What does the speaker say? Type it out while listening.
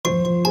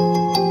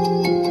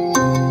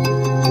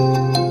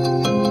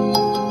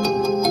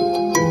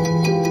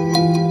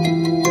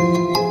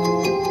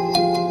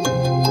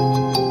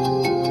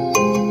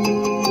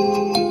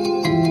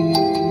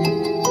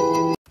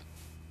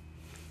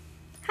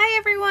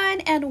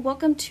everyone, and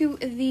welcome to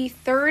the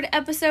third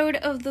episode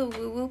of the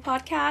Woo Woo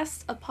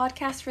Podcast, a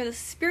podcast for the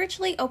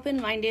spiritually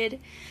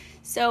open-minded.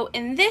 So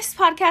in this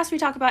podcast, we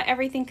talk about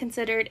everything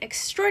considered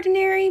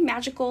extraordinary,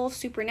 magical,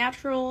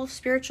 supernatural,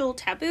 spiritual,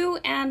 taboo,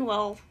 and,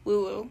 well,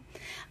 woo-woo.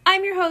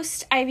 I'm your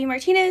host, Ivy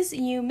Martinez.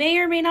 You may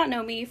or may not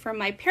know me from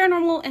my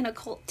paranormal and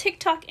occult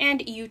TikTok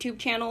and YouTube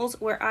channels,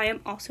 where I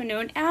am also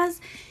known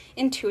as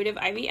Intuitive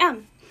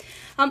IVM.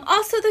 I'm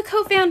also the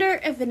co-founder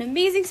of an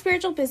amazing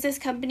spiritual business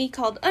company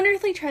called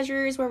Unearthly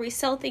Treasures, where we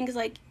sell things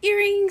like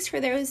earrings for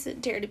those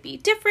that dare to be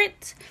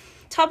different,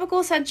 topical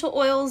essential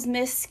oils,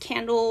 mists,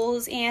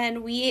 candles,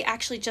 and we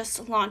actually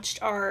just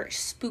launched our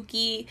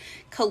spooky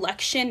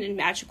collection in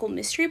magical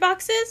mystery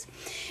boxes.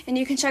 And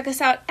you can check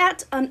us out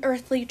at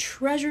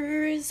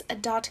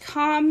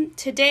unearthlytreasures.com.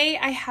 Today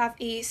I have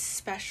a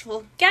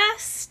special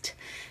guest.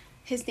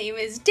 His name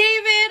is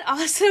David,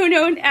 also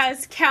known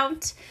as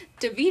Count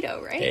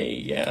Davido, right? Hey,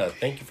 yeah.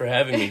 Thank you for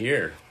having me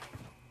here.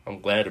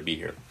 I'm glad to be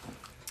here.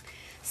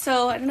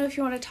 So, I don't know if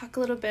you want to talk a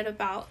little bit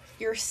about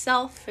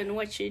yourself and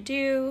what you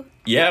do.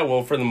 Yeah,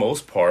 well, for the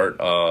most part,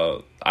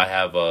 I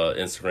have an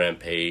Instagram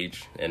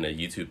page and a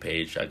YouTube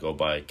page. I go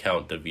by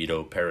Count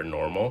Davido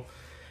Paranormal.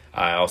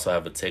 I also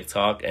have a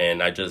TikTok,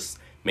 and I just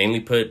mainly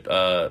put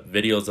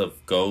videos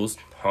of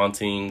ghosts,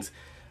 hauntings,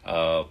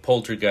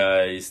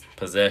 poltergeist,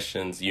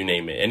 possessions, you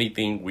name it.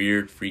 Anything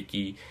weird,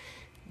 freaky,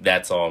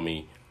 that's all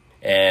me.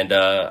 And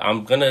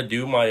I'm going to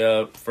do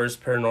my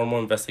first paranormal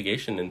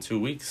investigation in 2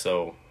 weeks,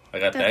 so I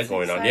got that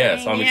going on.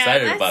 Yeah, so I'm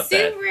excited about that.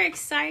 That's super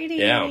exciting.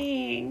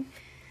 Yeah.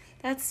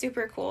 That's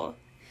super cool.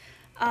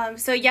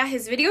 So yeah,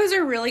 his videos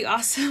are really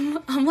awesome.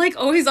 I'm like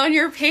always on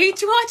your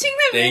page watching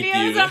the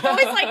videos. I'm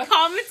always like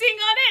commenting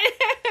on it.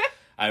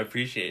 I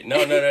appreciate it.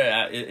 No.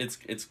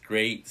 It's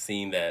great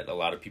seeing that a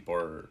lot of people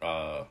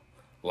are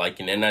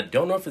liking it. And I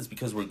don't know if it's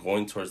because we're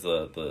going towards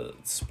the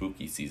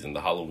spooky season,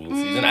 the Halloween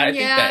season. I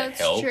think that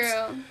helps.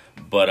 True.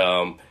 But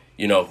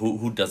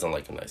who doesn't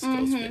like a nice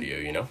ghost video,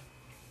 you know?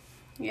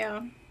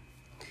 Yeah.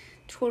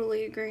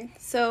 Totally agree.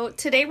 So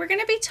today we're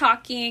going to be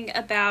talking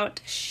about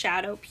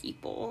shadow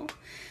people.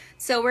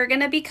 So we're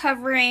going to be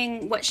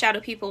covering what shadow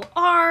people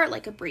are,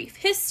 like a brief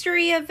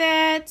history of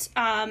it.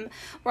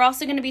 We're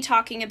also going to be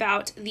talking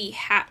about the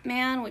Hat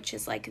Man, which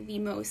is like the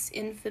most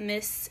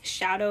infamous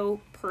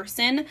shadow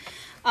person.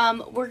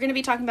 We're going to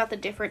be talking about the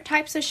different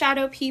types of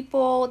shadow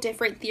people,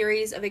 different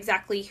theories of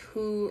exactly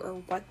who or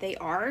what they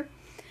are.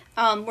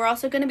 We're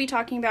also going to be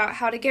talking about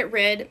how to get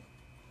rid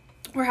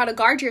or how to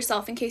guard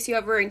yourself in case you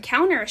ever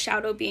encounter a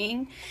shadow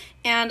being.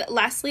 And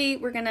lastly,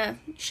 we're going to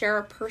share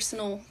our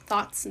personal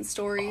thoughts and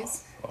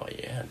stories. Oh,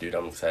 yeah, dude,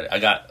 I'm excited. I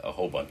got a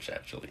whole bunch,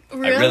 actually.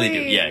 Really? I really do,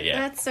 yeah.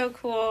 That's so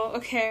cool.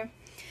 Okay.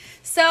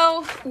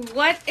 So,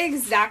 what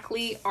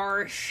exactly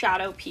are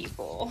shadow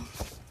people?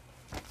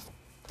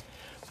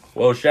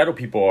 Well, shadow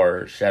people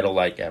are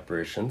shadow-like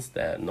apparitions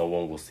that no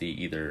one will see,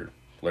 either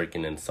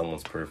lurking in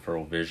someone's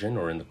peripheral vision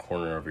or in the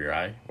corner of your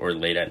eye, or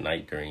late at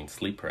night during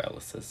sleep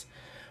paralysis.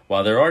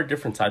 While there are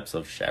different types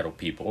of shadow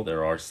people,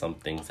 there are some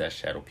things that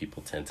shadow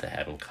people tend to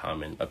have in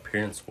common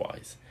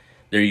appearance-wise.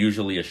 They're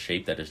usually a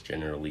shape that is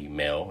generally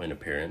male in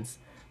appearance.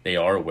 They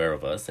are aware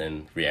of us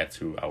and react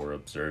to our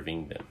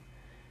observing them.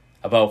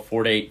 About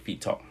 4 to 8 feet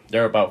tall.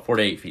 They're about 4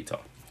 to 8 feet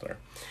tall. Sorry.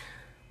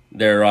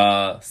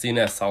 They're seen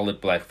as solid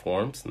black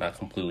forms, not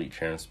completely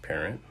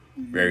transparent.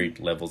 Varied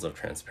levels of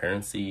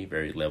transparency,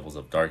 varied levels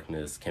of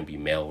darkness, can be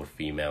male or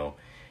female,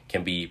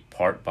 can be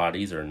part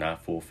bodies or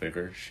not full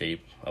figure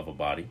shape of a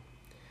body.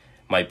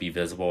 Might be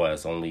visible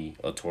as only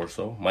a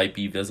torso, might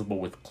be visible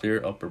with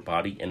clear upper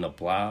body and a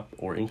blob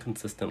or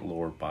inconsistent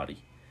lower body.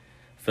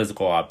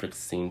 Physical objects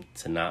seem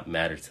to not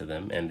matter to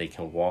them, and they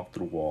can walk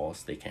through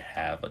walls. They can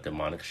have a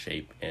demonic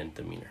shape and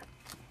demeanor.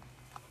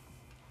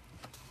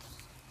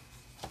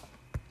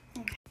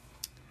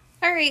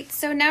 Alright,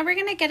 so now we're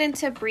going to get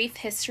into a brief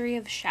history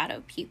of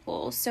shadow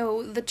people.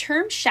 So the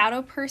term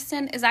shadow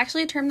person is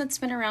actually a term that's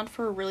been around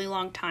for a really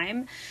long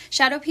time.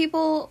 Shadow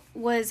people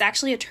was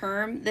actually a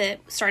term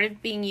that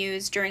started being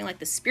used during like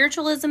the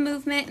spiritualism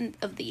movement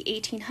of the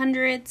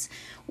 1800s,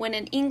 when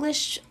an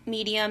English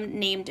medium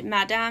named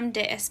Madame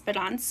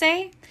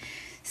d'Espérance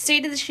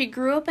stated that she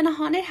grew up in a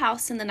haunted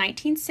house in the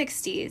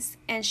 1960s,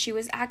 and she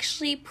was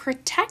actually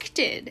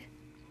protected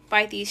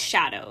by these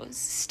shadows,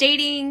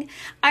 stating,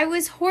 "I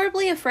was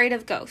horribly afraid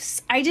of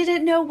ghosts. I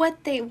didn't know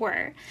what they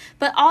were,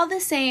 but all the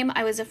same,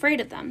 I was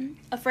afraid of them,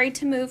 afraid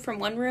to move from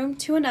one room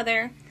to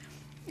another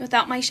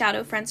without my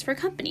shadow friends for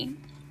company."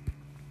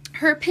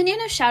 Her opinion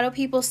of shadow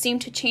people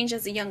seemed to change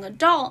as a young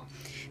adult,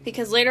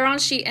 because later on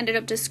she ended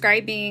up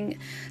describing,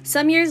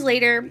 "Some years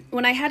later,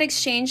 when I had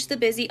exchanged the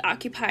busy,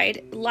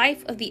 occupied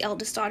life of the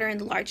eldest daughter in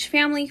the large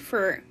family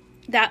for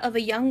that of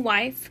a young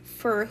wife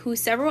for who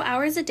several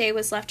hours a day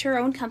was left to her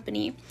own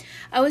company,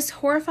 I was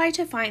horrified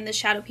to find the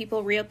shadow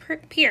people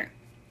reappear,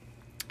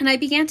 and I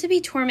began to be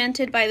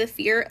tormented by the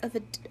fear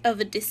of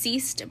a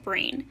deceased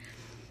brain,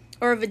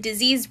 or of a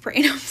diseased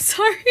brain, I'm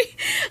sorry.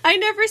 I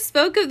never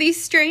spoke of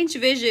these strange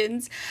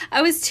visions.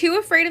 I was too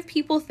afraid of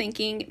people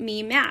thinking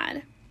me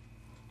mad."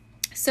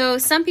 So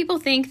some people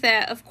think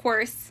that, of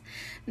course,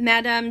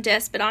 Madame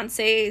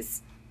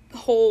d'Esperance's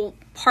whole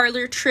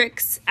parlor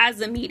tricks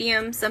as a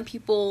medium. Some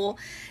people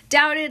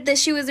doubted that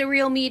she was a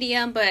real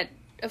medium, but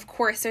of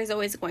course there's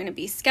always going to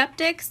be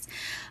skeptics.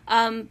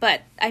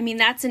 But I mean,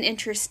 that's an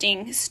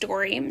interesting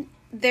story.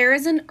 There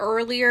is an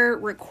earlier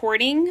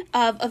recording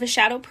of a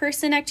shadow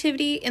person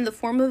activity in the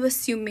form of a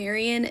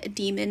Sumerian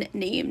demon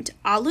named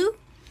Alu.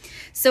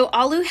 So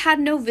Alu had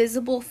no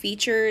visible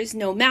features,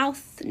 no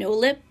mouth, no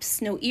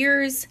lips, no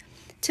ears.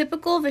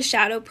 Typical of a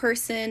shadow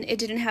person, it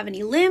didn't have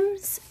any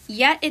limbs,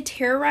 yet it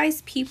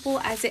terrorized people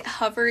as it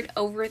hovered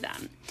over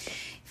them.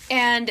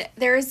 And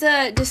there's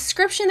a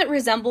description that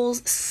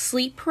resembles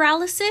sleep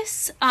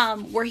paralysis,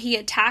 where he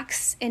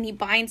attacks and he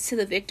binds to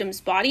the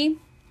victim's body,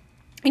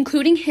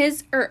 including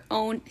his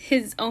own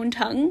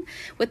tongue,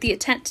 with the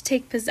intent to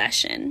take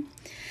possession.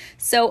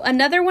 So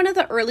another one of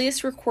the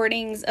earliest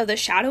recordings of the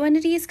shadow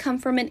entities come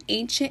from an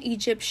ancient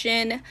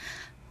Egyptian,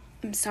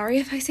 I'm sorry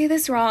if I say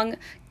this wrong,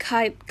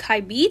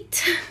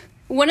 Kaibit,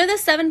 one of the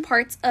 7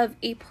 parts of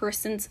a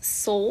person's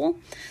soul.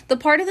 The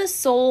part of the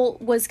soul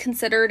was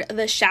considered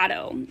the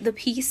shadow, the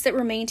piece that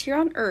remained here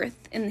on earth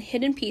in the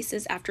hidden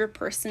pieces after a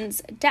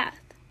person's death.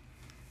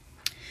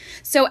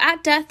 So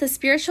at death, the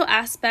spiritual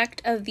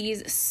aspect of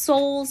these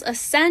souls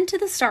ascend to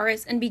the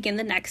stars and begin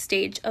the next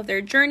stage of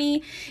their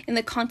journey in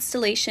the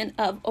constellation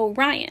of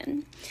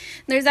Orion.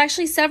 There's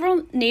actually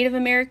several Native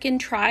American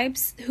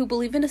tribes who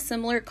believe in a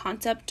similar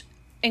concept,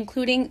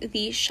 including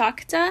the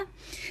Shakta,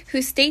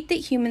 who state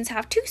that humans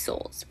have 2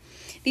 souls.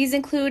 These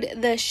include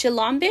the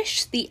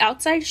Shilombish, the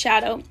outside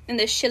shadow, and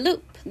the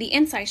Shilup, the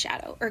inside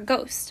shadow, or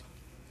ghost,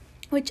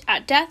 which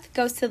at death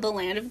goes to the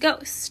land of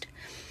ghost.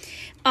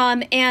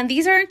 And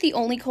these aren't the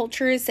only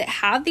cultures that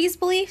have these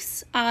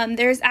beliefs.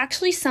 There's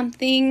actually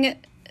something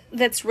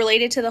that's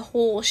related to the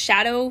whole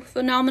shadow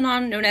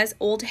phenomenon known as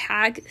old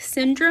hag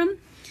syndrome.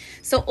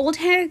 So old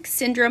hag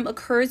syndrome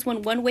occurs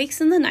when one wakes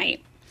in the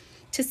night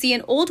to see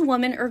an old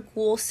woman or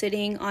ghoul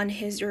sitting on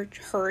his or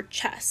her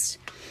chest.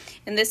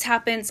 And this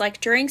happens like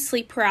during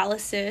sleep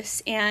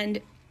paralysis, and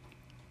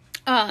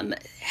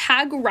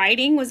hag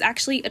riding was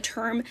actually a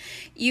term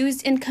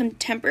used in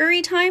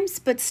contemporary times,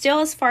 but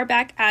still as far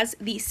back as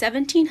the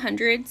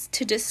 1700s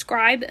to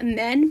describe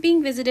men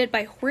being visited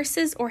by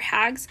horses or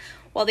hags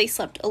while they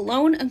slept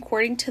alone,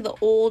 according to the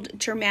old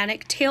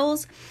Germanic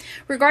tales.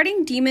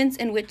 Regarding demons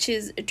and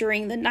witches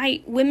during the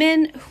night,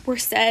 women were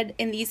said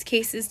in these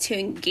cases to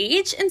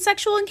engage in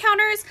sexual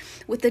encounters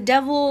with the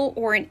devil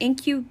or an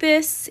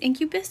incubus.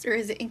 Incubus, or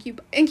is it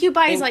incubi?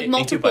 Incubi is like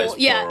multiple.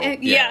 Yeah.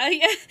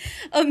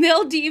 A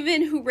male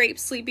demon who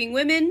rapes sleeping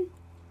women.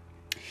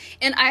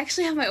 And I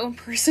actually have my own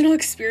personal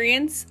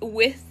experience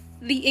with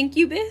the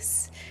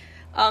incubus.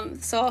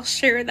 So I'll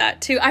share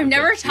that too. I've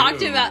never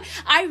talked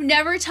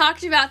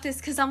about this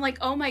because I'm like,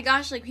 oh my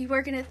gosh, like people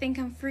are gonna think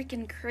I'm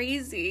freaking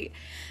crazy.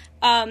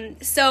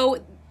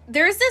 So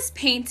there's this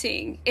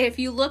painting. If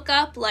you look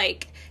up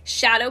like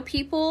shadow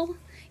people,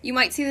 you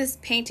might see this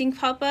painting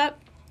pop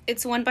up.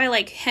 It's one by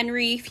like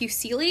Henry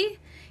Fuseli.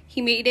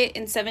 He made it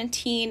in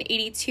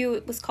 1782.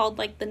 It was called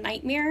like The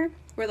Nightmare,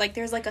 where like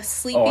there's like a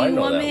sleeping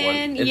woman. That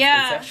one. It's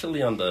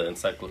actually on the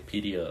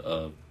Encyclopedia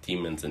of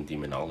Demons and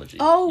Demonology.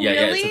 Oh, yeah,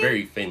 really? Yeah, it's a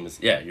very famous.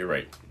 Yeah, you're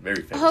right.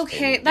 Very famous.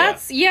 Okay,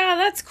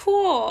 that's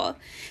cool.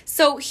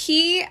 So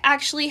he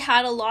actually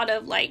had a lot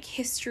of like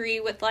history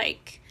with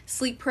like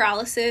sleep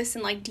paralysis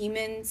and like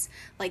demons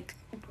like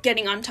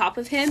getting on top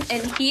of him,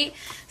 and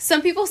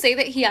some people say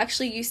that he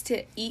actually used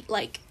to eat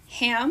like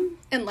ham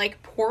and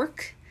like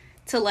pork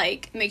to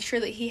like make sure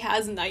that he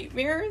has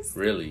nightmares.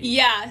 Really?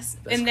 Yes.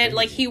 That's and then crazy.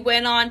 like he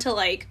went on to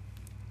like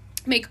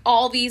make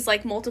all these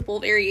like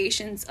multiple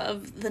variations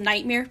of the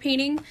nightmare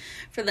painting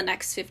for the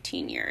next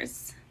 15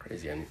 years.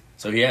 Crazy. And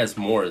so he has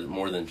more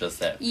than just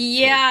that.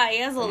 Yeah, he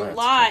has a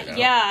lot.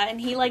 Yeah, and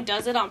he like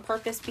does it on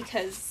purpose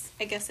because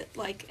I guess it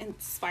like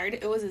inspired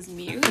it. It was his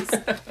muse.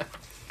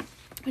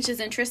 Which is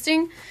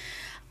interesting.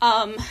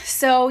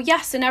 So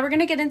now we're going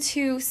to get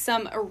into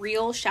some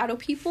real shadow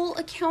people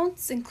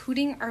accounts,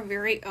 including our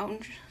very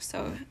own.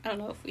 So I don't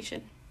know if we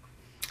should.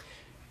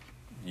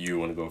 You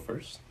want to go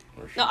first?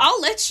 No,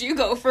 I'll let you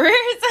go first.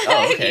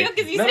 Oh, okay.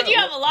 Because you said you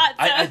have a lot.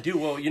 So. I do.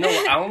 Well, you know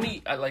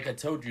what? Like I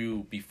told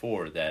you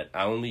before, that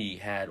I only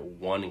had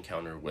one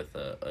encounter with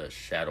a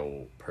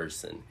shadow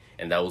person,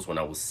 and that was when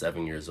I was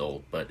 7 years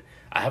old. But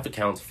I have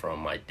accounts from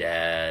my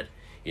dad,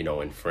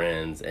 and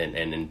friends,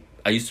 and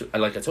I used to,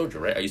 like I told you,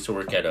 right? I used to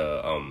work at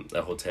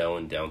a hotel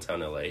in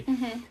downtown LA,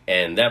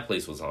 and that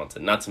place was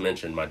haunted. Not to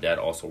mention, my dad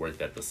also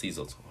worked at the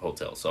Cecil's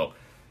Hotel, so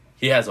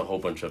he has a whole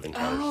bunch of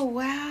encounters. Oh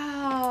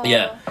wow!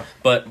 Yeah,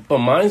 but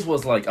mine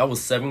was like I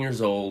was 7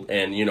 years old,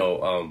 and it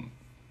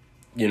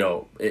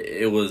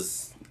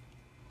was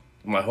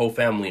my whole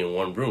family in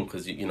one room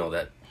because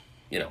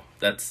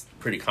that's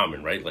pretty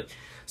common, right? Like,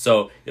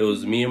 so it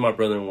was me and my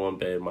brother in one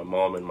bed, my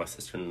mom and my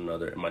sister in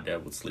another, and my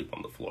dad would sleep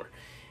on the floor.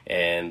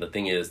 And the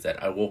thing is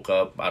that I woke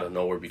up out of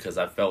nowhere because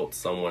I felt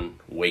someone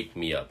wake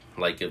me up.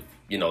 Like if,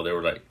 they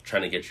were like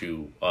trying to get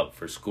you up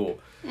for school.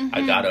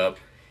 I got up.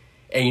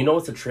 And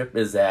what's the trip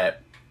is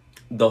that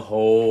the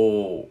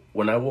whole,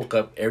 when I woke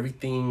up,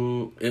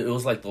 everything, it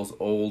was like those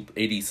old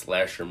 80s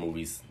slasher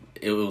movies.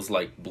 It was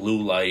like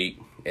blue light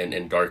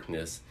and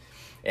darkness.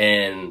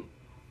 And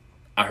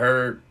I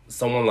heard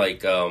someone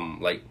like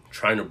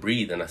trying to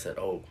breathe, and I said,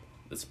 oh,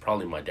 it's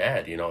probably my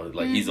dad,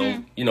 like he's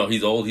old,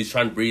 he's old, he's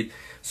trying to breathe.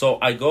 So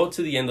I go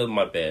to the end of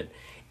my bed,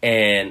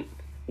 and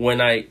when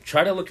I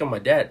try to look at my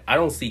dad, I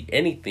don't see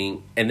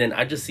anything. And then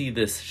I just see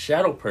this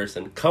shadow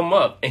person come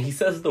up, and he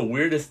says the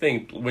weirdest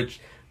thing, which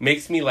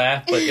makes me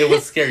laugh, but it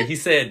was scary. He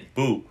said,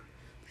 boo.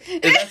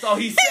 And that's all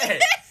he said.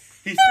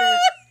 He said,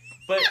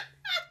 but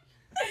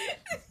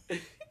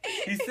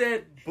he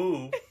said,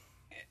 boo.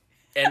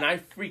 And I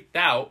freaked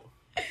out.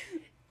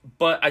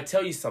 But I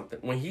tell you something.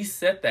 When he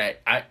said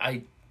that,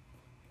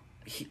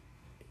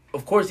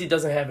 of course, he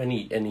doesn't have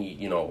any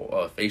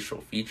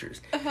facial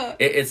features. Uh-huh.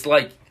 It's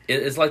like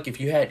if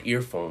you had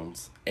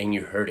earphones and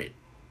you heard it,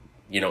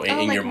 in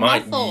like your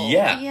mind. Muffled.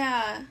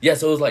 Yeah.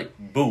 So it was like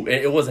boo.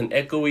 It wasn't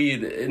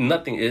echoey,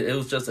 nothing. It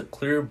was just a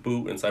clear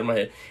boo inside my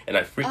head, and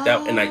I freaked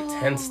out and I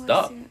tensed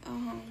up.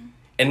 Uh-huh.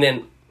 And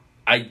then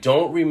I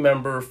don't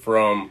remember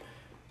from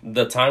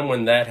the time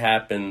when that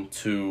happened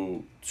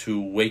to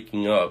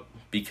waking up,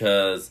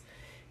 because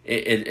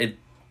it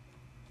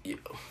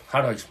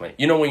how do I explain?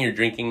 When you're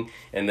drinking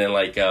and then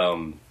like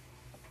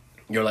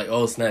you're like,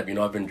 oh snap,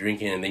 I've been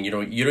drinking, and then you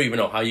don't even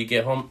know how you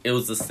get home. It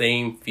was the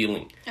same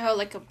feeling. Oh,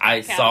 like a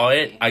I saw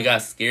it, I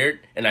got scared,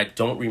 and I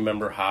don't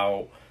remember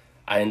how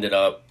I ended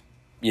up,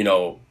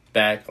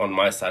 back on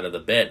my side of the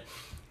bed.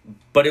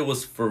 But it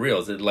was for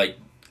real.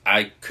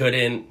 I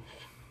couldn't.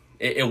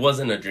 It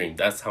wasn't a dream.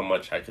 That's how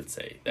much I could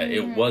say. That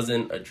It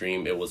wasn't a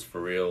dream. It was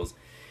for reals.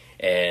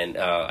 And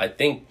I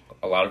think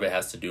a lot of it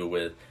has to do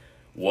with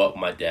what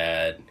my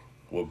dad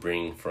will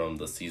bring from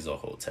the Cecil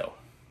Hotel.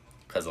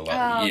 Because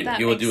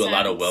he would do a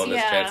lot of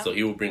wellness checks. So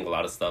he would bring a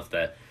lot of stuff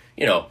that,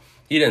 he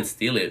didn't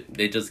steal it.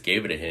 They just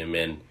gave it to him,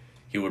 and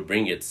he would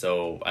bring it.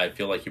 So I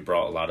feel like he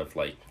brought a lot of,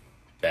 like,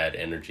 bad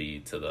energy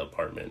to the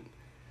apartment,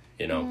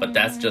 But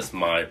that's just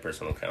my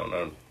personal count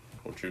on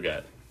what you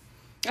got.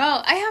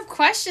 Oh, I have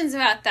questions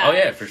about that. Oh,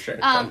 yeah, for sure.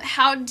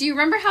 How do you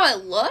remember how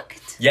it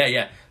looked?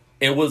 Yeah.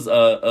 It was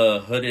a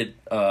hooded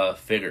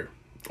figure.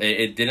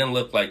 It didn't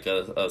look like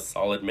a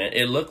solid man.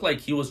 It looked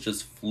like he was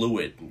just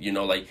fluid,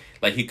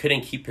 like he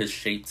couldn't keep his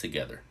shape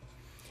together.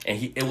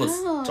 And it was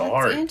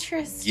dark. That's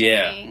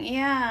interesting.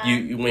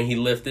 Yeah. When he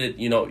lifted,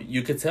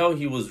 you could tell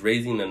he was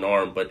raising an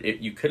arm, but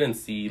you couldn't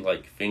see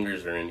like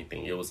fingers or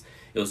anything. It was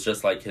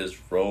just like his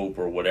robe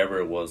or whatever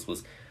it was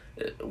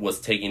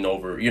taking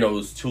over. It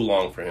was too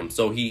long for him.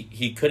 So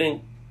he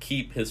couldn't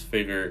keep his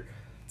figure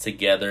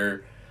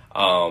together.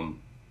 And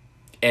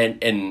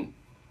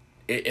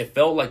it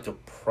felt like a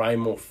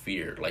primal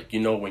fear. Like,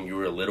 when you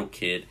were a little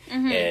kid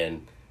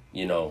and,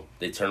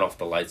 they turn off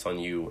the lights on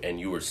you and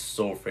you were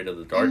so afraid of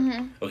the dark.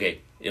 Okay,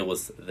 it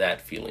was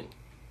that feeling.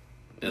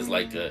 It's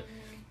like a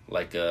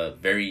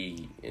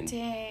very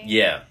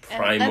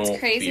primal. That's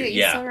crazy fear. that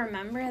you still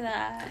remember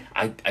that.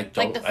 I don't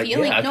like the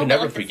feeling. I could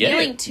never forget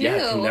it. Too. Yeah,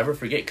 I could never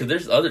forget, because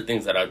there's other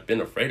things that I've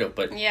been afraid of,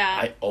 but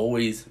I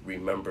always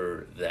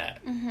remember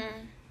that.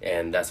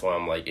 And that's why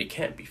I'm like, it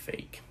can't be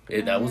fake.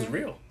 That was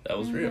real. That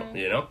was real,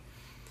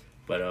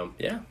 But,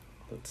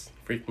 that's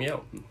freaked me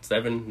out.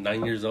 7,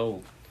 9 years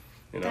old,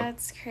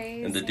 That's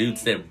crazy. And the dude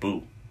said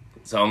boo.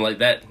 So I'm like,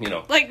 that,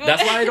 Like,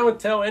 that's why I don't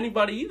tell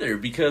anybody either,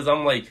 because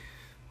I'm like,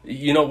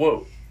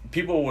 what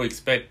people will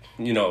expect,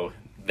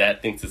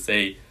 that thing to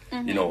say,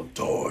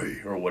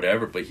 die or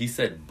whatever, but he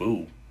said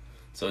boo.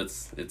 So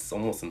it's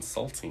almost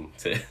insulting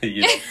to,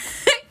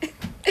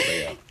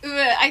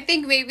 But I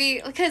think maybe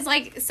because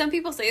like some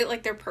people say that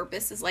like their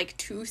purpose is like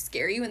too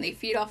scary when they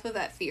feed off of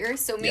that fear.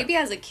 So maybe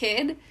as a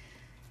kid,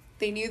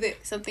 they knew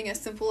that something as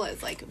simple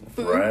as like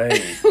boo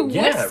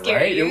would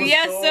scare you.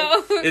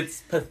 So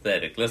it's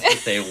pathetic. Let's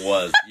just say it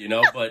was,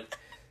 But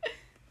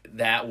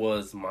that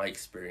was my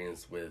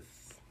experience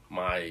with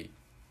my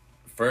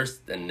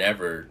first and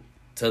never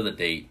to the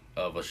date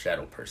of a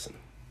shadow person.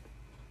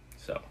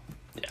 So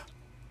yeah.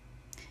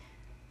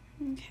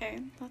 Okay,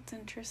 that's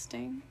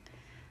interesting.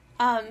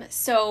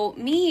 So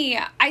me,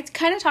 I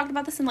kind of talked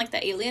about this in like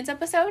the aliens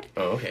episode.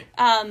 Oh, okay.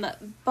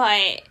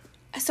 But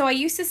so I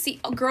used to see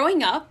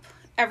growing up,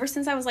 ever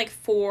since I was like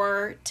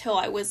 4 till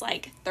I was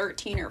like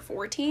 13 or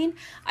 14,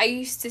 I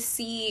used to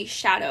see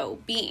shadow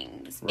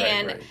beings.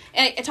 And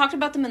I talked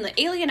about them in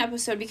the alien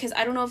episode because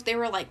I don't know if they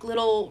were like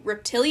little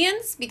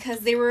reptilians because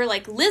they were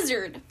like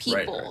lizard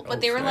people,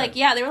 but they were like,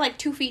 they were like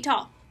 2 feet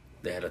tall.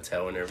 They had a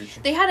tail and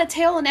everything? They had a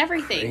tail and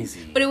everything.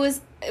 Crazy. But it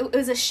was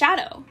a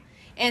shadow.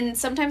 And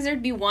sometimes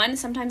there'd be one,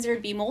 sometimes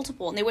there'd be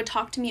multiple, and they would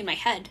talk to me in my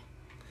head.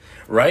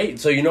 Right?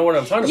 So you know what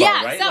I'm talking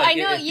about, right? So like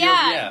I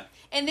know,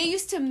 And they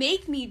used to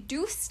make me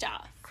do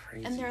stuff.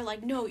 Crazy. And they're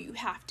like, no, you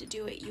have to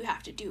do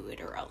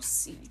it, or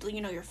else,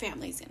 your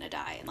family's gonna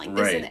die. And like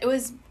this, and it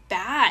was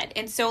bad.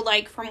 And so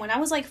like from when I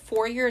was like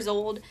 4 years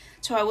old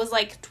to I was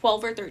like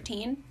 12 or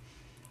 13,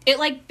 it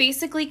like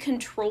basically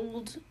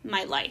controlled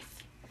my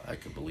life. I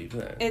could believe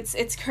that.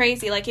 It's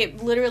crazy. Like,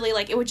 it literally,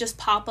 like, it would just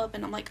pop up,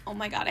 and I'm like, oh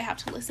my God, I have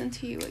to listen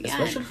to you again.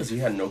 Especially because you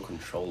had no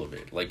control of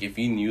it. Like, if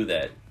you knew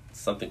that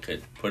something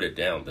could put it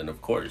down, then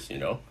of course, you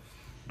know.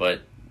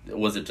 But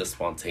was it just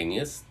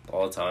spontaneous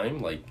all the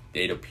time? Like,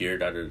 they'd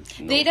appear out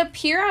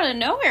of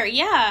nowhere,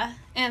 yeah.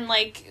 And,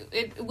 like,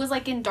 it was,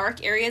 like, in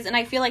dark areas. And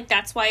I feel like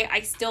that's why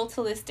I still,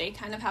 to this day,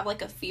 kind of have,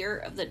 like, a fear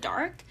of the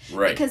dark.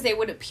 Right. Because they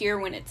would appear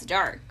when it's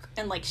dark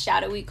and, like,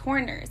 shadowy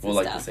corners and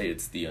like stuff. to say,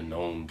 it's the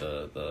unknown,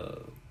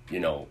 you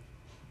know,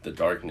 the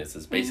darkness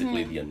is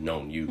basically the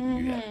unknown. You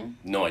have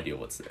no idea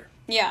what's there.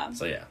 Yeah.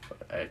 So, yeah,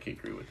 I can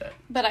agree with that.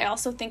 But I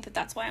also think that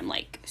that's why I'm,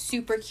 like,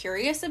 super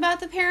curious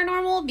about the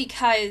paranormal,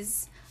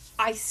 because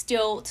I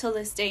still, to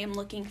this day, am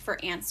looking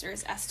for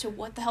answers as to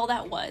what the hell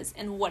that was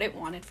and what it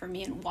wanted from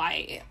me and why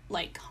it,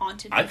 like,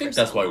 haunted me. I think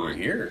that's why we're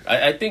here.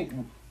 I think,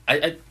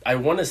 I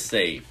want to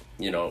say,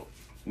 you know,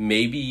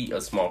 maybe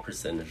a small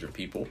percentage of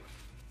people,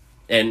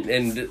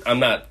 and I'm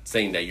not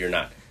saying that you're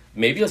not,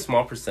 maybe a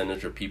small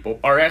percentage of people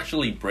are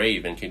actually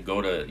brave and can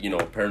go to, you know,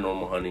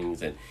 paranormal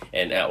huntings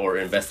and or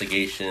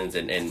investigations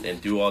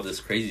and do all this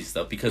crazy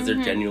stuff because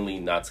they're genuinely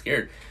not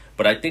scared.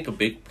 But I think a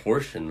big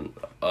portion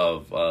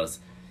of us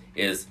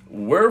is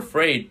we're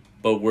afraid,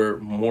 but we're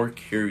more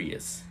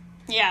curious.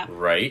 Yeah.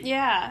 Right?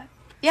 Yeah.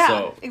 Yeah,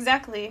 so,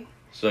 exactly.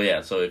 So,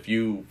 yeah, so if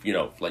you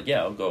know, like,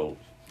 yeah, I'll go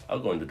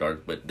in the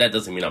dark, but that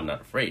doesn't mean I'm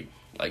not afraid.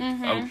 Like,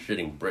 I'm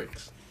shitting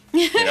bricks.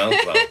 You know?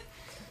 So,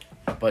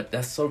 but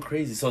that's so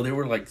crazy. So they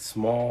were, like,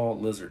 small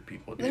lizard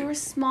people. They were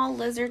small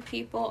lizard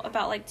people,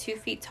 about, like, 2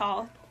 feet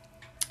tall.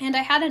 And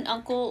I had an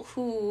uncle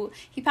who,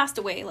 he passed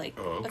away, like,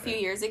 a few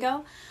years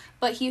ago.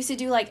 But he used to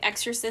do, like,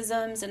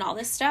 exorcisms and all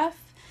this stuff.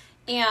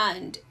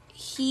 And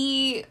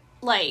he,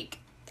 like,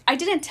 I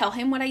didn't tell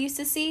him what I used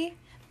to see,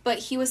 but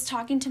he was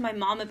talking to my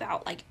mom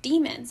about, like,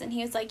 demons, and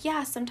he was like,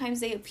 yeah, sometimes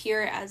they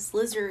appear as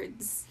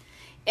lizards,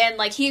 and,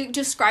 like, he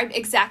described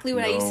exactly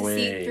what I used to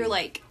see through,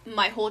 like,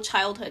 my whole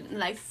childhood,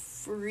 and I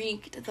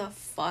freaked the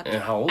fuck out.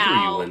 And how old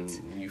were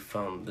you when you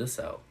found this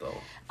out, though?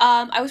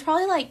 I was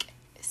probably, like,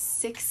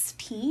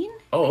 16.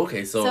 Oh,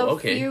 okay, so a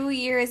few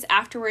years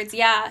afterwards,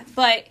 yeah,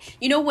 but,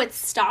 you know what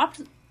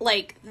stopped,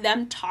 like,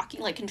 them talking,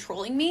 like,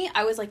 controlling me?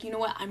 I was like, you know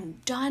what, I'm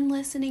done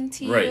listening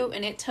to you,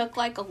 and it took,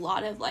 like, a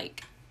lot of,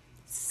 like,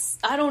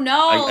 I don't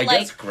know. I like,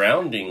 guess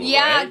grounding,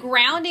 yeah, right?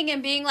 Grounding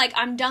and being like,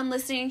 I'm done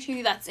listening to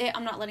you, that's it,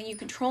 I'm not letting you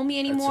control me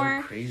anymore.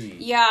 That's so crazy.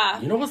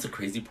 Yeah. You know what's the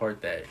crazy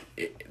part? That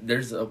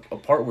there's a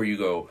part where you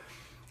go,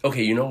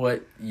 okay, you know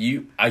what,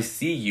 I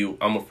see you,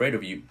 I'm afraid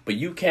of you, but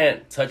you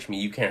can't touch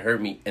me, you can't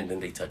hurt me, and then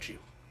they touch you.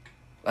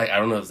 Like, I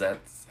don't know if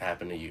that's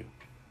happened to you.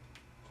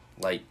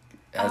 Like,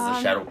 has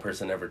a shadow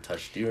person ever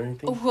touched you or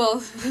anything?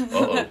 Well,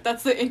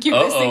 that's the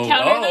incubus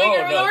encounter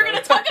that we're going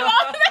to talk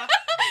about.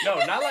 No,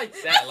 not like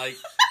that. Like,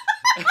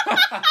 not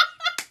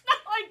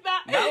like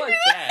that. Not like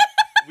that.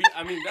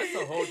 I mean, that's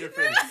a whole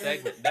different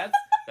segment.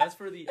 That's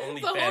for the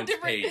OnlyFans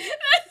page.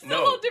 That's a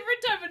whole different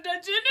type of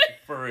dungeon.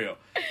 For real.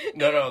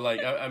 No,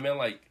 like, I meant,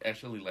 like,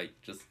 actually, like,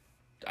 just,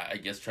 I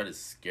guess, try to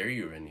scare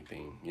you or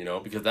anything, you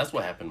know? Because that's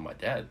what happened to my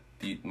dad.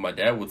 My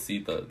dad would see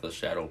the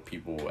shadow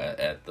people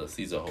at the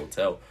Caesar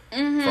Hotel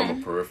from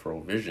a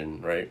peripheral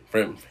vision, right?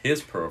 From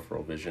his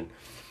peripheral vision.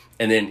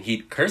 And then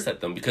he'd curse at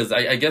them because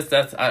I guess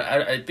that's...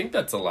 I think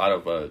that's a lot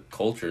of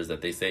cultures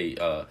that they say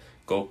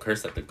go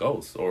curse at the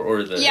ghosts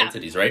or the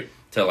entities, right?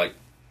 To, like,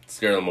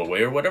 scare them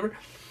away or whatever.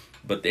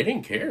 But they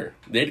didn't care.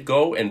 They'd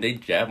go and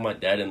they'd jab my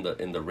dad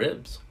in the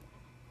ribs.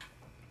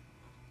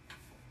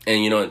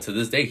 And, you know, and to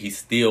this day, he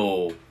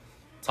still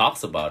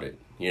talks about it,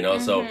 you know?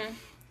 So...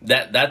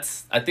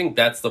 That's I think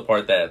that's the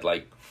part that,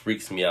 like,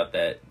 freaks me out,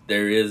 that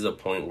there is a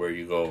point where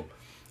you go,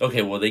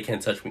 okay, well, they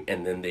can't touch me,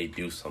 and then they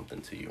do something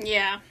to you.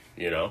 Yeah.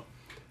 You know?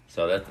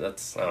 So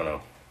that's I don't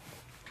know.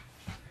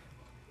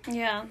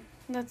 Yeah,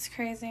 that's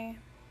crazy.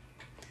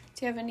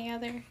 Do you have any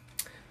other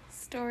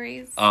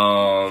stories?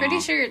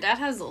 Pretty sure your dad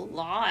has a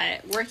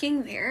lot.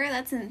 Working there,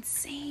 that's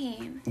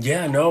insane.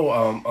 Yeah,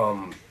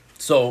 no,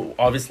 so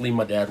obviously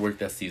my dad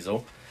worked at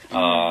Cecil.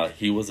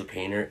 He was a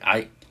painter.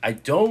 I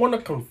don't want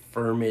to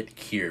confirm it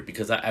here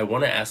because I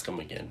want to ask him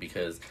again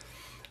because,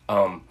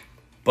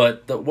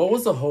 but what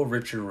was the whole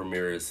Richard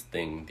Ramirez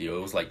thing deal?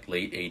 It was like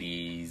late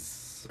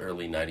 80s,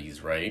 early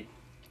 90s, right?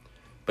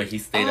 But he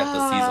stayed at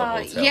the Cecil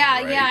Hotel, yeah,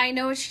 right? Yeah, I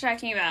know what you're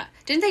talking about.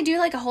 Didn't they do,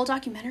 like, a whole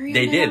documentary?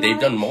 They did. They've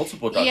done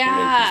multiple documentaries.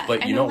 Yeah,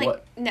 but you know like,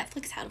 what?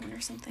 Netflix had one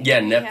or something.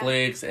 Yeah,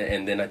 Netflix,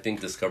 and then I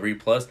think Discovery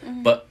Plus.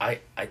 But I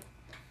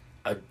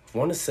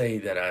want to say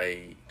that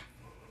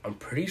I'm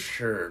pretty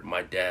sure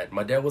my dad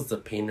was the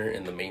painter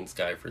and the main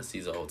guy for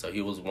Caesar Hotel.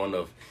 He was one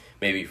of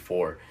maybe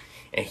 4.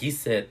 And he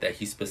said that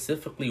he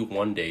specifically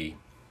one day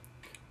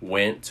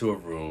went to a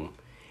room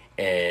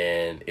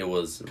and it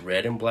was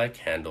red and black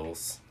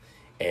candles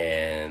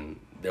and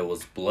there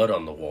was blood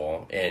on the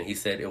wall. And he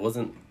said it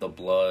wasn't the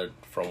blood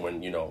from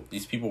when, you know,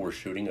 these people were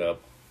shooting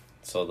up.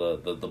 So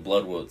the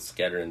blood would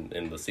scatter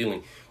in the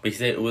ceiling. But he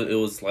said it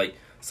was like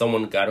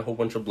someone got a whole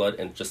bunch of blood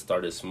and just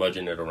started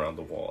smudging it around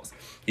the walls.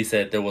 He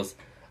said there was...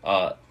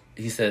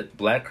 he said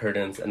black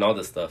curtains and all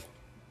this stuff.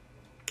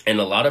 And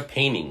a lot of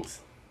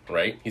paintings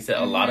right? He said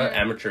a lot of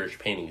amateurish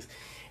paintings.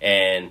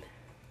 And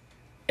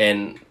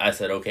I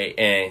said, okay.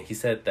 And he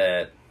said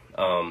that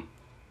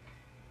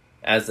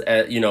as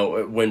you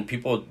know, when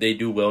people, they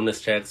do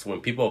wellness checks,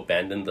 when people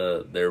abandon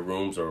their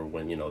rooms, or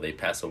when, you know, they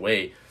pass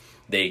away,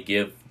 they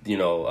give, you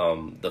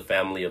know, the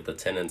family of the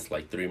tenants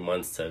like 3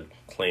 months to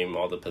claim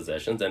all the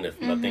possessions. And if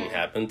nothing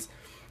happens,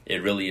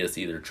 it really is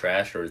either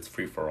trash or it's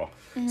free for all.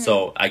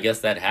 So I guess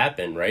that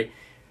happened, right?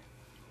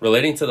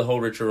 Relating to the whole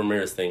Richard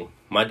Ramirez thing,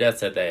 my dad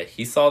said that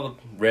he saw the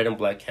red and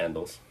black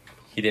candles.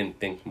 He didn't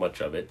think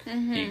much of it.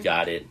 He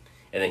got it,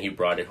 and then he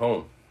brought it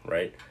home,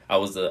 right? I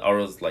was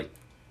like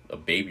a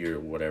baby or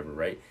whatever,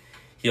 right?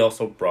 He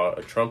also brought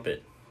a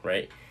trumpet,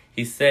 right?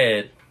 He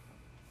said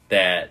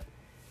that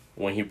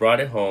when he brought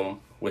it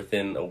home,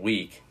 within a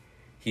week,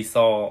 he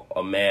saw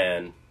a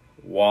man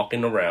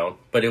walking around,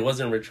 but it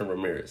wasn't Richard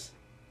Ramirez.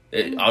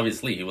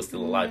 Obviously, he was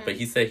still alive, but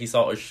he said he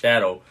saw a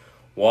shadow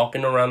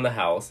walking around the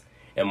house,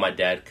 and my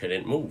dad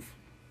couldn't move,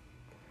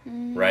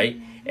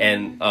 right?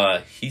 And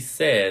he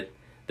said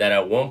that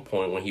at one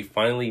point, when he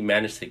finally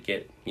managed to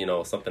get, you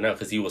know, something out,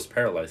 because he was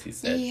paralyzed, he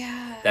said,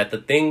 that the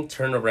thing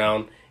turned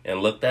around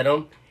and looked at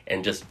him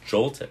and just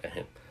jolted at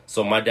him.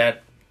 So my dad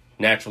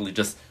naturally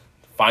just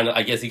finally,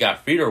 I guess he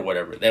got freed or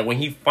whatever, that when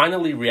he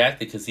finally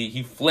reacted, because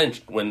he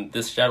flinched when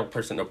this shadow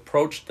person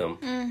approached him,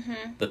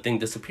 the thing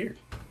disappeared.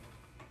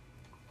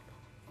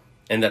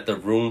 And that the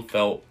room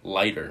felt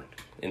lighter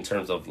in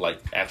terms of, like,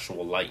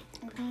 actual light.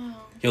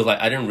 He was like,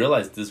 I didn't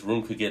realize this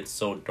room could get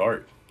so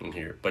dark in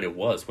here, but it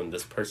was, when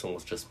this person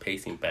was just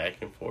pacing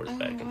back and forth,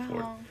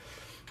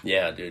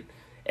 Yeah, dude.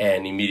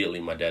 And immediately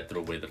my dad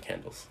threw away the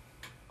candles.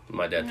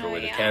 My dad threw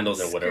away the candles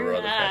and whatever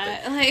other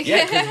crap. Like,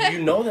 yeah, because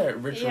you know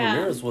that Richard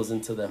Ramirez was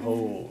into that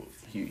whole...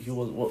 He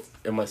was, what,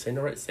 am I saying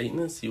it right?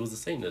 Satanist? He was a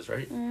Satanist,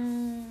 right?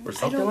 Or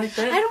something like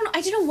that?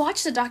 I didn't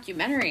watch the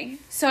documentary,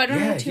 so I don't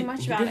know too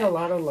much about it. He did a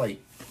lot of,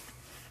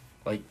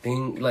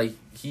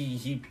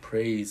 he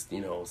praised,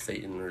 you know,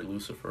 Satan or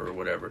Lucifer or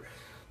whatever.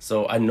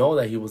 So I know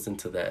that he was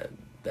into that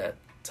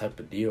type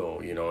of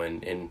deal, you know,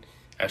 and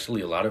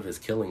actually a lot of his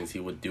killings, he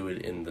would do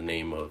it in the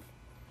name of,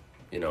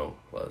 you know,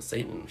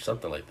 Satan or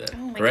something like that.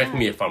 Correct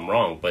me if I'm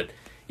wrong, but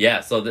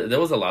yeah, so there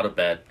was a lot of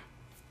bad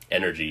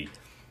energy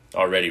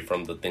already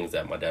from the things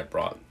that my dad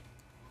brought.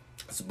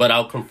 So, but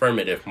I'll confirm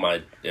it if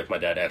my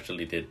dad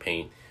actually did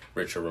paint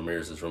Richard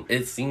Ramirez's room.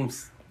 It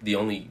seems the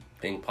only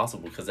thing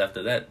possible, because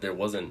after that there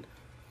wasn't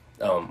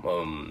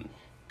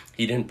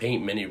he didn't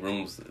paint many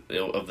rooms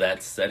of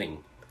that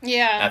setting.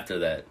 After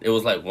that, it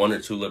was like one or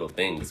two little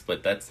things,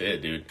 but that's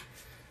it, dude.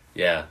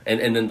 Yeah,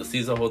 and then the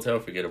Caesar Hotel,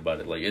 forget about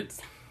it. Like, it's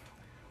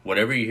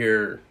whatever you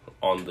hear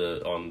on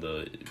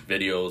the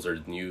videos or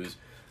news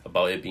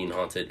about it being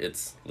haunted,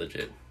 it's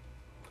legit.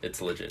 It's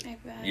legit. I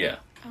bet. Yeah.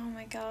 Oh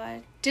my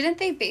god! Didn't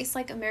they base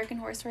like American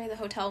Horror Story, the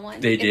hotel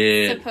one? They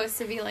did. It's supposed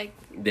to be like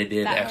they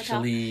did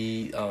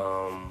actually.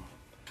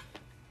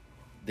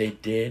 They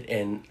did,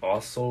 and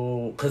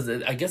also because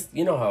I guess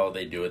you know how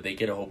they do it. They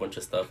get a whole bunch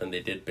of stuff, and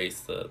they did base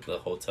the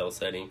hotel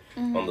setting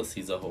on the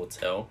Caesar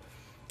Hotel.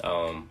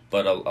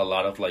 But a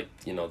lot of, like,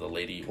 you know, the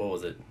lady, what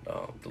was it?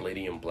 The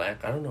Lady in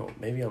Black? I don't know.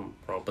 Maybe I'm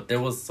wrong. But there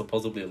was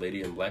supposedly a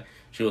Lady in Black.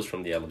 She was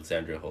from the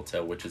Alexandria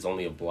Hotel, which is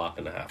only a block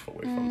and a half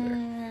away from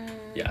there.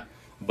 Yeah.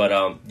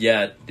 But,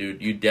 yeah,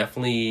 dude, you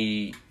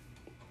definitely...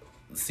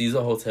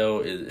 Caesar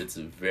Hotel, it's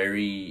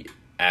very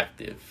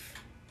active.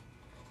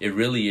 It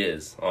really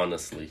is,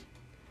 honestly.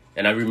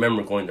 And I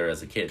remember going there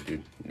as a kid,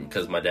 dude,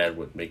 because my dad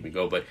would make me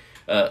go. But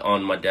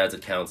on my dad's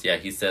accounts, yeah,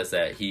 he says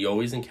that he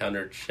always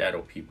encountered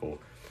shadow people.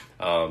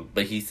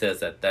 But he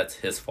says that that's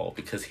his fault,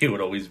 because he would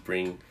always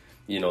bring,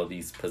 you know,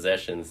 these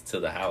possessions to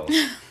the house.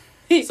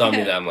 So I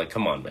mean, I'm like,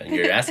 come on, man,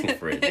 you're asking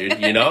for it, dude,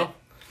 you know?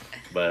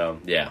 But,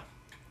 yeah.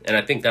 And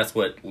I think that's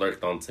what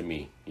lurked onto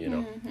me, you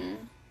know?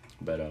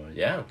 But,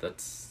 yeah,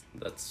 that's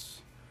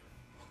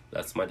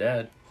my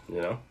dad,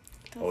 you know?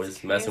 That's always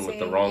crazy. Messing with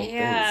the wrong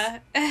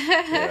things,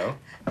 you know?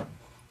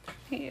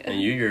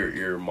 And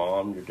your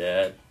mom, your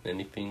dad,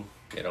 anything?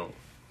 They don't?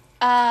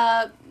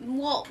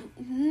 Well...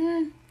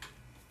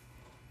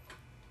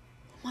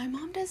 My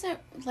mom doesn't,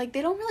 like,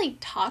 they don't really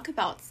talk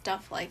about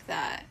stuff like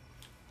that.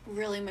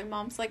 Really, my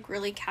mom's, like,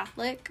 really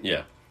Catholic.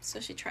 Yeah. So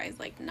she tries,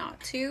 like, not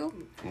to.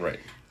 Right.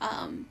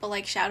 But,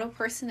 like, shadow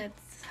person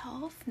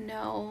itself,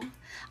 no.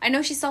 I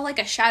know she saw, like,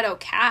 a shadow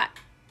cat.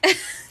 But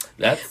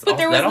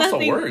that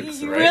also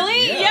works, right?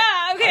 Really?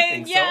 Yeah,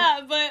 okay, yeah.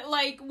 So. But,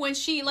 like, when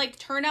she, like,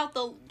 turn on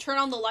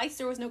the lights,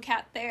 there was no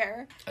cat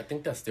there. I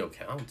think that still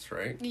counts,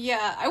 right?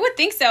 Yeah, I would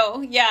think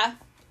so, yeah.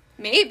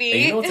 Maybe.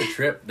 And you know what's a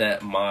trip?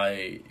 That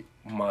my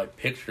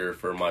picture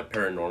for my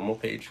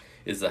paranormal page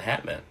is a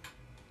hat man.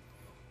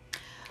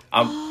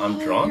 I'm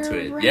drawn to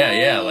it. Right.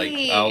 Yeah, like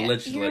I'll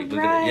let you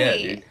look at it.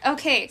 Yeah, dude.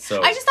 Okay.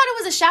 So I just thought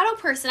it was a shadow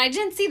person. I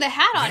didn't see the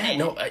hat on it.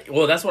 No,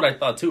 well, that's what I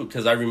thought too,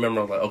 because I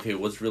remember I was like, okay,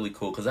 what's really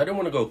cool, because I didn't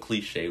want to go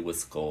cliche with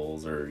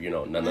skulls or, you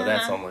know, none of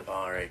that. So I'm like,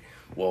 all right,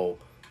 well,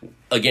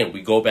 again,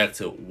 we go back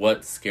to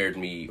what scared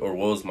me or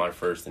what was my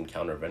first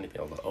encounter of anything.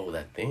 I was like, oh,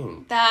 that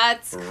thing.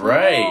 That's cool.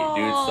 Right,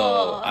 dude.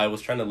 So I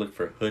was trying to look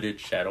for hooded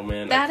Shadow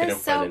Man. That I couldn't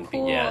is so find anything.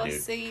 cool. Yeah,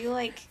 dude. So you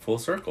like full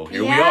circle.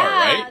 Here we are,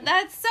 right?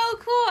 That's so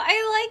cool.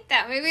 I like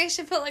that. Maybe I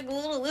should put like a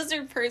little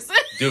lizard person.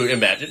 Dude,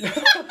 imagine.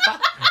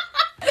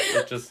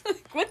 Just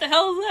what the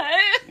hell is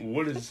that?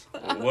 What is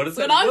that? What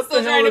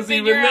the hell is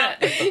even that?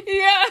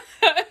 Yeah.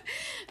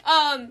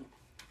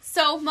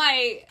 So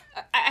I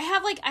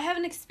have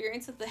an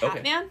experience with the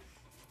Hat Man.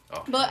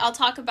 Oh. But I'll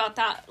talk about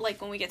that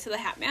like when we get to the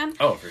Hat Man.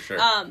 Oh, for sure.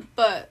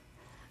 But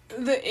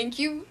the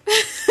Incubus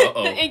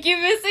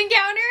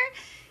encounter,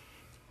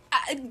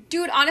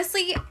 dude.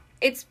 Honestly,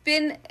 it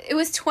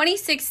was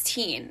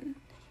 2016,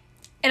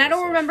 and I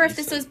don't remember if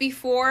this was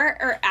before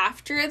or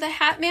after the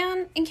Hat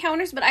Man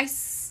encounters, but I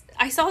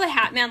saw the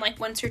Hat Man like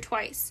once or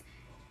twice,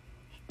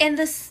 and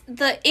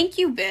the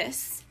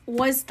Incubus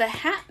was the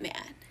Hat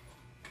Man.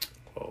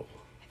 Oh.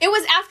 It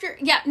was after.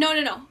 Yeah. No.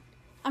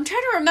 I'm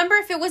trying to remember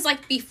if it was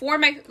like before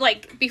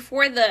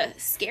the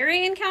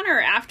scary encounter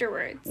or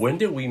afterwards. When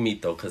did we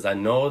meet though? Because I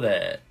know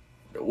that,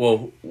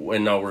 well,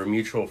 when our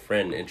mutual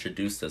friend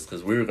introduced us,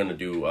 because we were gonna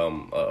do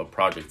a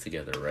project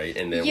together, right?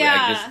 And then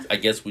I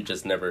guess we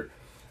just never.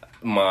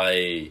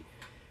 My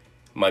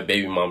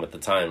baby mom at the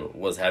time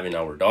was having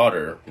our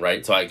daughter,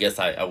 right? So I guess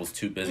I was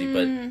too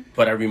busy,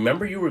 but I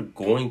remember you were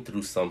going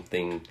through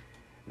something.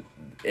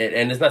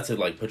 And it's not to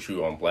like put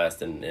you on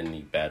blast in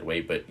any bad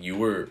way, but you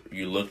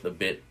looked a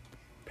bit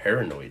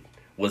paranoid.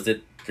 Was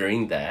it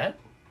during that?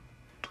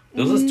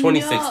 This was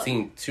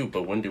 2016 too,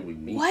 but when did we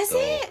meet? Was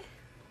it?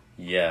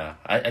 Yeah,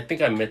 I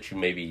think I met you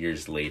maybe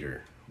years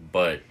later,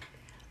 but...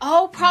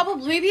 Oh,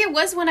 probably. Maybe it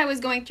was when I was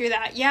going through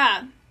that,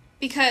 yeah.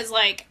 Because,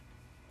 like,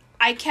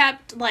 I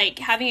kept, like,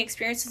 having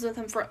experiences with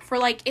him for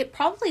like, it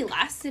probably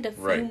lasted a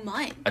few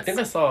months. I think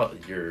I saw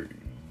your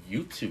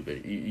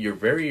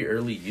very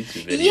early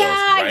YouTube videos,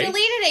 yeah, right? I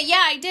deleted it.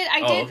 Yeah, I did.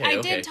 I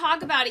did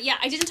talk about it. Yeah,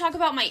 I didn't talk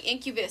about my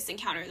Incubus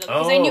encounter, though,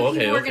 because I knew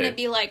people were going to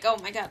be like, oh,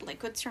 my God,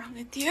 like, what's wrong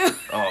with you?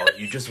 Oh,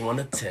 you just want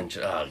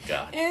attention. Oh,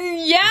 God.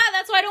 Yeah,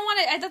 that's why I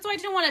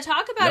didn't want to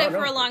talk about it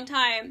for a long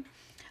time.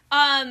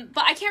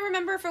 But I can't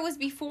remember if it was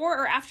before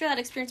or after that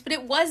experience, but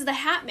it was the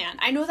Hat Man.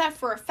 I know that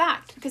for a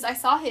fact, because I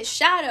saw his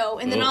shadow,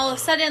 and then all of a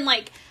sudden,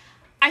 like,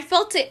 I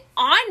felt it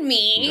on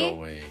me. No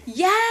way.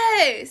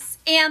 Yes.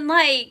 And,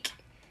 like...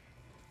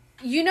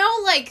 You know,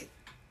 like,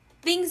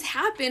 things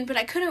happened, but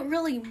I couldn't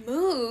really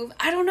move.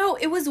 I don't know.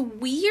 It was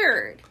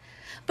weird.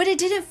 But it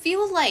didn't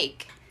feel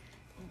like...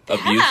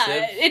 Abusive?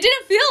 It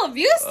didn't feel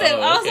abusive. Oh,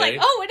 okay. I was like,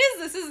 oh, what is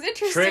this? This is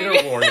interesting.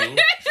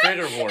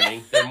 Trigger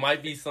warning. There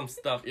might be some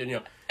stuff, you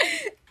know.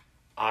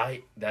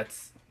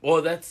 That's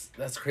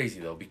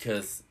crazy, though,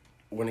 because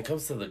when it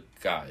comes to the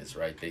guys,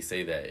 right, they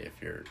say that if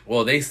you're...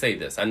 Well, they say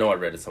this. I know I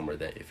read it somewhere,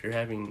 that if you're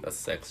having a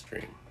sex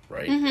dream...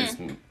 Right, it's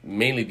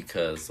mainly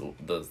because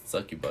the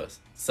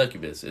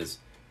succubus is,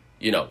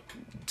 you know,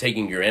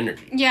 taking your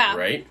energy. Yeah.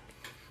 Right,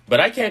 but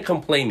I can't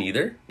complain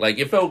either. Like,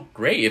 it felt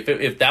great.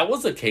 If that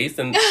was the case,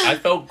 then I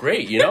felt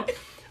great. You know,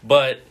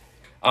 but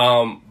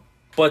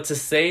to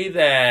say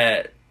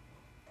that,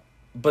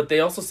 but they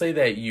also say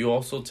that you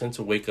also tend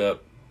to wake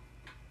up,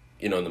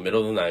 you know, in the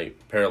middle of the night,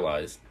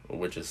 paralyzed,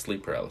 which is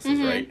sleep paralysis.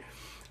 Right.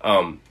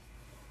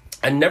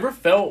 I never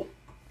felt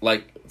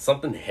like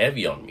something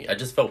heavy on me. I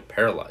just felt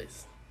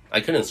paralyzed. I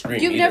couldn't scream.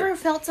 You've never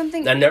felt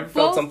something... I never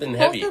felt something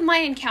heavy. Both of my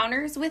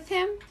encounters with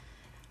him,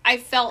 I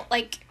felt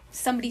like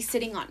somebody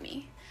sitting on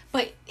me.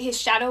 But his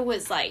shadow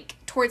was, like,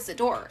 towards the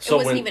door. So it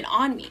wasn't even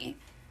on me.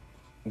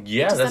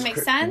 Yeah, Does that make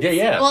sense?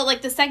 Yeah. Well,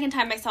 like, the second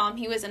time I saw him,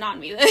 he wasn't on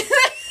me.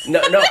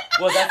 No.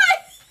 Well,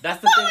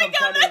 that's the thing I'm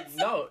trying to...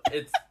 No,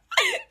 it's...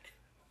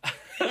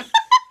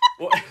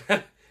 Well,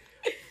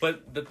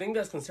 but the thing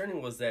that's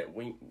concerning was that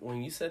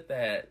when you said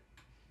that,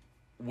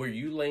 were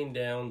you laying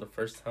down the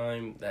first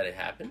time that it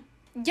happened?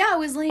 Yeah, I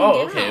was laying down.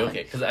 Oh,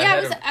 okay.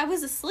 I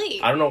was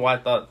asleep. I don't know why I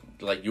thought,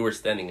 like, you were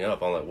standing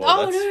up. I'm like,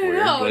 well, that's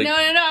weird. No. Like, No,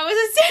 I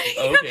wasn't standing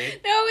up.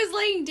 Okay. No, I was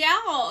laying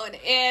down.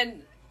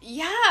 And,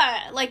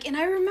 yeah, like, and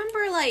I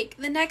remember, like,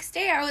 the next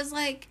day I was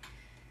like,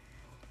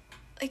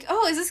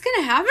 oh, is this going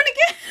to happen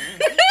again?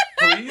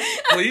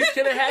 Please,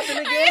 can it happen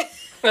again?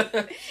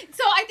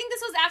 So I think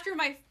this was after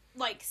my,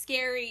 like,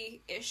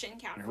 scary-ish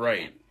encounter with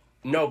him.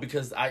 No,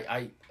 because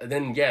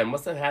it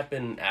must have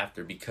happened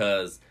after,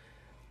 because...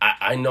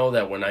 I know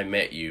that when I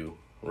met you,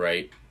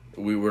 right,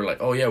 we were like,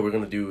 oh, yeah, we're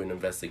going to do an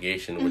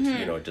investigation, which,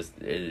 you know,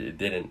 it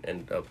didn't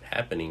end up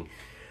happening.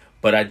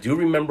 But I do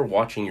remember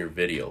watching your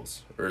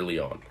videos early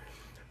on.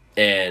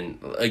 And,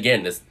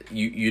 again,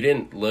 you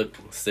didn't look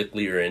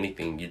sickly or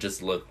anything. You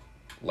just looked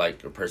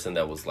like a person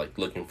that was, like,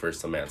 looking for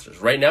some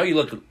answers. Right now, you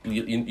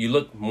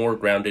look more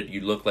grounded.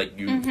 You look like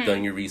you've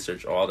done your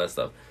research, all that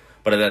stuff.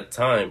 But at that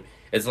time,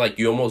 it's like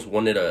you almost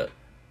wanted to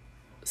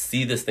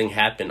see this thing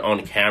happen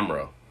on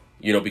camera.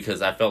 You know,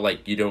 because I felt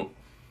like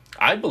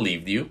I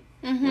believed you,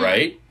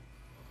 right?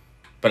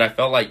 But I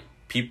felt like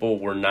people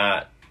were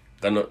not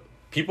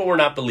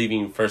believing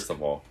you, first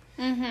of all.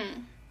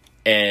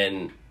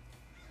 And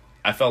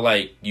I felt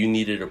like you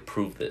needed to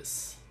prove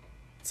this.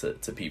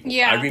 to people.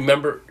 Yeah. I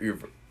remember your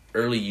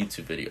early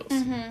YouTube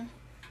videos,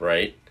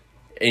 right?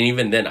 And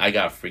even then, I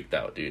got freaked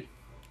out, dude.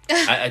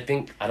 I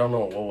think, I don't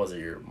know, what was it,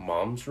 your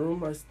mom's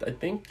room, I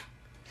think?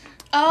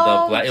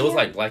 Oh, It was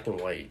like black and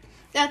white.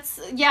 That's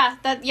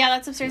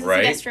upstairs.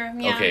 Right? It's the guest room,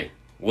 yeah. Okay.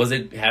 Was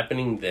it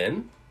happening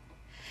then?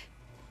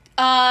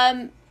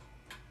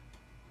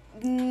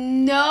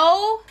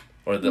 No.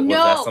 Or was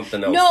that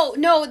something else?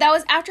 No, that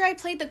was after I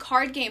played the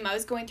card game. I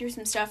was going through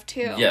some stuff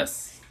too.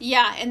 Yes.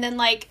 Yeah, and then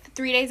like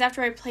 3 days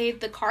after I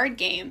played the card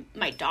game,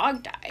 my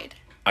dog died.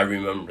 I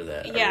remember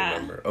that. Yeah. I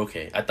remember.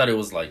 Okay. I thought it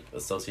was like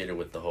associated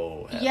with the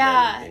whole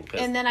Yeah, thing,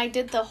 and then I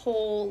did the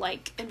whole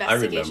like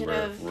investigation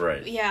of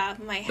right. Yeah,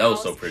 my house. That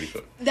was so pretty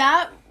cool.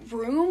 That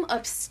room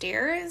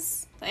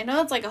upstairs, I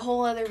know it's like a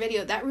whole other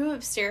video. That room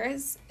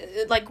upstairs,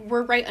 like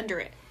we're right under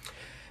it.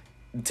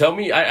 Tell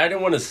me, I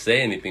didn't want to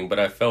say anything, but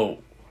I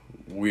felt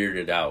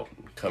weirded out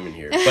coming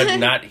here, but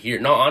not here.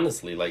 No,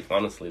 honestly,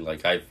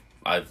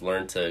 I've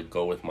learned to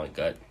go with my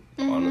gut.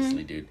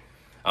 Honestly, dude.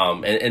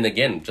 And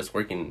again, just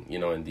working,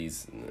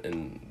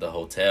 in the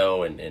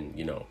hotel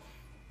and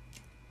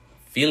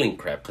feeling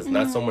crap, because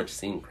not so much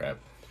seeing crap.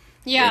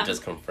 Yeah. It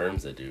just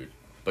confirms it, dude.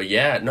 But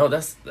yeah, no,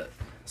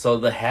 so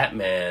the Hat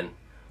Man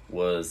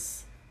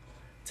was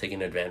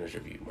taking advantage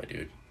of you, my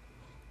dude.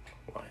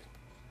 Why?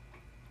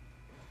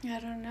 I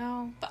don't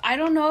know. But I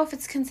don't know if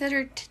it's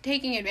considered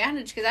taking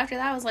advantage, because after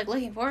that I was like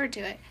looking forward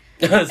to it.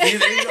 See,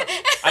 there you go.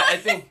 I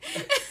think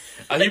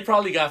he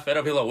probably got fed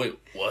up. He's like, wait,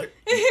 what?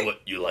 What?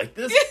 You like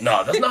this?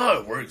 No, that's not how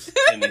it works.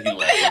 And then he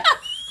laughed.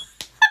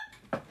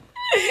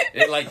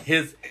 It like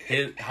his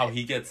how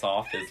he gets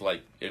off is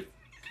like, if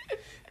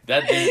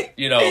that dude,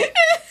 he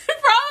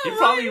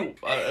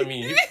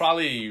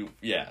probably,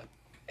 yeah.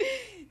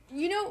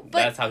 But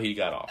that's how he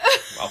got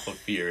off of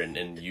fear,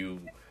 and you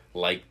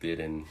liked it,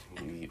 and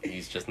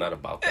he's just not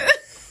about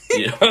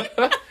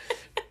that.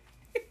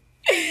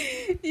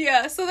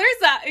 Yeah, so there's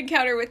that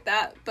encounter with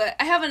that, but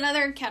I have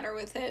another encounter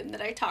with him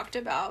that I talked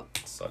about.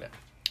 So that.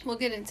 We'll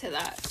get into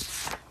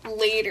that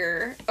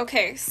later.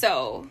 Okay,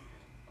 so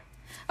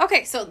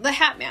the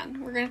Hat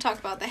Man. We're going to talk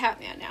about the Hat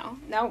Man now.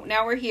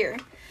 Now we're here.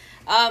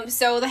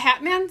 So the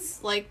Hat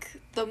Man's like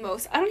the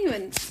most, I don't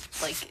even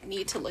like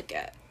need to look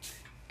at.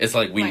 It's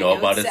like we know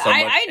about it so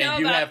much. I know and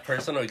you have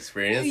personal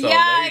experience, so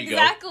yeah, there you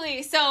exactly.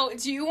 go. So,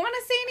 do you want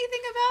to say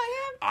anything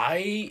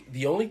about him?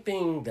 The only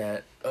thing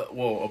that,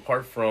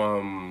 apart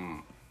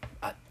from,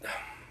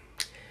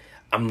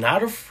 I'm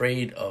not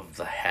afraid of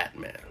the Hat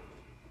Man,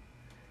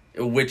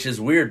 which is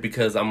weird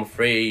because I'm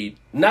afraid.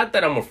 Not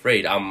that I'm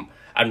afraid. I'm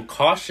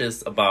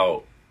cautious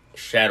about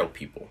shadow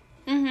people,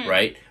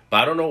 right? But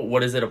I don't know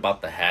what is it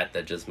about the hat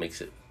that just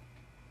makes it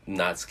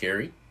not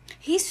scary.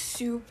 He's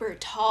super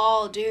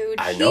tall, dude.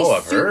 I know,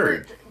 I've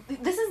heard.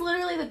 This is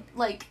literally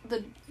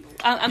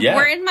Yeah.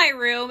 We're in my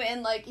room,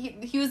 and like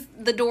he was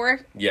the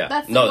door. Yeah,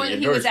 that's the door that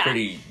he was at.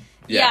 Pretty.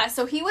 Yeah,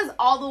 so he was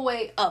all the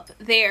way up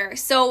there.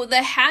 So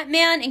the Hat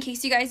Man, in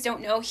case you guys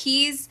don't know,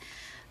 he's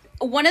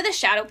one of the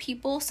shadow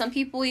people. Some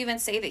people even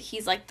say that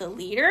he's like the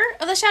leader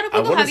of the shadow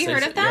people. Have you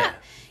heard of that?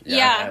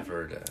 Yeah, I have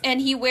heard that.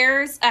 And he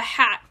wears a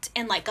hat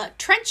and like a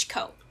trench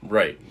coat.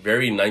 Right.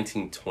 Very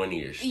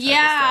 1920-ish type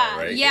Yeah, of style,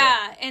 right?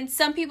 yeah. And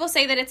some people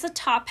say that it's a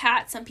top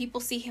hat. Some people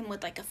see him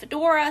with like a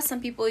fedora.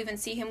 Some people even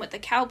see him with a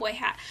cowboy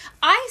hat.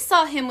 I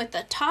saw him with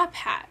the top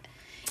hat.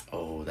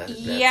 Oh, that's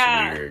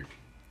weird.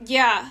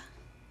 Yeah.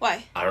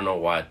 Why? I don't know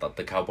why I thought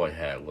the cowboy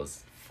hat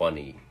was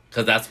funny.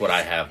 Because that's what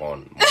I have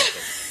on my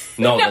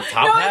No, the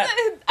top hat?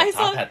 The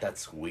top hat,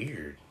 that's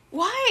weird.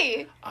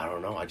 Why? I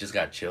don't know. I just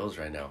got chills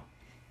right now.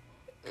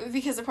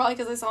 Because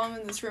I saw him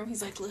in this room.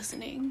 He's like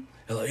listening.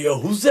 He's like, yo,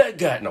 who's that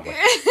guy? And I'm like,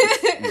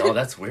 no,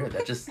 that's weird.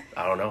 That just,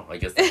 I don't know. I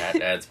guess the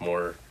hat adds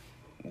more,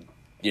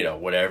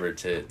 whatever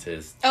to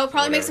his. Oh, it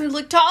probably makes him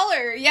look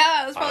taller.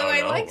 Yeah, that's probably why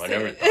he likes it. I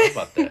never thought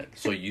about that.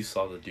 So you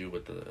saw the dude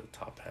with the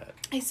top hat.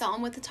 I saw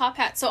him with the top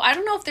hat. So I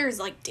don't know if there's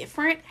like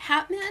different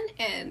hat men,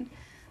 and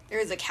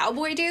there's a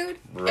cowboy dude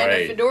and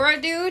a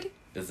fedora dude.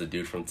 There's a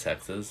dude from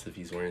Texas if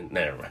he's wearing.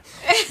 Never mind.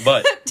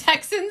 But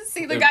Texans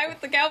see the guy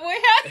with the cowboy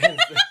hat.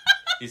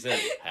 He said,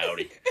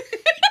 howdy.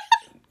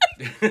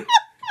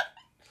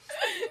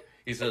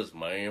 He says,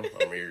 ma'am,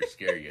 I'm here to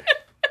scare you.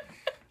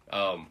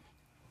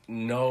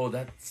 No,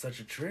 that's such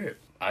a trip.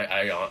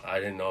 I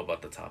didn't know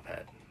about the top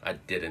hat. I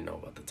didn't know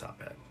about the top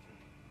hat.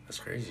 That's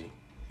crazy.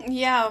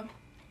 Yeah.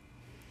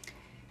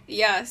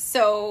 Yeah,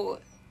 so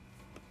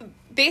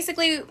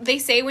basically they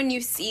say when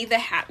you see the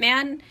Hat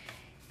Man,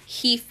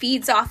 he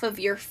feeds off of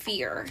your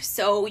fear.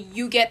 So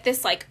you get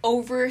this like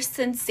over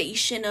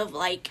sensation of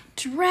like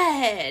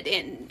dread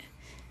and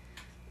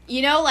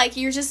like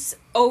you're just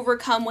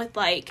overcome with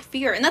like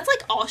fear. And that's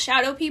like all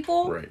shadow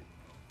people. Right.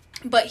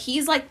 But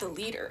he's like the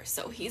leader.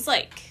 So he's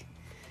like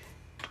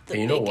the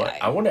and you know big what? guy.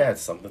 I want to add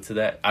something to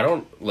that. I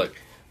don't look,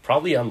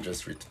 probably I'm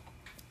just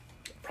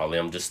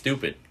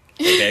stupid.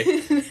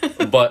 Okay?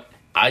 But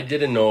I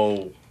didn't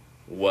know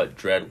what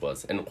dread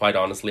was. And quite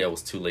honestly, I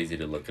was too lazy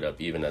to look it up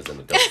even as an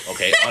adult.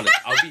 Okay? Honest,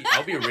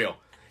 I'll be real,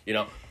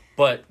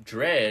 But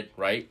dread,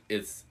 right?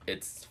 It's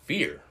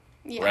fear.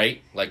 Yeah.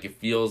 Right? Like, it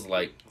feels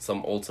like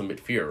some ultimate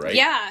fear, right?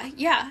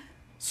 Yeah.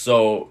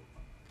 So,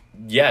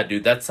 yeah,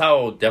 dude, that's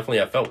how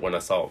definitely I felt when I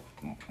saw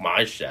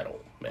my shadow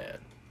man.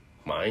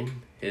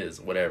 Mine? His?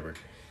 Whatever.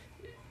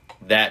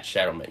 That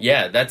shadow man.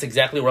 Yeah, that's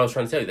exactly what I was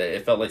trying to tell you. That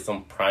it felt like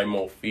some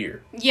primal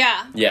fear.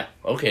 Yeah. Yeah.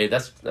 Okay,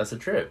 that's a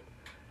trip.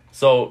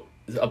 So,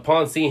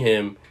 upon seeing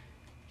him,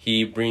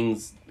 he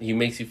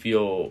makes you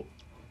feel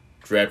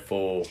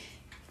dreadful,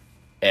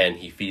 and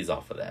he feeds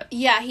off of that.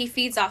 Yeah, he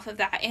feeds off of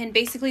that. And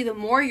basically, the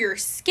more you're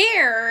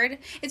scared,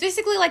 it's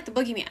basically like the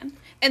boogeyman.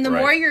 And the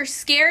more you're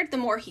scared, the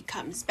more he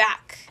comes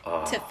back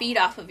to feed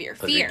off of your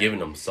fear. Because you're giving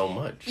him so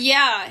much.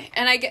 Yeah,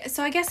 and I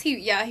guess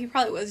he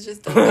probably was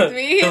just done with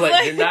me. He's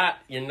like,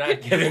 you're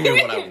not giving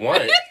me what I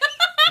want.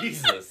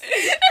 Jesus.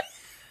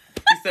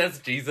 He says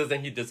Jesus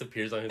and he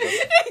disappears on his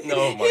own.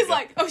 No, my He's God.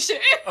 like, oh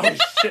shit. Oh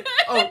shit.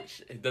 Oh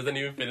shit. He doesn't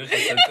even finish the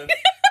sentence.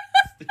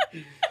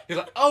 He's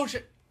like, oh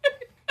shit.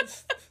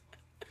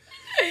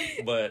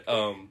 But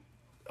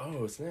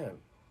oh snap.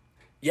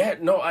 Yeah,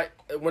 no,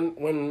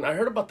 when I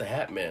heard about the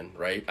Hat Man,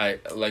 right? I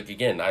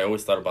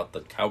always thought about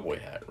the cowboy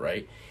hat,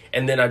 right?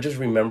 And then I just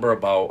remember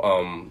about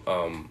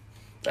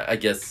I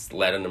guess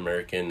Latin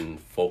American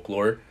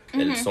folklore,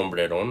 el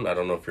sombrerón. I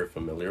don't know if you're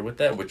familiar with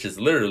that, which is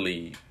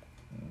literally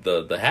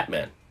the Hat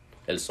Man,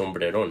 el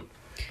sombrerón.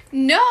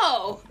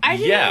 No, I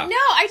didn't know.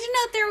 I didn't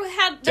know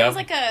there was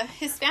like a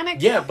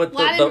Hispanic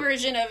Latin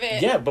version of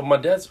it. Yeah, but my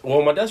dad's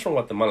from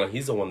Guatemala.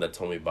 He's the one that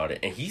told me about it,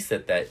 and he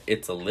said that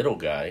it's a little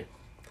guy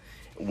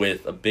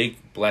with a big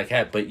black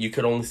hat, but you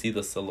could only see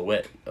the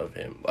silhouette of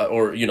him,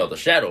 or the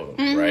shadow of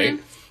him, right?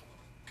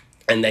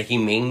 And that he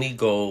mainly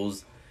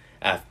goes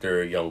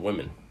after young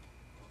women.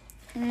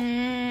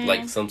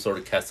 Like some sort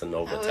of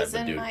Casanova type of dude. I was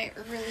in my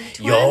early 20s.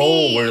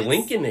 Yo, we're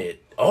linking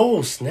it.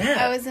 Oh, snap.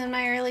 I was in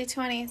my early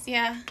 20s,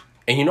 yeah.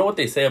 And you know what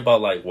they say about,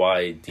 like,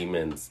 why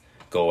demons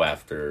go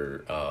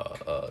after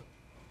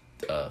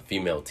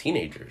female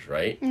teenagers,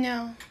 right?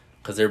 No.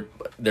 Because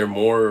they're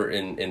more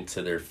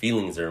into their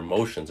feelings, their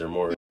emotions. They're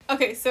more...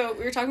 Okay, so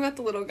we were talking about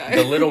the little guy.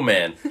 The little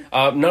man.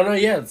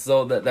 Yeah.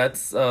 So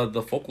that's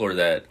the folklore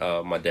that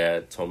my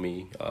dad told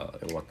me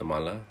in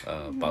Guatemala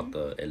about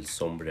the El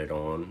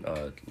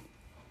Sombrerón.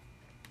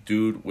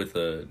 Dude with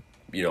a,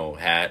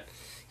 hat.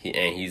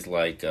 He's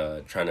like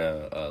trying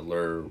to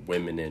lure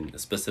women in,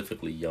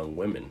 specifically young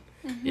women.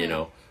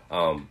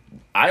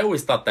 I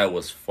always thought that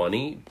was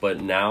funny, but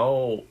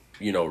now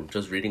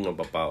just reading up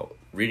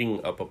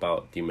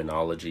about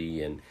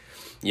demonology and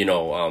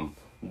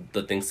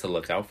the things to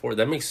look out for,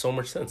 that makes so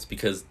much sense,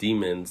 because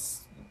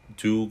demons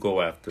do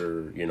go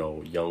after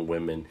young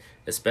women,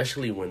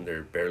 especially when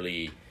they're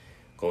barely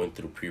going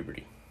through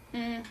puberty.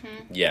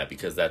 Yeah,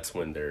 because that's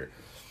when their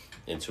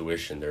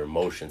intuition, their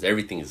emotions,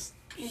 everything is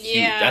huge.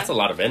 Yeah, that's a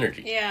lot of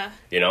energy. Yeah.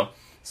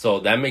 So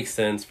that makes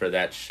sense for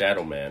that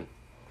shadow man,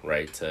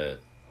 right, to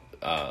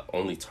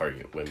only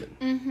target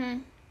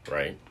women.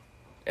 Right?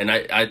 And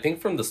I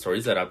think from the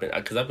stories that I've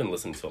been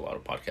listening to a lot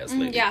of podcasts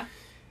lately. Yeah.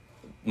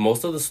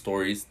 Most of the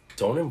stories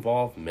don't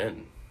involve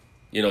men.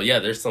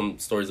 There's some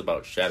stories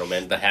about shadow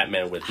man, the Hat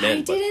Man with men.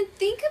 I didn't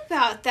think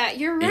about that.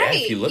 You're right. Yeah,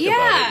 if you look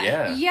about it,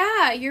 yeah.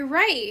 Yeah, you're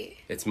right.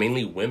 It's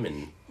mainly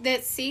women.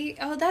 That's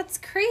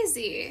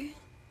crazy.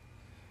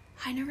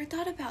 I never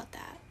thought about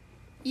that.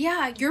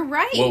 Yeah, you're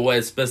right.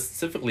 Well,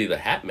 specifically the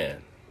Hat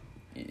Man.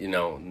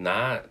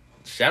 Not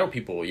shadow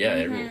people. Yeah,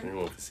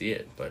 everyone can see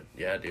it. But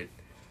yeah, dude,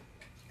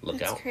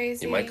 look out.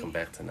 Crazy. He might come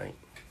back tonight.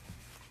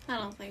 I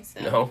don't think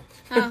so. No?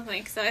 I don't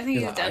think so. I think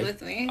he's done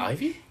with me.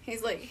 Ivy?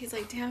 He's like,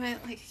 damn it,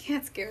 like, I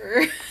can't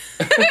scare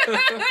her.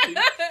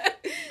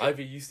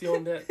 Ivy, you still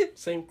on that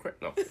same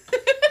crap? No.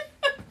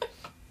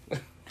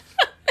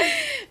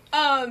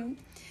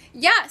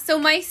 Yeah, so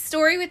my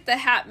story with the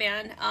Hat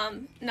Man,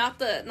 not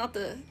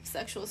the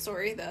sexual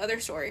story, the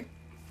other story.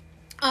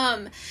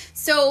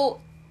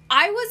 So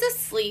I was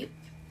asleep,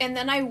 and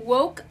then I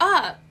woke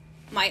up,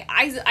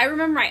 I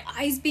remember my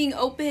eyes being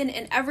open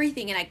and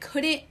everything, and I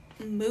couldn't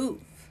move.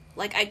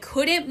 Like, I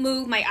couldn't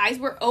move, my eyes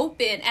were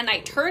open, and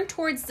I turned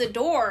towards the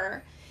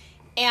door,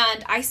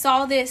 and I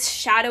saw this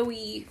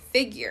shadowy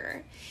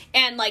figure.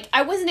 And, like,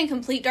 I wasn't in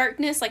complete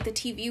darkness, like, the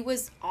TV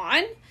was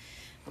on.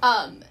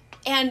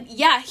 And,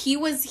 yeah, he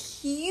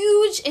was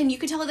huge, and you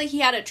could tell that he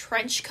had a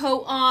trench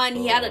coat on,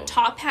 he had a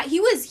top hat. He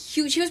was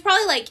huge. He was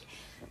probably, like,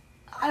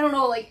 I don't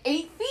know, like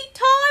 8 feet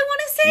tall, I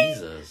want to say.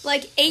 Jesus.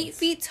 Like 8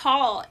 feet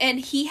tall.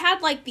 And he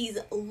had like these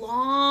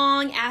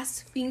long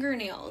ass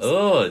fingernails.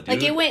 Oh, dude.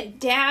 Like it went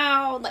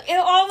down. Like,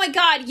 oh my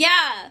God,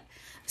 yeah.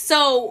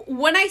 So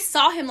when I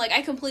saw him, like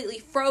I completely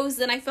froze.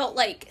 Then I felt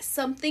like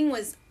something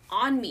was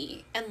on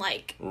me and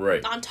like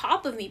on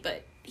top of me.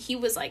 But he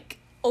was like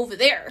over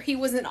there. He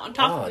wasn't on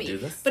top of me.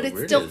 Dude, that's but it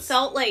still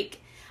felt like,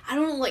 I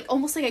don't know, like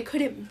almost like I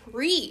couldn't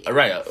breathe.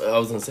 Right. I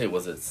was going to say,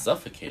 was it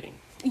suffocating?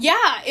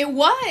 Yeah, it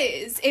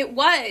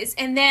was.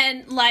 And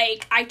then,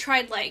 like, I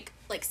tried, like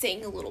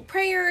saying a little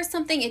prayer or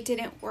something. It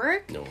didn't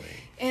work. No way.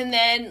 And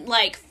then,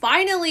 like,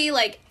 finally,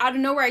 like, out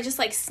of nowhere, I just,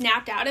 like,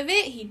 snapped out of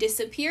it. He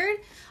disappeared.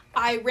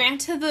 I ran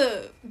to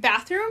the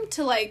bathroom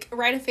to, like,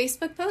 write a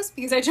Facebook post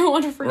because I don't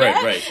want to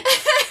forget. Right.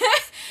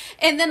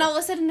 And then all of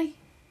a sudden,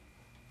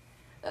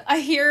 I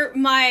hear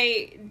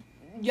my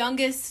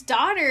youngest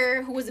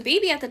daughter, who was a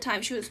baby at the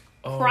time, she was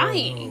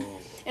crying.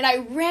 And I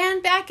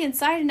ran back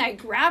inside and I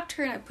grabbed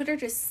her and I put her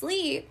to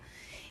sleep.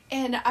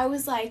 And I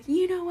was like,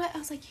 you know what? I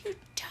was like, you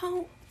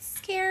don't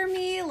scare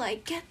me.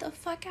 Like, get the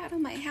fuck out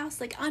of my house.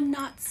 Like, I'm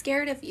not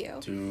scared of you.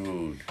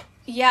 Dude.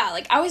 Yeah,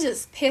 like, I was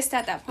just pissed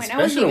at that point.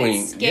 Especially I wasn't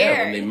even scared.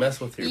 Yeah, when they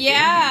mess with your baby,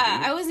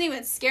 I wasn't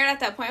even scared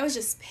at that point. I was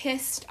just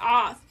pissed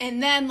off.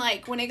 And then,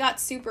 like, when it got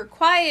super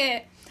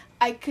quiet,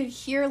 I could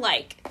hear,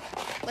 like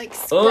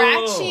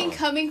scratching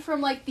coming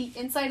from, like, the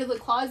inside of the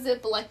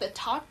closet, but, like, the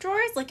top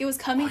drawers, like, it was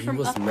coming from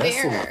up there. He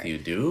was messing with you,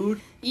 dude.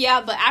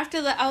 Yeah, but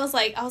after that, I was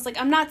like,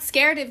 I'm not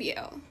scared of you.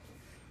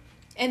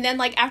 And then,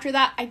 like, after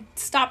that, I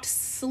stopped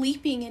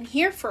sleeping in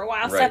here for a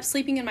while. Right. Stopped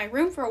sleeping in my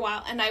room for a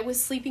while. And I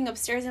was sleeping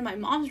upstairs in my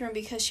mom's room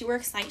because she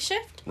works night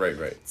shift.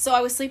 Right. So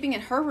I was sleeping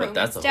in her room. But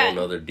that's instead. A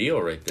whole other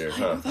deal right there,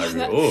 huh?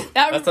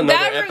 That's another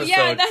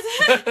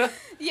episode.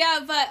 Yeah,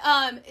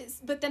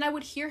 but then I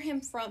would hear him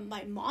from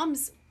my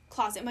mom's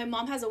closet. My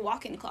mom has a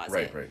walk-in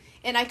closet. Right.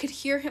 And I could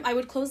hear him. I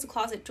would close the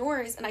closet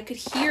doors, and I could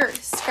hear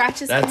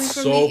scratches that's coming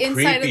from so the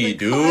inside creepy, of the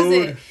dude.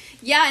 closet.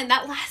 Yeah, and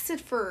that lasted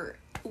for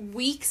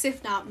weeks,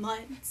 if not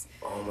months.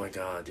 Oh my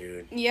god,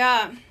 dude.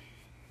 Yeah.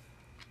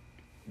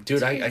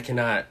 Dude, I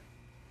cannot.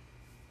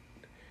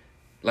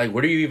 Like,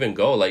 where do you even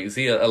go? Like,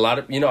 see, a lot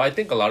of, I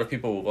think a lot of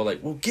people will go like,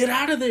 well, get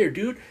out of there,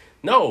 dude.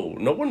 No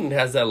one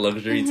has that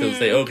luxury to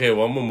say, okay,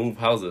 well, I'm gonna move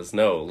houses.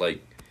 No,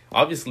 like,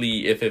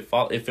 obviously, if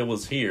it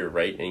was here,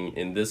 right,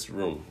 in this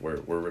room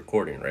where we're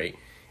recording, right,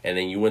 and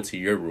then you went to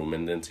your room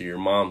and then to your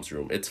mom's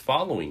room, it's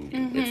following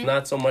you. It's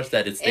not so much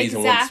that it stays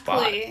in one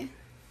spot.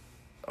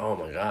 Oh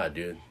my god,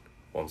 dude.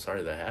 Well, I'm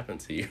sorry that happened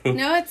to you.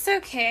 No, it's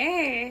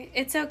okay.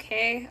 It's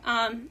okay.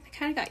 I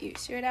kind of got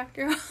used to it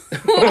after a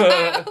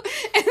while.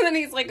 And then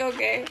he's like,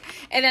 okay.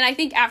 And then I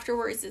think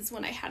afterwards is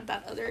when I had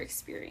that other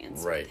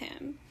experience with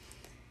him.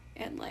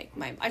 And, like,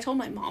 I told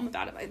my mom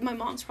about it. My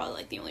mom's probably,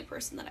 like, the only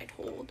person that I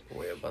told.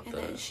 And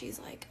then she's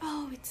like,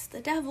 oh, it's the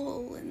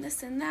devil and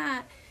this and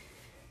that.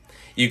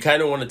 You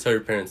kind of want to tell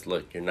your parents,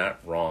 look, you're not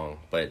wrong,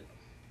 but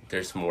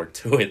there's more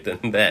to it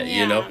than that,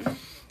 you know?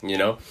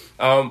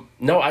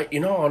 No,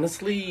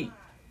 honestly,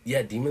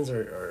 yeah, demons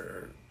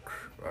are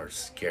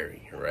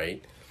scary,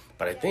 right?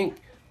 But I think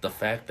the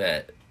fact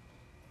that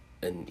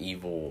an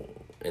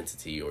evil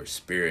entity or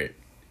spirit,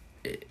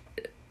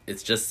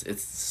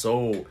 it's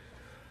so,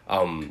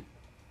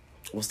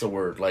 what's the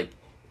word? Like,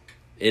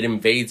 it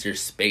invades your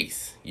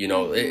space,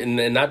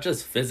 and not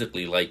just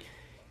physically, like,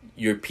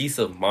 your peace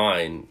of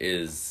mind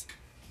is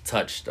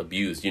touched,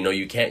 abused.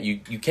 You can't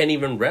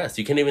even rest.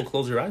 You can't even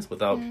close your eyes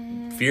without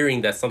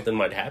fearing that something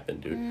might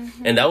happen, dude.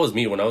 And that was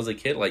me when I was a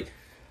kid. Like,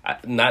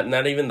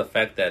 not even the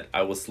fact that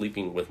I was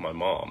sleeping with my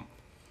mom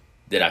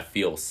did I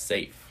feel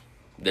safe.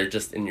 They're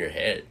just in your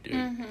head,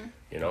 dude.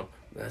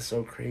 That's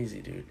so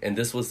crazy, dude. And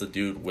this was the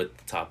dude with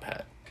the top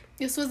hat.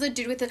 This was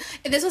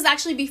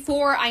actually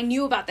before I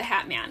knew about the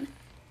Hat Man.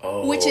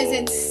 Oh. Which is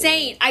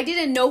insane. I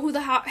didn't know who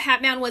the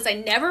Hat Man was. I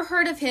never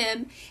heard of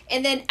him.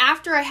 And then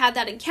after I had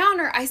that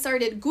encounter, I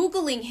started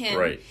Googling him.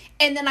 Right.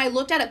 And then I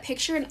looked at a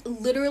picture and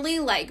literally,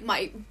 like,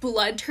 my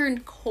blood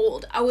turned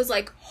cold. I was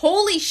like,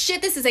 holy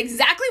shit, this is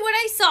exactly what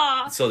I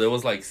saw. So there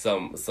was, like,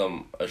 some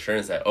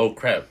assurance that, oh,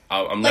 crap,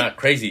 I'm not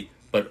crazy.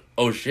 But,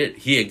 oh, shit,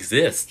 he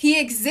exists. He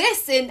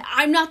exists, and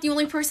I'm not the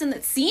only person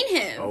that's seen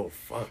him. Oh,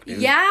 fuck,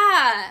 dude.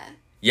 Yeah.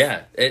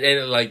 Yeah,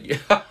 and like,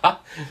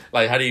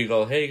 like, how do you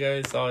go, hey,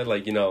 guys,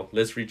 like,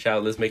 let's reach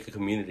out, let's make a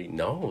community.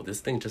 No,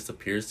 this thing just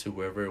appears to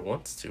whoever it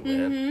wants to,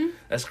 man.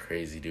 That's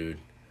crazy, dude.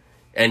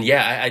 And,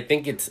 yeah, I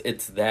think it's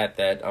that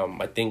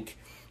I think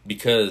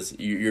because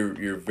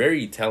you're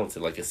very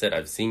talented. Like I said,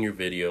 I've seen your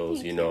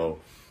videos,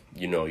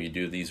 you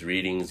do these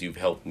readings, you've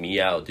helped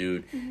me out,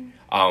 dude.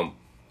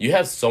 You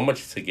have so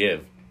much to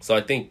give. So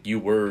I think you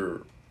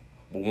were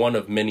one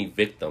of many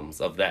victims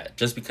of that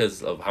just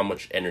because of how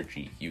much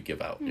energy you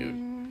give out, dude.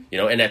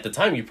 And at the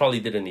time you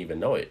probably didn't even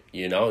know it.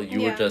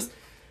 You were just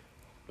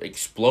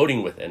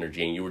exploding with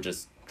energy, and you were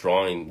just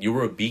you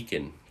were a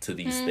beacon to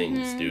these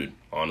things, dude.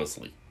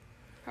 Honestly,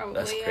 probably,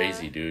 that's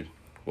crazy, dude.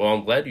 Well,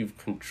 I'm glad you've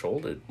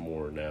controlled it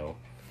more now.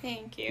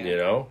 Thank you.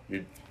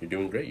 You're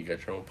doing great. You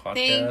got your own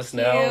podcast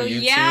now.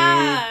 YouTube.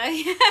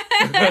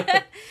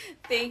 Yeah.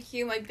 Thank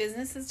you. My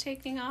business is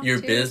taking off.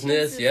 Your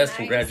business? Yes, nice.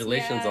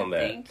 Congratulations on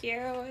that. Thank you.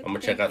 I'm going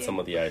to check out some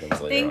of the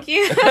items later. Thank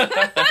you.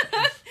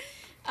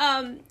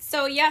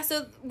 So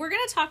we're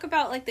going to talk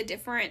about, like, the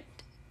different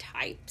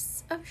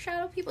types of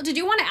shadow people. Did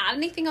you want to add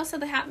anything else to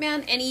the Hat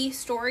Man? Any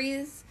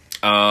stories?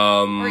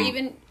 Or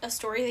even a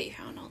story that you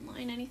found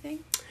online?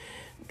 Anything?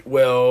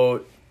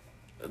 Well,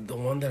 the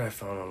one that I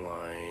found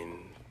online,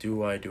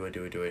 do I?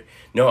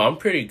 No, I'm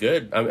pretty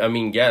good. I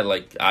mean, yeah,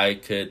 like, I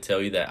could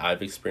tell you that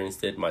I've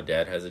experienced it. My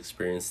dad has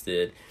experienced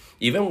it.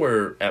 Even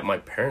we're at my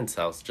parents'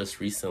 house just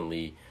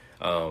recently.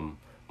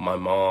 my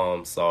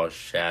mom saw a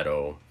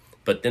shadow.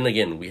 But then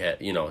again, we had,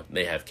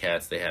 they have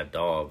cats, they have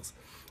dogs.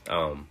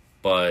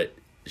 But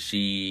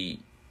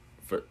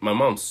my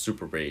mom's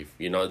super brave.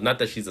 Not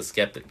that she's a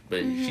skeptic,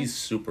 but she's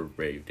super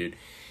brave, dude.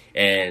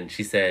 And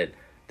she said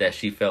that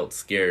she felt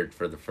scared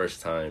for the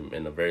first time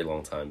in a very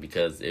long time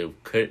because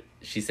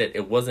she said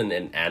it wasn't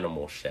an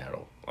animal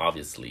shadow,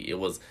 obviously. It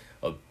was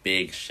a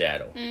big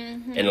shadow.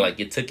 And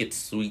it took its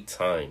sweet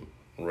time,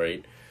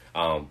 right?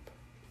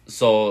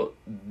 So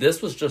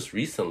this was just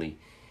recently.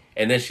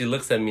 And then she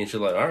looks at me and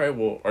she's like, all right,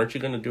 well, aren't you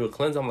going to do a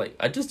cleanse? I'm like,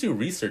 I just do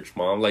research,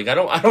 Mom. I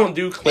don't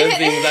do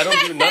cleansings. I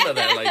don't do none of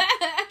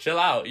that. Chill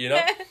out,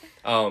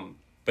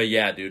 But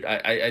yeah, dude,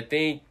 I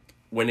think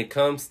when it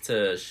comes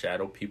to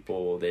shadow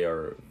people, they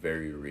are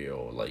very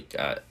real.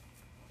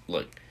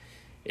 Look,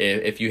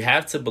 if you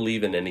have to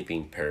believe in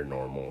anything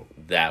paranormal,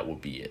 that will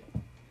be it.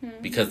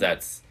 Because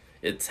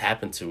it's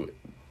happened to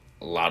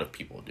a lot of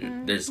people,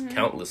 dude. There's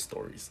countless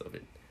stories of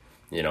it,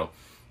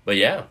 But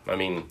yeah, I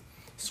mean,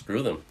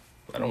 screw them.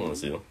 I don't want to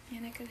see them.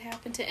 And it could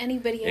happen to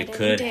anybody at any day. It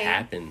could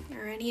happen.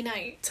 Or any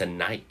night.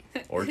 Tonight.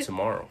 Or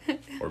tomorrow.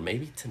 Or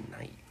maybe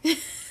tonight.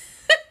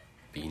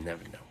 But you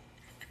never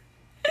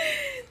know.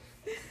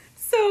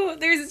 So,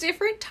 there's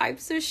different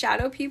types of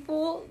shadow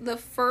people. The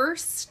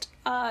first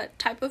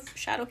type of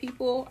shadow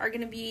people are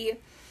going to be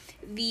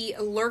the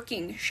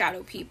lurking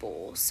shadow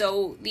people.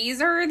 So,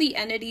 these are the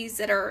entities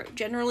that are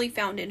generally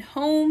found in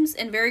homes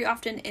and very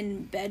often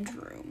in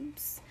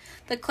bedrooms.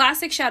 The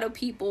classic shadow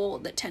people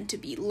that tend to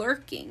be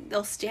lurking.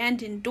 They'll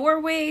stand in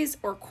doorways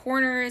or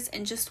corners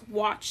and just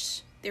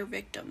watch their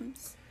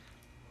victims.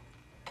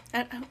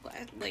 I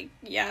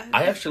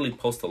actually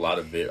post a lot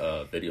of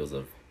videos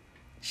of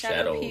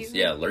shadows. People.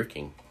 Yeah,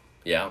 lurking.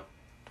 Yeah.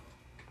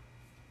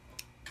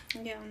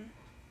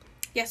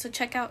 Yeah, so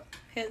check out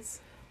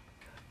his...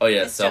 Oh,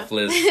 yeah,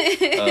 Selfless,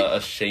 a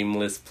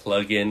shameless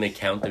plug-in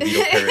account,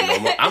 Davido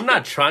Paranormal. I'm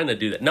not trying to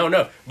do that.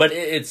 No, but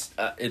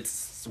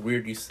it's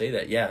weird you say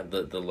that. Yeah,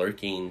 the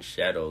lurking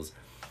shadows.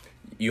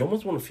 You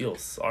almost want to feel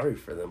sorry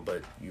for them,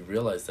 but you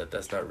realize that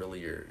that's not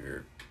really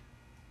your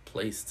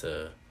place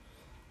to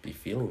be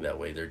feeling that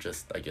way. They're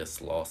just, I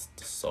guess, lost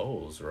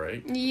souls,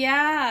 right?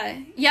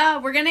 Yeah,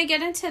 we're going to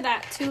get into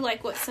that, too,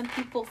 what some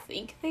people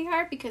think they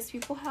are, because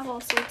people have all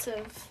sorts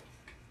of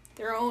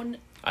their own...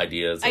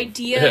 ideas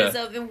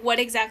of what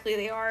exactly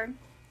they are.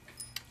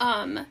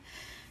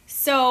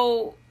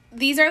 So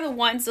these are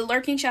the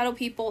lurking shadow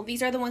people.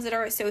 These are the ones that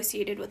are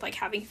associated with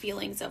having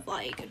feelings of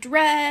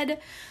dread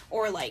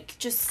or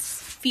just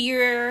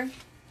fear.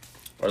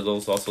 Are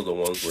those also the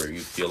ones where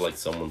you feel like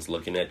someone's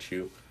looking at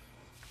you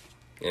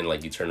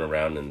and you turn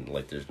around and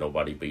there's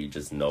nobody, but you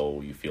just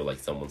know you feel like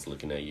someone's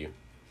looking at you?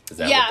 Is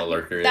that what the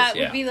lurker is? That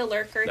would be the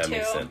lurker too. That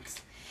makes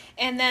sense.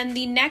 And then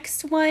the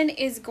next one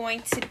is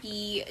going to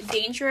be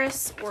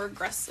dangerous or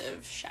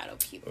aggressive shadow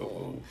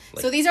people.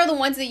 So these are the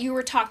ones that you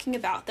were talking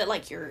about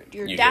that your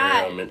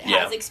dad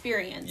has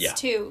experienced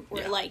too,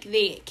 where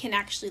they can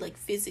actually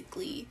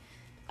physically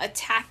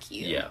attack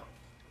you. Yeah,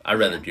 I'd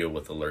rather deal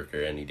with a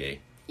lurker any day.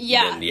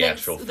 Yeah, than the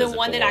actual the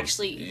one that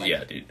actually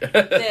dude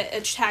that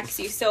attacks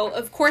you. So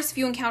of course, if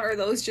you encounter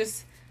those,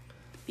 just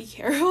be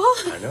careful.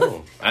 I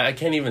know. I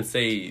can't even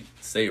say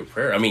a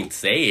prayer. I mean,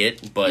 say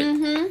it, but.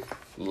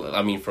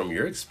 I mean, from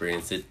your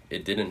experience,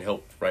 it didn't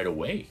help right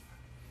away,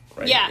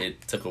 right? Yeah.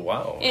 It took a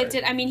while. It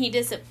did. I mean, he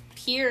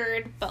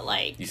disappeared, but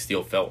you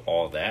still felt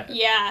all that?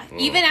 Yeah.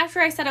 Even after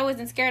I said I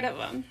wasn't scared of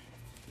him.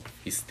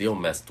 He still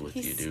messed with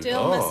you, dude.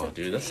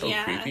 Dude, that's so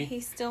creepy. Yeah, he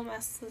still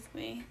messed with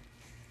me.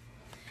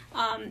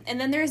 And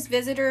then there's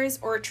visitors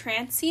or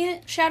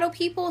transient shadow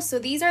people. So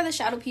these are the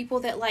shadow people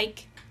that,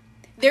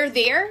 they're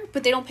there,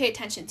 but they don't pay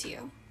attention to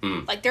you.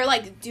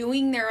 They're,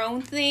 doing their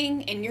own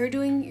thing, and you're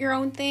doing your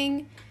own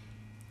thing.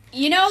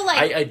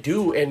 I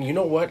do, and you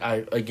know what?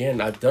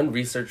 I've done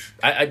research.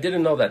 I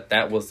didn't know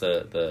that was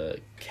the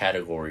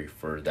category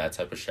for that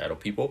type of shadow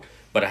people,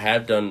 but I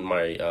have done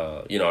my,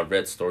 I've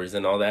read stories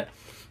and all that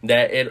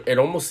it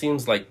almost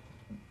seems like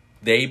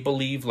they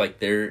believe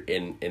they're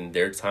in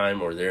their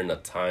time or they're in a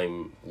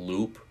time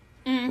loop,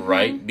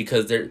 right?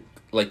 Because they're,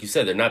 like you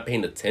said, they're not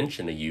paying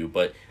attention to you,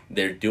 but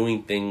they're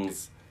doing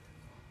things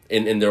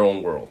in their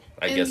own world,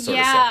 I guess, so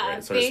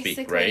to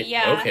speak, right?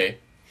 Yeah. Okay.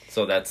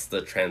 So that's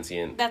the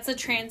transient. That's a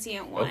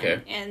transient one.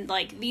 Okay. And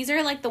these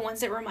are the ones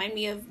that remind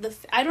me of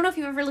I don't know if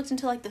you've ever looked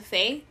into the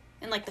fae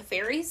and the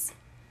fairies.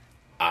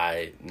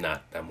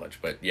 Not that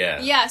much, but yeah.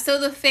 Yeah, so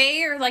the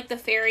fae or the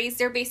fairies,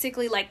 they're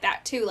basically like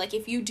that too.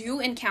 If you do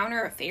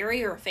encounter a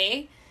fairy or a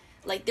fae,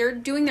 they're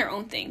doing their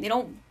own thing. They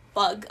don't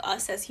bug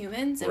us as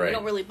humans, and we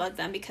don't really bug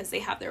them because they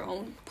have their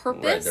own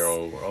purpose. Right, their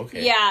own,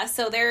 okay. Yeah,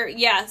 so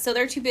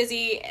they're too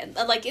busy.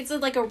 It's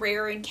a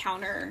rare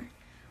encounter.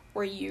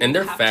 Where you and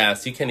they're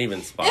fast. You can't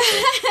even spot them,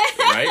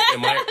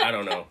 right? I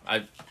don't know.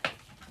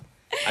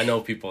 I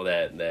know people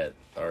that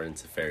are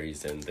into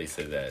fairies, and they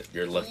say that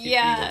you're lucky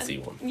if you even see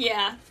one.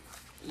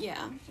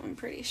 Yeah, I'm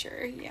pretty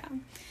sure. Yeah,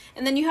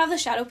 and then you have the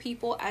shadow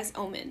people as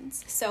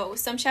omens. So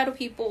some shadow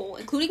people,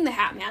 including the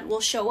Hat Man,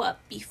 will show up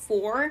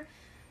before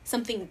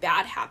something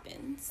bad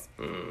happens.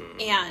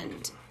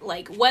 And,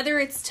 like, whether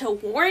it's to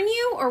warn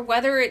you or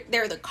whether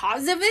they're the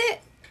cause of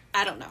it,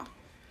 I don't know.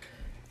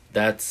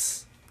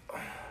 That's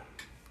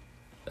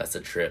a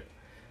trip.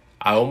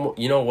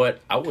 You know what?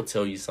 I will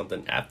tell you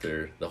something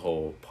after the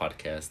whole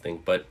podcast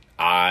thing, but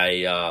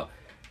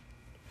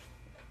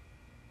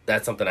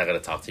that's something I gotta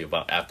talk to you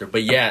about after.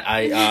 But yeah,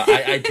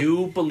 I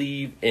do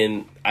believe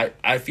in.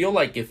 I feel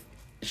like if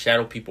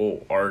shadow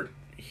people aren't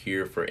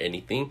here for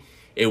anything,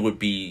 it would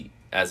be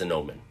as an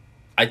omen.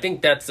 I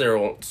think that's their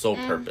own sole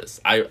purpose.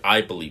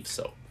 I believe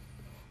so.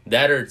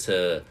 That or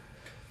to.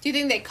 Do you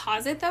think they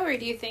cause it though, or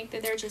do you think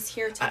that they're just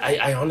here to?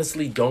 I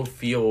honestly don't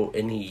feel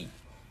any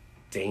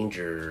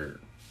danger.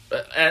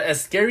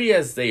 As scary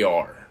as they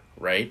are,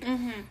 right?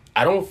 Mm-hmm.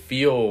 I don't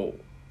feel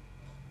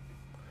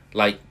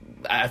like.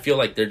 I feel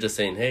like they're just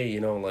saying, hey,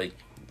 like,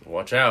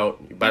 watch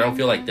out. But I don't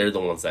feel like they're the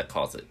ones that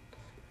cause it.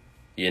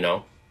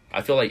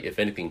 I feel like, if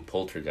anything,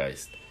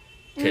 poltergeist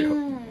could,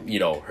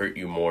 hurt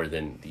you more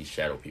than these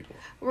shadow people.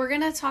 We're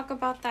going to talk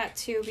about that,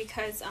 too,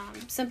 because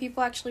some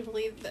people actually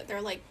believe that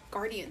they're, like,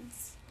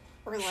 guardians.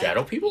 Or like,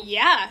 shadow people?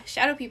 Yeah,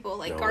 shadow people,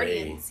 like, no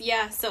guardians. Way.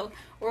 Yeah, so,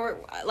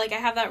 I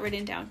have that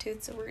written down, too,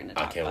 so we're going to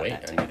talk about that, I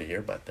can't wait. I need to hear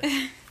about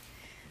that.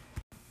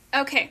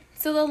 Okay,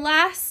 so the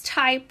last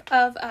type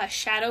of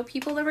shadow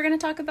people that we're going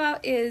to talk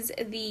about is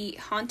the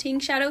haunting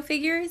shadow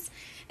figures.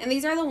 And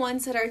these are the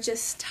ones that are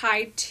just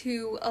tied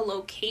to a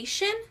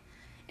location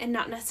and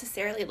not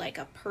necessarily like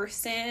a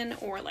person,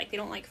 or like they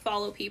don't like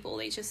follow people.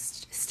 They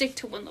just stick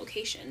to one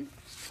location.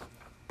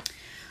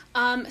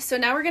 So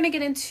now we're going to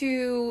get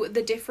into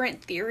the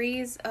different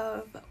theories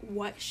of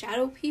what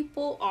shadow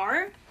people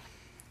are.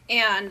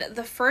 And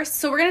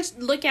so we're going to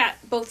look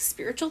at both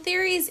spiritual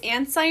theories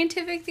and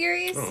scientific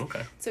theories. Oh,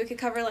 okay. So we could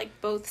cover like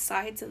both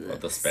sides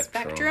of the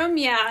spectrum.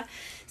 Yeah.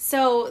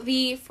 So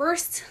the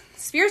first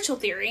spiritual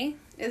theory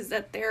is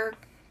that they're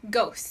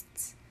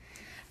ghosts.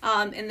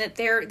 And that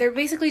they're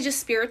basically just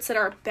spirits that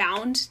are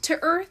bound to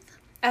Earth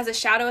as a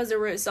shadow as a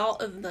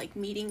result of like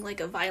meeting like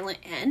a violent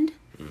end.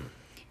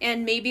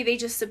 And maybe they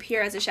just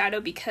appear as a shadow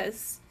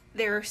because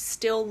they're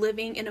still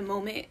living in a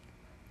moment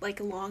like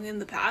long in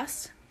the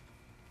past.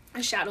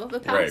 A shadow of the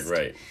past.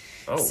 Right.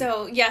 Oh.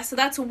 So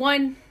that's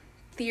one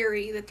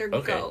theory, that they're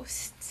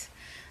ghosts.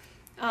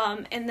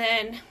 And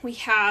then we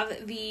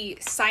have the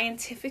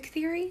scientific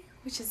theory,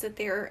 which is that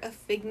they're a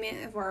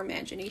figment of our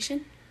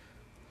imagination.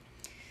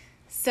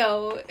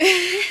 So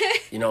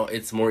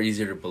it's more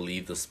easier to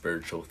believe the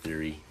spiritual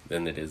theory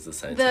than it is the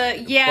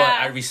scientific. But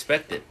I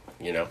respect it,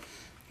 Yeah.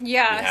 You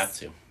have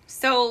to.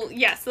 So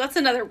that's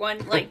another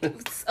one. Like,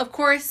 of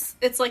course,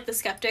 it's like the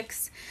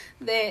skeptics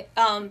that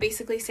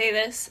basically say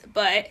this,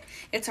 but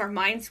it's our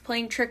minds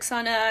playing tricks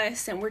on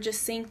us, and we're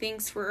just seeing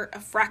things for a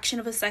fraction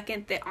of a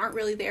second that aren't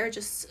really there,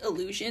 just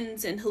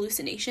illusions and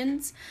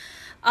hallucinations.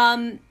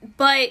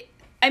 But,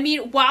 I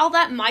mean, while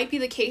that might be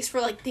the case for,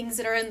 like, things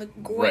that are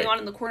going on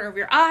in the corner of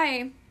your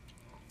eye,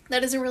 that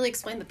doesn't really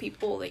explain the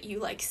people that you,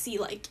 like, see,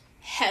 like,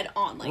 head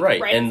on, like, right in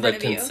front of you. And the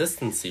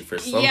consistency for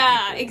some people,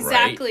 yeah,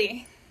 exactly.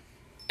 Right?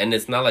 And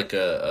it's not like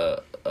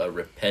a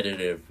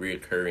repetitive,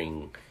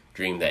 reoccurring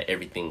dream that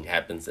everything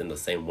happens in the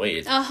same way.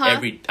 It's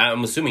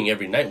I'm assuming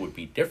every night would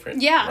be different.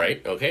 Yeah.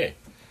 Right? Okay.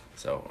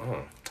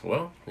 So,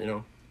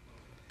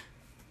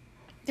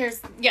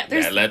 There's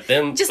let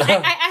them. Just I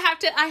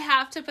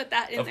have to put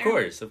that in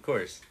there. Of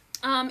course.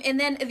 And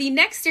then the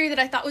next theory that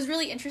I thought was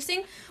really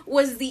interesting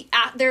was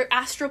their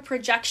astral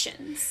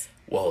projections.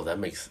 Whoa, that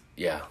makes...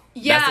 Yeah.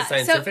 That's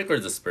the scientific or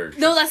the spiritual?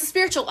 No, that's the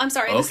spiritual. I'm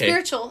sorry. Okay. The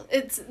spiritual.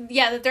 It's...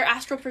 Yeah, that they're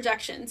astral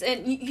projections.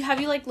 And have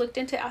you, like, looked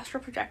into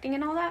astral projecting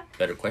and all that?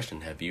 Better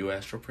question. Have you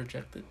astral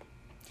projected?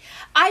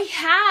 I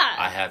have.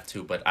 I have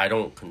too, but I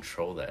don't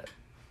control that.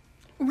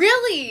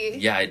 Really?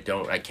 Yeah, I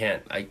don't. I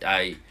can't.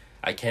 I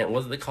can't...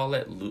 What do they call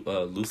that?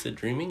 Lucid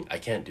dreaming? I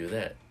can't do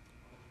that.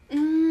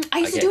 I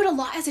used to do it a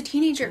lot as a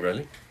teenager.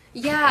 Really?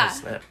 Yeah. Oh,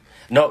 snap.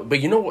 No, but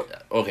you know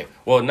what? Okay,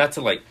 well, not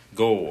to, like,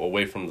 go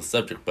away from the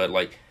subject, but,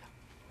 like,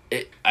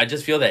 I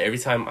just feel that every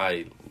time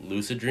I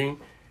lucid dream,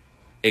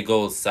 it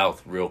goes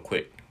south real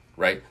quick,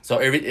 right?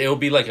 So it'll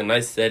be, like, a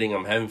nice setting,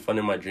 I'm having fun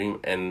in my dream,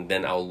 and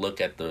then I'll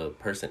look at the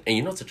person.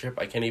 And it's a trip,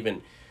 I can't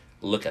even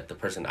look at the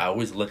person. I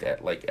always look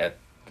at,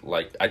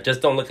 I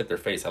just don't look at their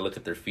face. I look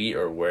at their feet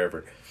or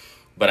wherever,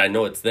 but I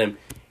know it's them.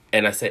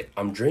 And I say,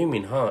 I'm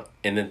dreaming, huh?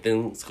 And then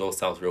things go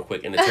south real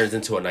quick, and it turns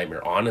into a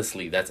nightmare.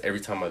 Honestly, that's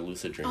every time I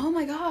lucid dream. Oh,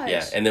 my gosh.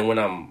 Yeah, and then when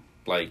I'm,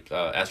 like,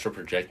 astral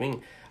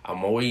projecting,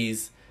 I'm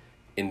always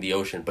in the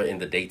ocean, but in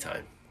the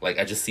daytime. Like,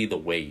 I just see the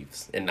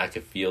waves, and I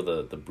can feel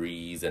the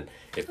breeze, and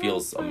it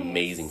feels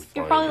amazing.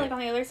 You're probably, like, on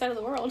the other side of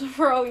the world.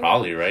 For all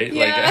probably, right?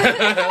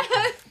 Yeah.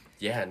 Like,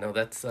 yeah, no,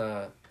 that's,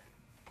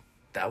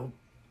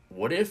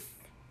 what if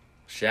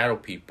shadow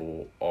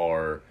people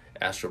are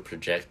astral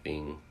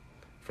projecting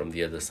from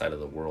the other side of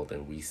the world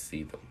and we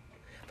see them?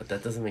 But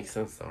that doesn't make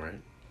sense though, right?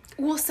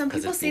 Well, some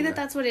people say that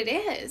that's what it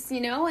is,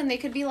 and they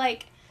could be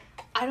like,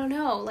 I don't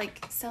know,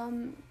 like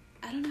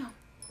I don't know.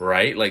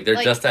 Right? Like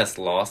they're just as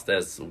lost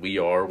as we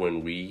are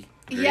when we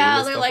dream.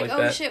 Yeah, they're like,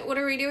 oh shit, what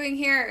are we doing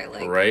here?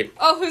 Like, right?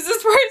 Oh, who's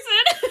this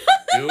person?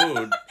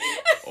 Dude.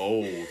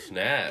 Oh,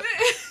 snap.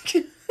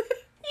 You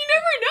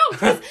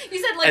never know. You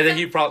said, like... And then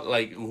he probably,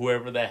 like,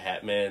 whoever that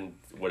hat man,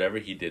 whatever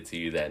he did to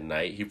you that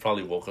night, he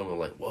probably woke up and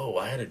like, whoa,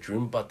 I had a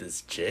dream about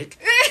this chick?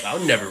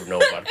 I'll never know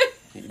about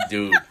it.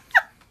 Dude.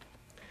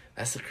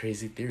 That's a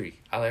crazy theory.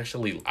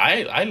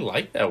 I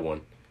like that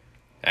one.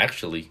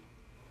 Actually.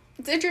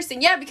 It's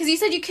interesting. Yeah, because you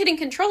said you couldn't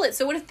control it.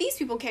 So what if these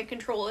people can't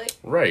control it?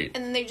 Right.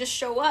 And then they just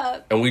show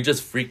up. And we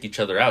just freak each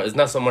other out. It's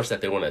not so much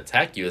that they want to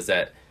attack you. It's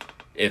that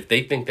if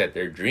they think that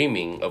they're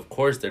dreaming, of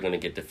course they're going to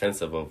get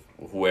defensive of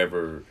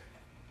whoever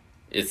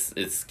it's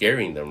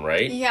scaring them,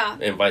 right? Yeah.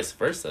 And vice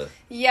versa.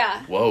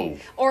 Yeah. Whoa.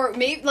 Or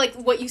maybe, like,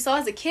 what you saw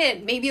as a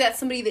kid. Maybe that's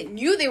somebody that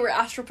knew they were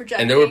astral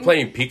projecting. And they were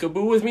playing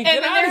peekaboo with me?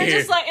 Get out of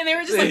here. And they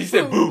were just like, he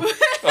said, boo.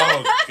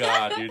 Oh,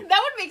 God, dude.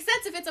 That would make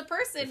sense if it's a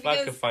person. If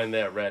I could find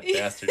that rat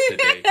bastard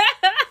today.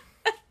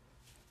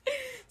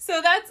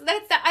 So that's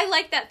that. I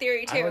like that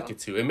theory, too. I like it,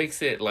 too. It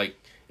makes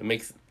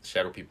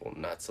shadow people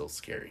not so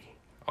scary,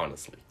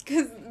 honestly.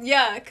 Because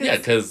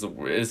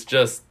it's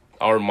just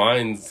our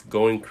minds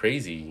going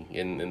crazy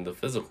in the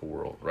physical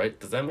world, right?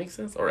 Does that make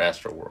sense? Or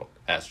astral world,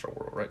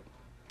 right?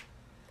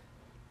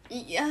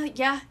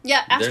 Yeah.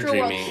 Astral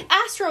world.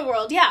 Astral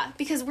world, yeah.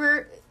 Because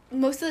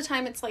most of the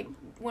time it's like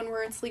when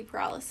we're in sleep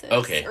paralysis.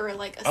 Okay. Or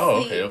like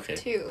asleep, okay.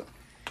 too.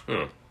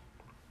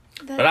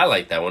 But I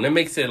like that one. It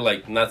makes it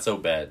like not so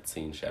bad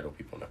seeing shadow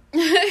people now.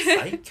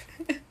 Psych.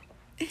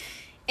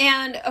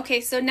 And,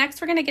 okay, so next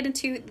we're going to get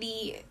into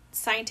the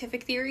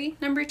scientific theory,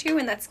 number 2,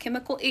 and that's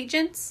chemical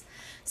agents.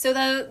 So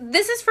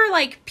this is for,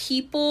 like,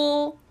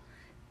 people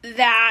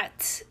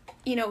that,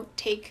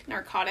 take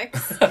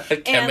narcotics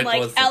and,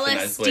 like,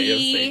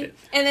 LSD.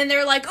 And then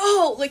they're like,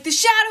 oh, like, the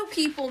shadow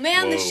people,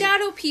 man, the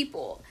shadow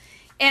people.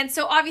 And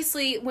so,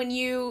 obviously, when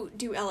you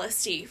do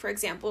LSD, for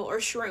example, or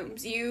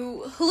shrooms,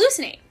 you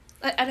hallucinate.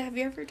 Have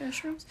you ever done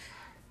shrooms?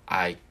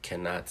 I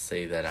cannot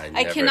say that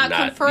I cannot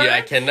confirm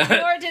I cannot.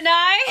 Or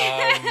deny.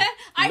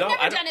 I've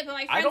never done it, but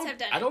my friends have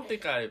done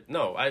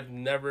it. I've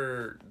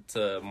never,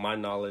 to my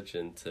knowledge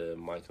and to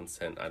my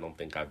consent, I don't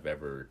think I've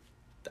ever,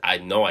 I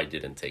know I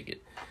didn't take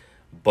it,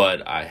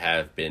 but I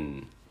have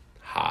been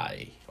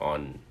high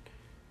on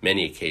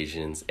many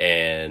occasions,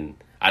 and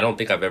I don't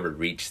think I've ever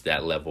reached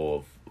that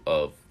level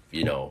of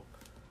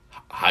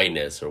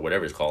highness or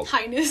whatever it's called.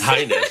 Highness,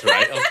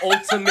 right? Of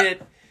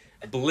ultimate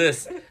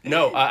bliss.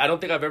 No, I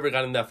don't think I've ever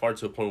gotten that far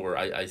to a point where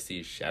I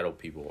see shadow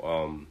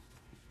people.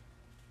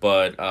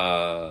 But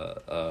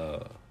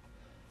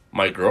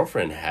my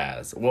girlfriend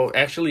has. Well,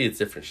 actually, it's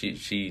different.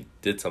 She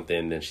did something,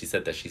 and then she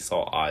said that she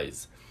saw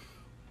eyes,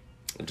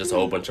 just a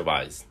whole bunch of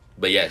eyes.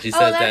 But yeah, she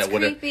said that's that.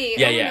 Creepy.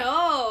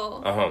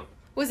 No.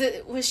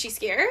 Was she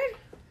scared?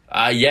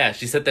 Yeah,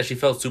 she said that she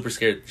felt super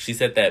scared. She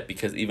said that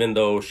because even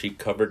though she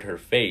covered her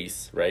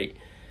face, right,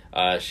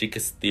 she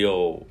could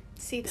still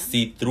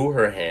see through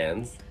her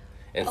hands.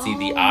 And see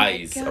the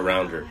eyes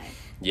around her.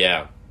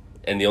 Yeah.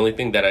 And the only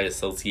thing that I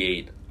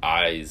associate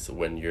eyes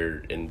when you're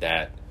in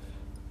that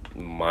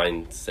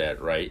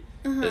mindset, right?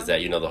 Is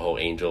that, the whole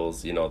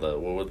angels, what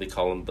would they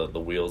call them? The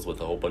wheels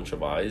with a whole bunch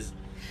of eyes.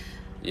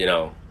 I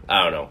don't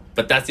know.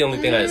 But that's the only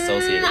thing I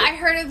associate with. I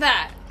heard of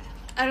that.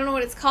 I don't know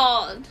what it's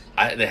called.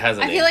 It has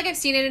a name. I feel like I've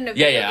seen it in a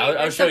video. Yeah,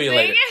 I'll show you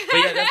later. But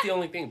yeah, that's the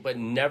only thing. But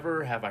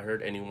never have I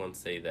heard anyone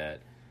say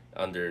that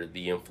under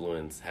the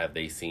influence have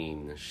they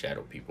seen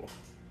shadow people.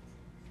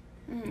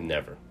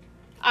 Never.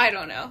 I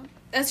don't know.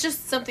 That's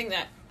just something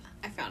that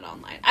I found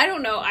online. I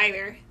don't know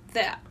either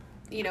that,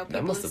 people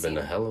that must have been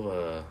a hell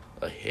of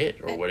a hit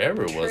or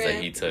whatever it was that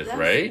he took,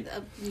 right?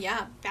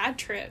 Bad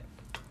trip.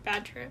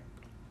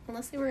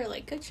 Unless they were,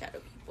 like, good shadow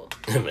people.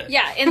 Man.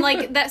 Yeah, and,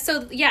 like, that, so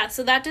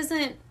that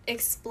doesn't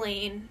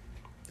explain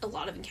a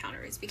lot of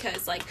encounters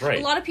because, like, a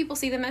lot of people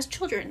see them as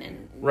children,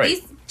 and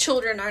these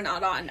children are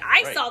not on.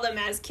 I saw them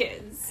as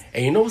kids.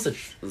 And what's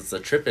the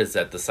trip is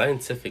that the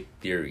scientific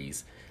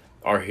theories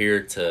are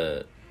here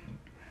to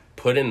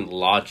put in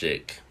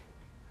logic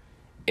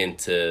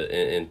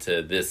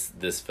into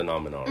this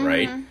phenomenon,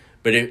 right?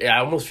 But I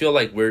almost feel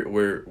like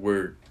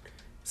we're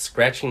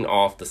scratching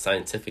off the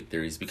scientific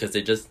theories because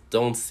they just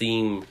don't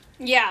seem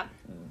not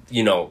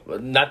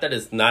that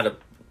it's not a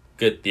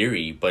good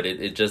theory, but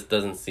it just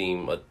doesn't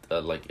seem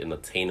like an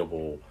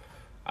attainable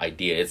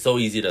idea. It's so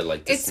easy to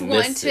like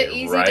dismiss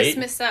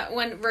dismiss that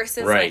one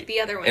versus like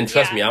the other one. And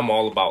trust me, I'm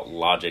all about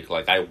logic.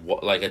 Like I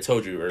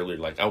told you earlier,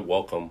 like I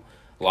welcome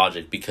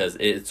logic because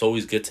it's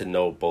always good to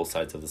know both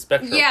sides of the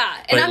spectrum. Yeah,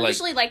 and I'm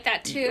usually like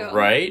that too.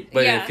 Right?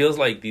 But it feels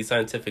like these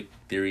scientific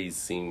theories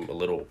seem a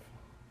little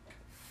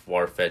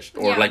far-fetched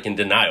or like in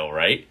denial,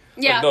 right?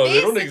 Yeah, like, no,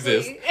 they don't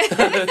exist.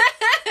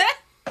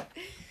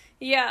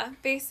 Yeah,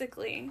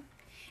 basically.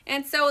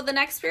 And so the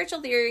next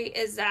spiritual theory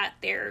is that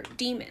they're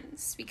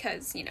demons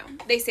because,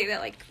 they say that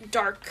like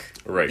dark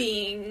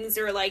beings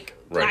or like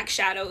black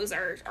shadows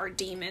are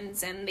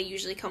demons, and they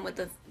usually come with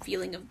a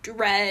feeling of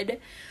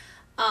dread.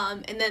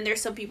 And then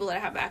there's some people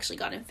that have actually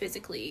gotten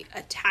physically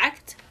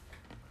attacked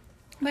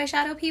by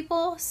shadow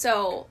people.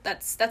 So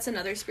that's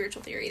another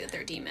spiritual theory, that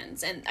they're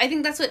demons. And I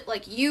think that's what,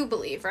 like, you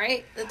believe,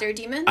 right? That they're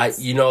demons?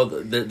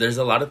 There's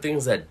a lot of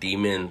things that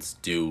demons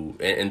do,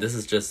 and this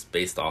is just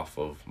based off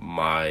of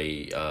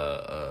my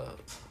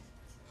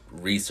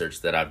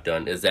research that I've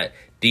done, is that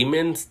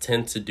demons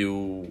tend to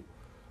do,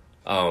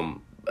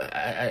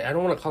 I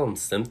don't want to call them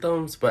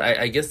symptoms, but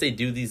I guess they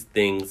do these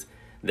things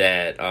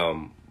that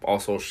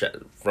also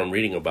from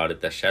reading about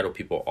it, that shadow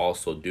people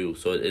also do.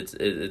 So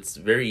it's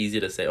very easy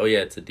to say, oh yeah,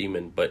 it's a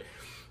demon, but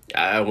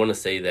I want to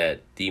say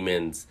that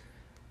demons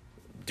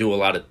do a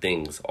lot of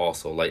things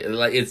also. Like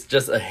it's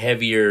just a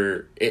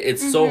heavier.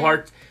 It's so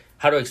hard.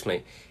 How to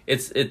explain?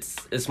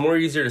 It's more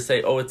easier to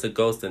say, oh, it's a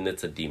ghost than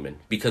it's a demon,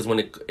 because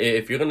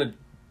if you're gonna,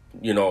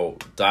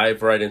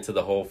 dive right into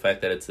the whole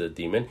fact that it's a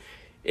demon,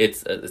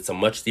 it's a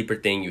much deeper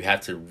thing. You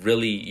have to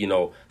really,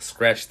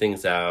 scratch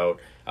things out.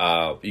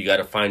 You got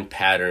to find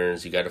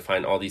patterns. You got to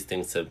find all these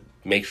things to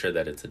make sure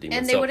that it's a demon.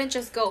 And they wouldn't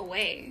just go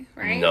away,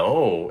 right?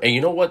 No. And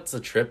you know what's a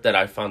trip that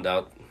I found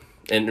out?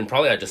 And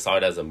probably I just saw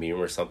it as a meme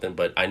or something,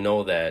 but I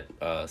know that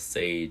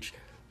sage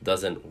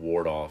doesn't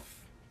ward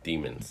off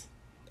demons.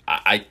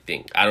 I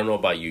think. I don't know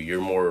about you.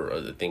 You're more,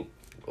 I think,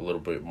 a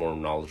little bit more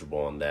knowledgeable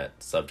on that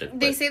subject.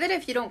 They say that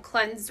if you don't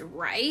cleanse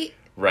right,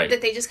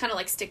 that they just kind of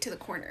like stick to the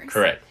corners.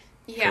 Correct.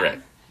 Yeah.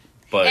 Correct.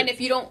 But, and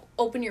if you don't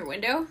open your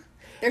window,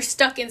 they're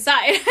stuck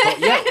inside.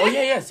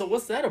 Yeah. So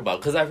what's that about?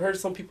 Because I've heard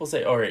some people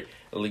say, all right,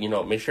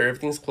 make sure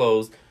everything's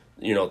closed.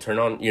 Turn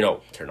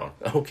on.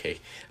 Okay.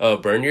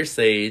 Burn your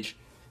sage,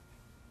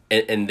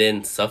 and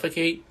then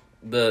suffocate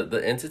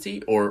the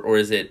entity, or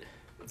is it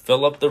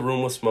fill up the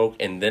room with smoke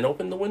and then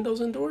open the windows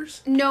and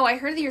doors? No, I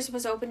heard that you're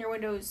supposed to open your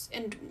windows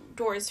and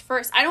doors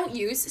first. I don't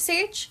use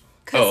sage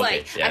because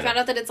I found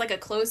out that it's like a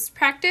closed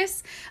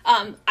practice.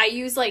 I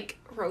use like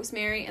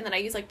rosemary, and then I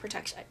use like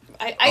protection.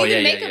 I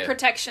even make a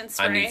protection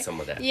spray. I need some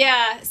of that.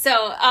 Yeah.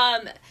 So,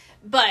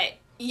 but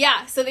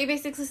yeah. So they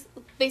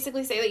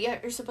basically say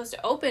that you're supposed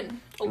to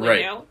open a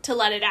window to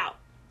let it out,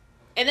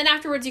 and then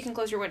afterwards you can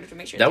close your window to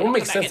make sure that would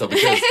make sense though,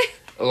 because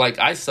like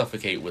I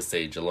suffocate with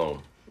sage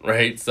alone,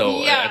 right?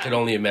 So I could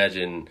only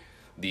imagine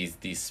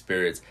these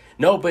spirits.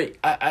 No, but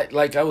I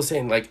like I was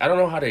saying, like I don't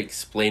know how to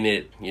explain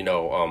it,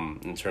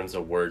 in terms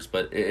of words,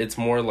 but it's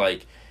more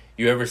like,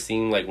 you ever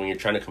seen like when you're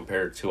trying to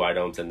compare two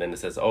items and then it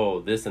says,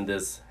 oh, this and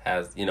this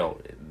has,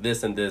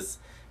 this and this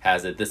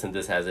has it, this and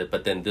this has it,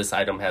 but then this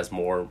item has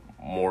more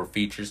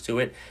features to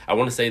it. I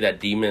want to say that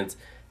demons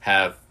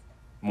have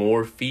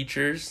more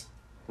features,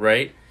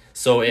 right?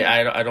 So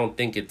I don't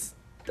think it's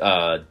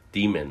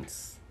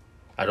demons.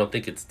 I don't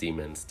think it's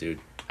demons, dude.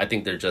 I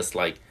think they're just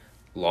like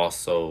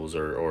lost souls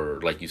or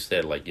like you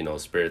said, like,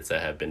 spirits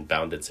that have been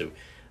bounded to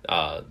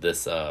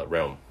this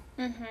realm.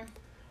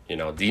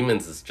 Mm-hmm.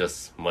 Demons is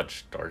just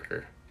much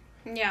darker.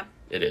 Yeah.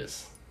 It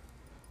is.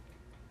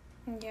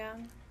 Yeah.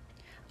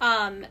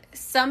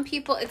 Some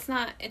people, it's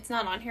not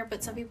on here,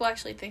 but some people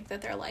actually think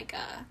that they're like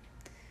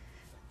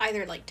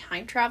either like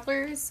time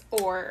travelers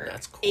or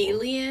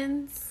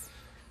aliens,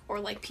 or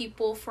like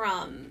people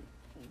from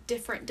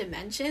different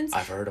dimensions.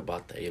 I've heard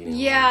about the aliens.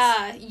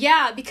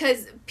 Yeah,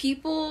 because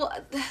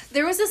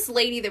there was this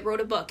lady that wrote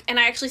a book, and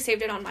I actually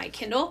saved it on my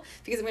Kindle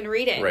because I'm going to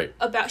read it. Right.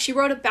 She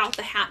wrote about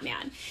the Hat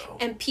Man. Oh.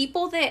 And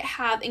people that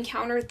have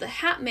encountered the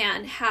Hat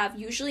Man have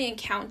usually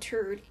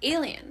encountered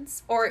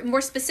aliens, or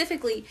more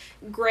specifically,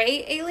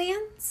 gray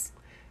aliens.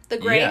 The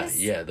grays?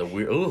 Yeah, the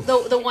weird. Ooh.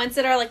 The ones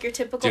that are like your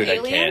typical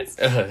aliens.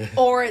 I can't.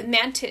 Or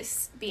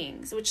mantis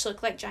beings, which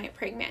look like giant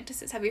praying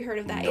mantises. Have you heard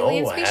of that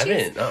alien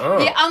species? No, I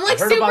haven't. Yeah, I'm like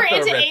super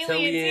into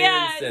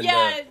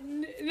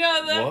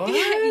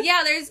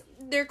aliens.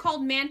 They're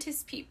called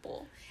mantis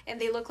people, and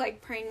they look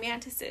like praying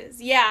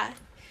mantises. Yeah.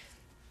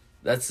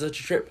 That's such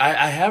a trip.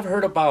 I have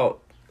heard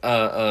about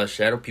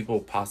shadow people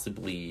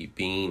possibly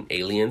being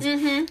aliens,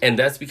 and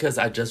that's because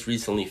I just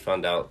recently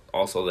found out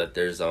also that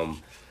there's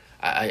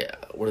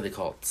what are they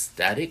called?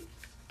 Static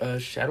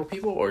shadow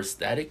people or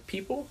static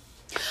people?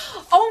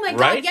 Oh my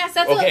god! Yes,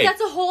 that's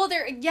a whole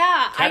other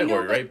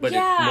category, right? But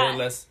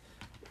it's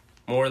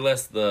more or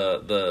less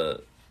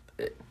the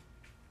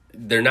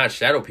they're not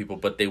shadow people,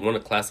 but they want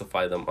to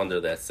classify them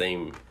under that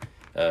same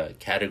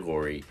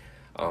category.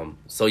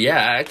 So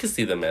yeah, I could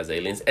see them as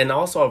aliens, and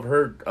also I've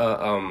heard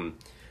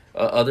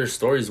other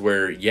stories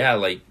where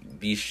like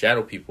these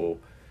shadow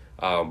people.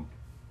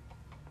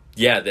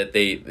 That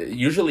they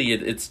usually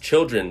it's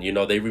children,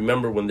 they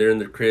remember when they're in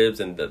their cribs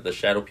and the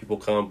shadow people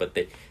come, but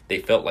they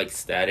felt like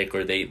static,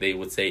 or they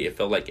would say it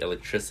felt like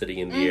electricity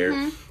in the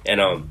air, and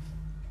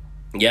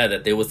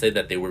that they would say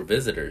that they were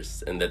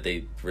visitors and that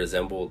they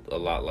resembled a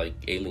lot like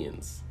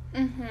aliens.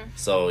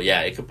 So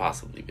it could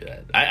possibly be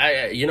that.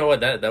 I you know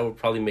what, that would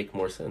probably make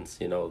more sense.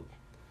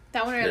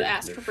 That one, or the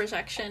astral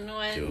projection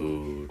one.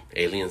 Dude,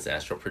 aliens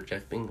astral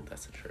projecting,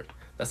 that's a trip.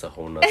 That's a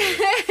whole nother.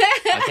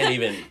 I can't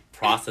even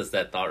process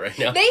that thought right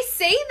now. They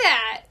say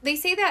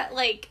that,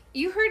 like,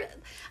 you heard,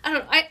 I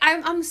don't know,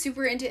 I'm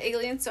super into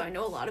aliens, so I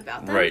know a lot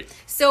about them. Right.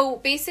 So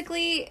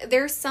basically,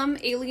 there's some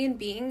alien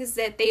beings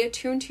that they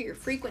attune to your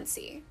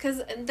frequency,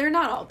 because they're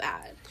not all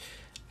bad.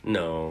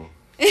 No.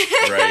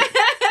 Right.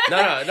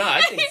 No,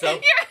 I think so.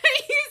 You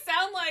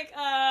sound like,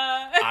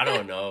 I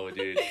don't know,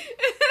 dude.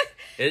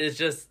 It's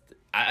just,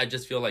 I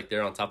just feel like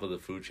they're on top of the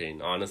food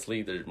chain.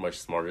 Honestly, they're much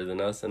smarter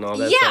than us and all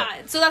that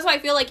stuff. So that's why I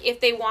feel like if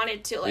they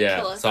wanted to, like,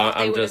 kill us off,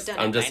 they would have done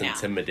it. I'm just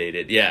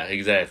intimidated. Yeah,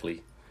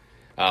 exactly.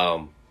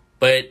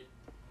 But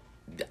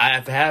I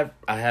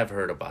have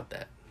heard about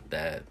that.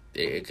 That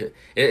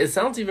it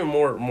sounds even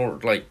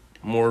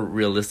more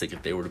realistic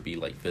if they were to be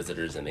like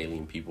visitors and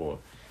aliens.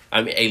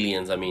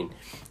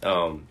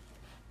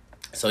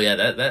 So yeah,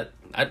 that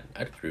I'd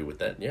agree with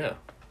that. Yeah,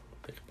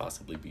 they could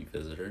possibly be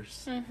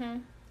visitors.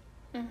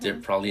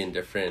 They're probably in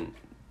different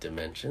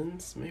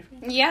dimensions, maybe.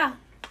 Yeah,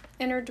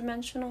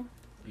 interdimensional.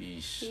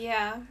 Yeesh.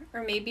 Yeah,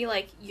 or maybe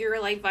like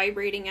you're like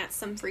vibrating at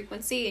some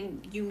frequency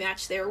and you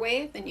match their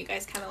wave, and you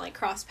guys kind of like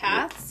cross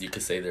paths. You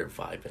could say they're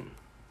vibing.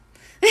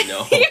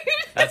 No,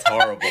 that's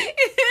horrible.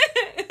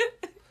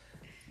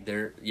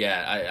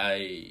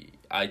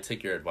 I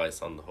took your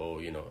advice on the whole,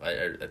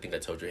 I think I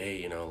told you,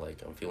 hey,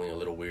 like I'm feeling a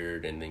little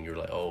weird, and then you're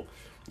like, oh,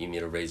 you need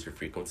to raise your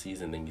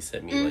frequencies, and then you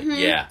sent me like,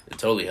 yeah, it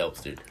totally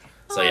helps, dude.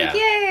 So yeah.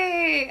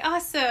 Yay!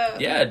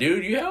 Awesome. Yeah,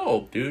 dude, you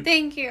help, dude.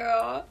 Thank you.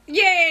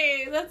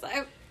 Yay!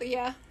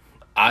 Yeah.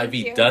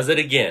 Ivy does it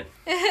again.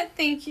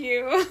 Thank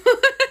you.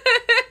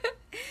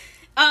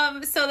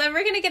 So then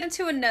we're gonna get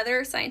into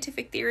another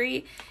scientific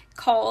theory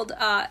called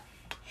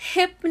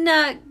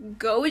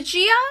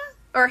hypnagogia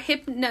or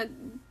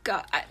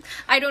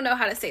I don't know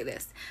how to say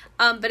this.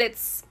 But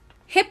it's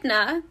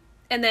hypna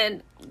and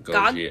then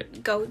gogia.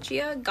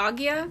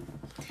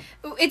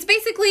 It's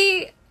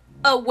basically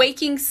a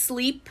waking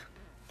sleep,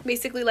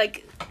 basically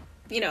like,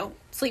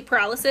 sleep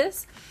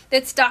paralysis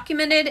that's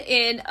documented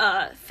in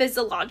a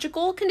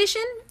physiological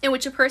condition in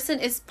which a person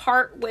is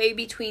part way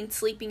between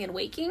sleeping and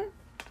waking.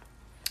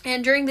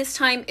 And during this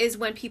time is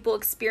when people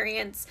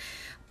experience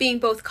being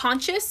both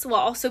conscious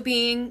while also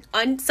being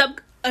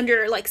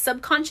under like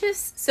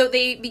subconscious. So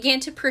they begin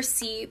to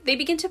perceive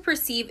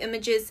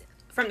images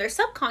from their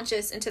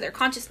subconscious into their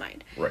conscious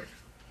mind. Right.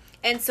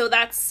 And so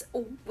that's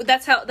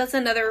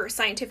another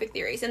scientific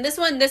theories. And this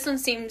one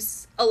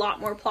seems a lot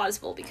more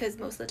plausible because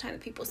most of the time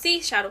that people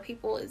see shadow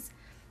people is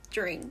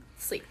during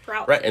sleep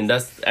paralysis. Right, and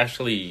that's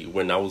actually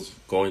when I was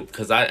going,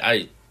 because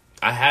I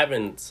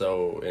haven't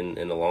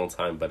in a long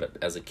time, but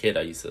as a kid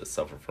I used to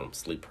suffer from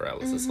sleep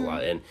paralysis a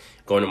lot. And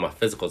going to my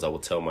physicals, I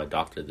would tell my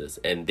doctor this,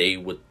 and they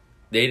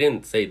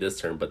didn't say this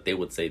term, but they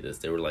would say this.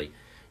 They were like,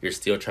 you're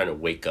still trying to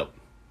wake up,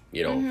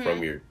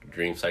 from your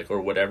dream cycle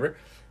or whatever,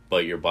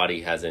 but your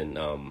body hasn't,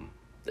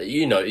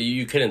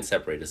 you couldn't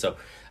separate it. So,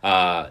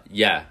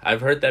 yeah,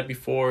 I've heard that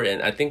before,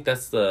 and I think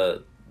that's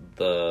the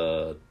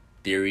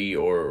theory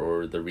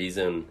or the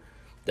reason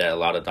that a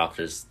lot of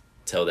doctors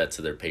tell that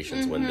to their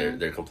patients when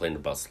they're complaining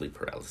about sleep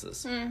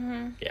paralysis.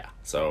 Yeah.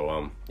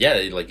 So,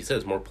 like you said,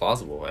 it's more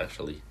plausible,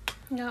 actually.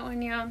 No,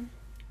 and yeah.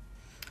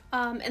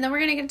 And then we're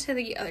going to get into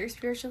the other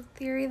spiritual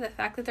theory, the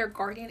fact that they're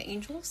guardian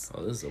angels.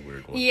 Oh, this is a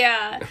weird one.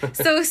 Yeah.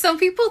 So some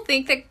people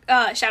think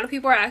that shadow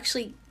people are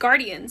actually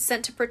guardians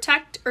sent to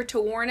protect or to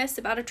warn us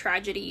about a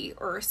tragedy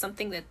or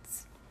something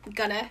that's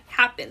gonna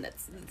happen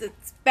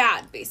that's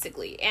bad,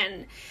 basically.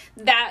 And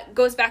that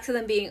goes back to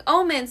them being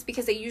omens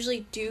because they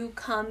usually do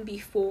come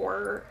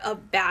before a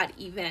bad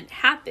event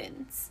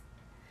happens.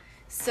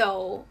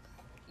 So,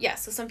 yeah,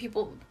 so some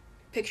people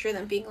picture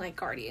them being like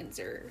guardians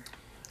or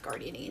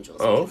guardian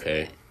angels. Oh,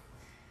 okay.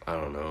 I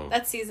don't know.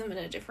 That sees them in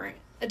a different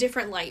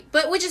light,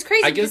 but which is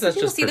crazy. I guess that's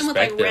just perspective. People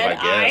see them with like red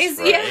eyes.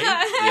 Right?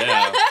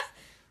 Yeah.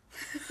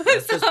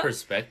 That's just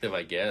perspective,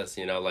 I guess.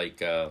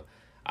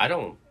 I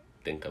don't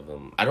think of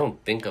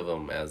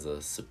them as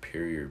a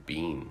superior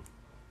being.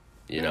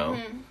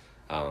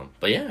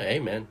 But yeah, hey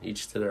man,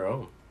 each to their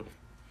own.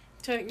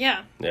 So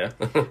yeah.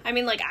 I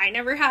mean, like, I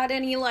never had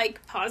any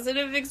like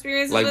positive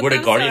experiences. Like, with would them,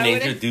 a guardian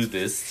angel do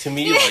this to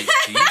me? Like,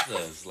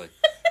 Jesus, like,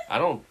 I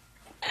don't.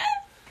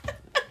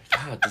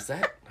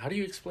 God, how do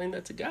you explain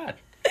that to God?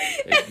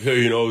 Like,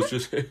 it's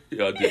just,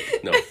 yeah, dude,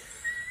 no.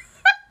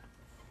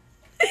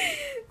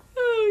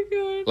 Oh,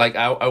 God. Like,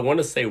 I want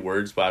to say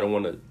words, but I don't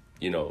want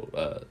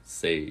to,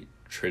 say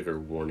trigger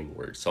warning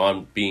words. So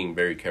I'm being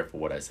very careful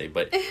what I say.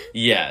 But,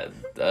 yeah,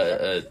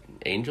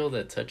 angel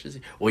that touches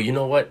you. Well, you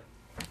know what?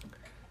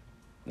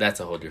 That's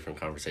a whole different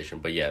conversation.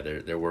 But, yeah,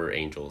 there were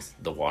angels,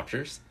 the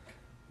Watchers,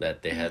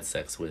 that they had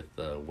sex with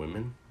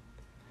women.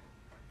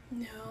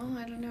 No,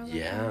 I don't know.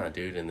 Yeah,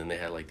 dude, and then they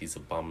had like these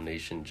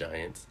abomination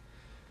giants,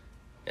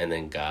 and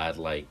then God,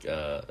 like,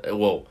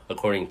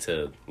 according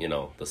to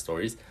the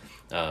stories,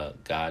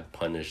 God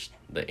punished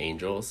the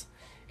angels,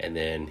 and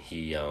then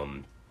he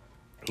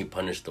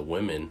punished the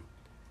women,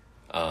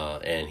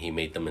 and he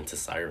made them into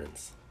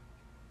sirens.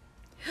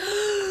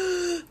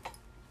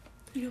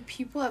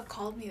 People have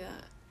called me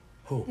that.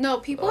 Who? No,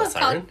 people have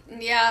siren?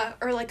 called, yeah,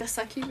 or like a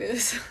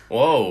succubus.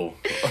 Whoa.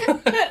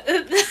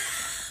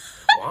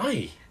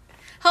 Why?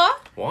 Huh?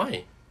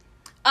 Why?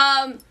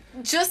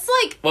 Just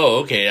like... Whoa,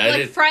 okay. I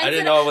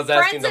didn't know I was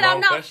asking the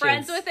wrong questions. Friends that I'm not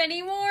friends with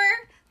anymore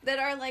that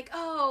are like,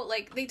 oh,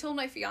 like, they told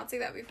my fiance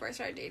that before I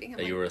started dating him.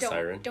 That you were a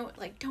siren?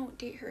 Don't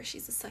date her.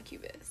 She's a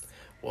succubus.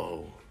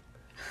 Whoa.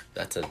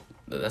 That's a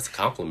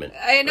compliment.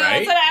 I know.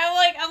 Right? But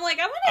I'm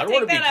gonna I don't take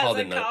want to be that as called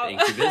a an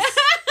compliment. incubus. I'm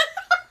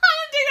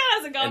gonna take that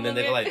as a compliment. And then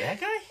they're like, that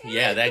guy?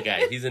 Yeah, that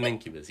guy. He's an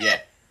incubus. Yeah.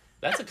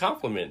 That's a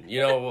compliment.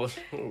 You know.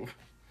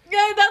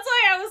 Yeah, that's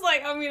why I was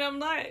like, I mean, I'm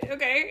not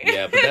okay.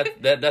 Yeah,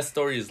 but that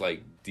story is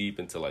like deep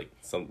into like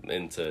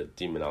into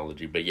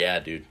demonology. But yeah,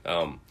 dude.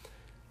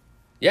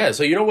 Yeah.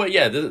 So you know what?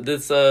 Yeah,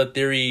 this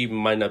theory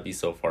might not be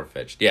so far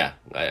fetched. Yeah,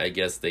 I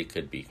guess they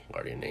could be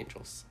guardian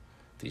angels.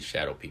 These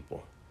shadow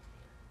people,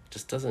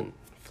 just doesn't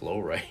flow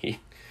right.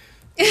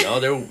 You know,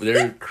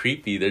 they're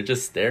creepy. They're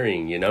just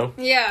staring. You know.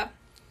 Yeah.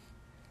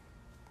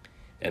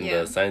 And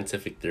Yeah. the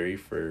scientific theory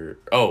for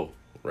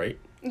right.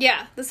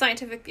 Yeah, the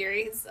scientific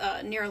theory is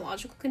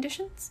neurological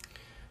conditions.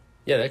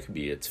 Yeah, that could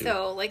be it too.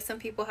 So, like, some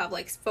people have,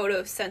 like,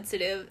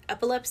 photosensitive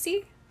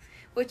epilepsy,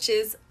 which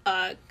is,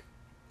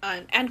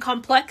 and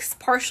complex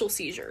partial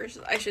seizures,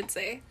 I should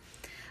say.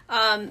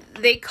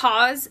 They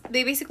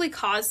basically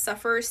cause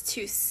sufferers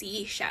to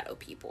see shadow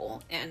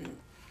people. And,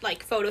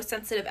 like,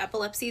 photosensitive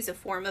epilepsy is a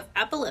form of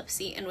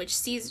epilepsy in which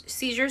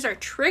seizures are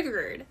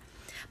triggered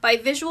by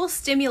visual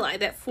stimuli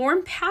that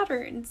form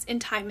patterns in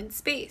time and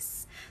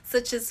space,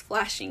 such as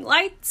flashing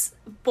lights,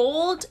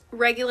 bold,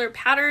 regular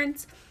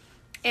patterns,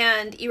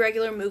 and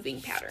irregular moving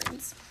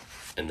patterns.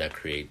 And that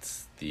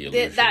creates the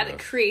illusion.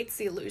 Creates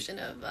the illusion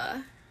of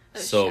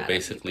so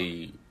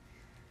basically,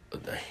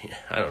 people.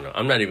 I don't know.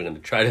 I'm not even going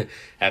to try to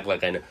act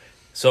like I know.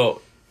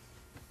 So,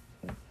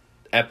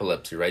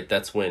 epilepsy, right?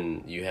 That's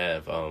when you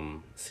have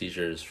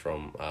seizures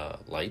from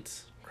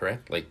lights,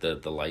 correct? Like the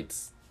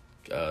lights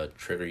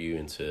trigger you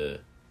into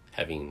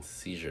having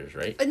seizures,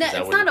 right? But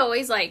it's not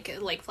always like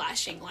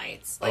flashing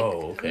lights. Like,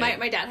 okay.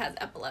 My dad has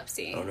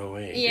epilepsy. Oh, no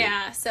way.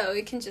 Yeah, dude. So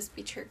it can just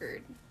be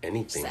triggered.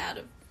 Anything. Just out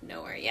of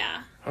nowhere,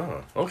 yeah.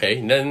 Huh.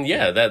 Okay. Then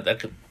yeah, that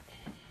could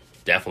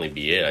definitely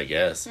be it, I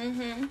guess.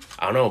 Mm-hmm.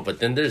 I don't know, but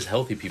then there's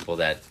healthy people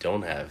that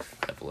don't have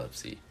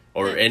epilepsy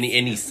or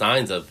any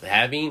signs of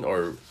having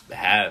or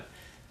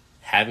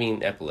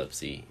having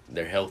epilepsy.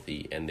 They're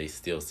healthy and they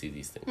still see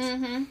these things.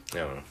 Mm-hmm. I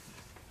don't know.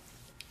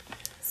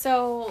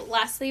 So,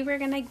 lastly, we're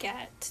going to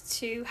get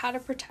to how to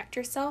protect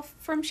yourself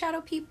from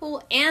shadow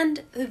people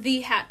and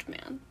the Hat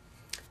Man.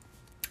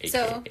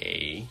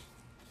 AKA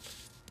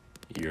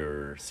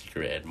your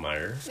secret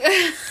admirer.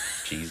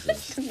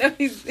 Jesus. No,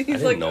 he's I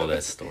didn't know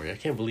that story. I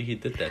can't believe he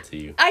did that to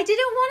you. I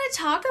didn't want to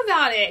talk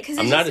about it. Cause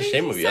I'm not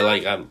ashamed of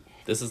you.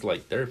 This is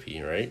like therapy,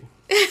 right?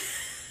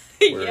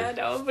 Yeah,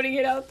 no, I'm putting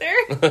it out there.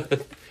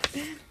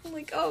 I'm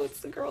like, oh, it's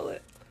the girl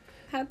that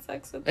had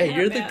sex with Hey,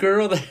 you're the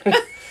girl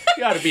that...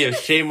 You ought to be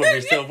ashamed of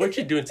yourself. What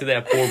you doing to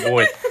that poor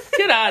boy?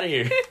 Get out of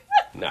here.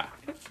 Nah.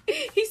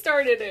 He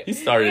started it.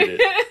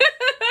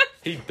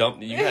 You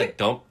got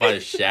dumped by a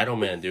shadow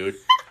man, dude.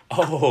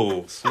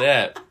 Oh,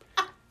 snap.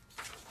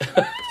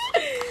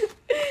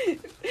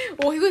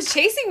 Well, he was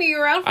chasing me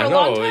around for a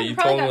long time. You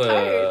probably told got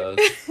tired.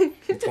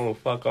 You told him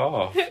fuck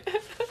off.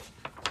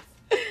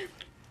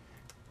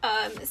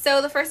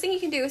 So the first thing you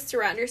can do is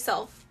surround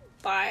yourself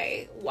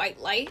by white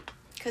light.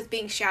 Because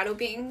being shadow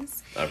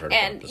beings. I've heard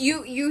and about this.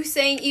 you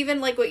saying even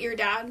like what your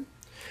dad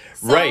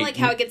saw, right. like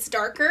how it gets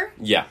darker.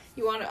 Yeah.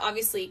 You want to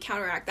obviously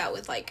counteract that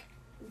with like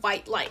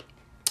white light.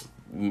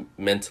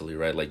 Mentally,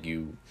 right? Like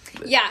you...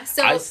 Yeah,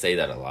 so... I say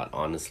that a lot,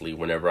 honestly,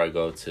 whenever I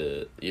go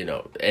to,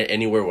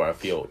 anywhere where I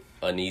feel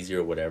uneasy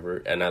or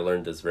whatever. And I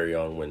learned this very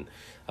young when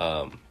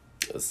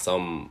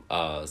some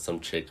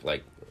chick,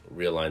 like,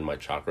 realigned my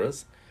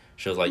chakras.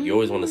 She was like, you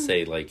always want to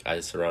say, like,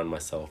 I surround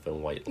myself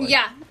in white light.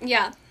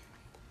 Yeah.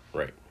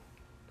 Right.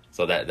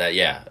 So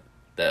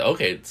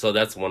okay, so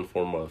that's one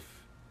form of...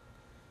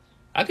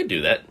 I could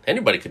do that.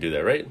 Anybody could do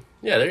that, right?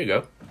 Yeah, there you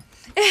go.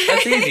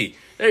 That's easy.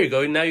 There you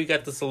go. Now you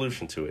got the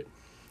solution to it.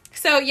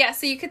 So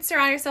you could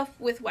surround yourself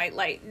with white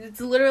light. It's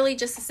literally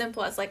just as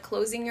simple as like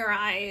closing your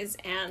eyes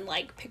and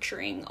like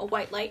picturing a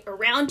white light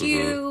around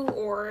you,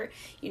 or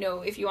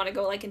if you want to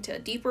go like into a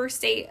deeper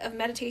state of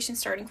meditation,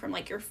 starting from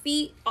like your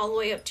feet all the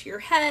way up to your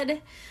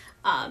head,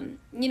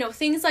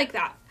 things like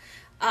that.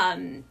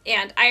 And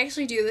I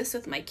actually do this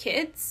with my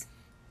kids.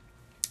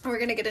 We're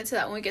gonna get into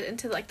that when we get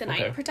into like the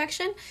night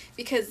protection,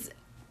 because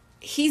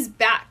he's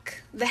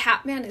back. The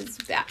Hat Man is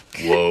back.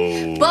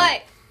 Whoa!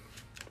 But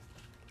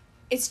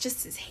it's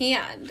just his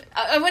hand.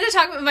 I'm going to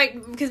talk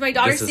about because my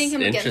daughter's seeing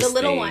him again. The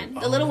little one.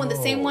 The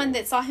same one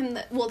that saw him,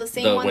 the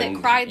same one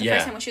that cried the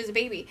first time when she was a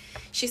baby.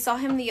 She saw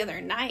him the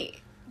other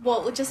night.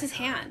 Well, just his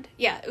hand.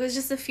 Yeah, it was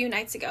just a few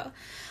nights ago.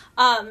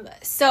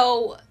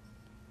 So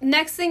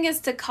next thing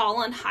is to call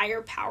on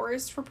higher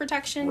powers for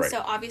protection. Right.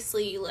 So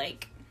obviously,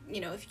 like,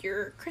 if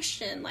you're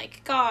Christian,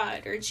 like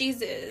God or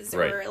Jesus,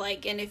 or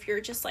like, and if you're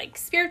just like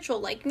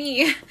spiritual like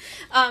me,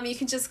 you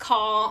can just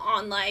call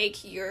on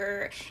like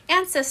your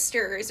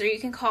ancestors, or you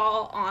can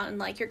call on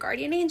like your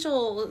guardian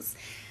angels,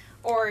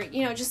 or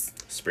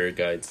just spirit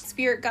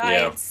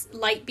guides,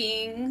 light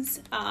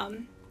beings,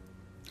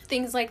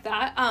 things like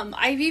that.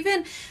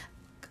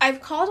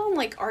 I've called on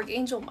like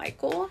Archangel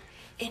Michael,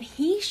 And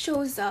he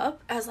shows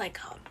up as like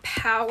a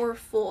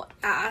powerful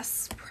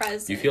ass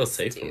presence. You feel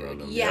safe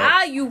around him.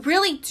 Yeah, you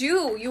really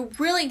do. You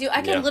really do.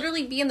 I can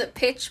literally be in the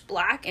pitch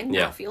black and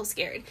not feel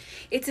scared.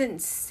 It's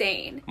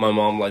insane. My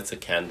mom lights a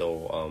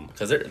candle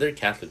because they're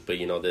Catholic, but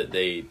you know that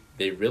they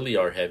really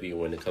are heavy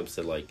when it comes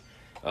to like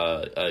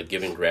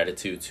giving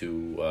gratitude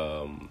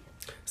to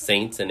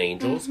saints and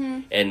angels,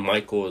 and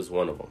Michael is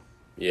one of them.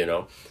 You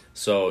know,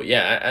 so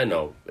yeah, I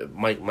know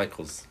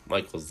Michael's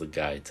the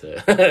guy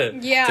to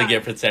to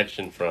get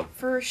protection from.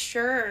 For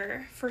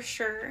sure.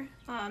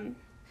 And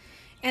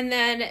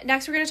then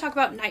next we're going to talk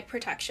about night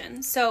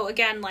protection. So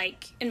again,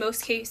 like in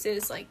most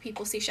cases, like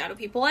people see shadow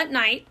people at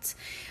night,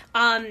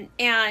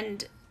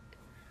 and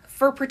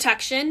for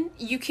protection,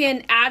 you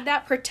can add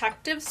that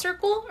protective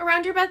circle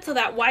around your bed. So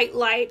that white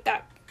light,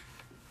 that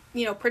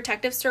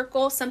protective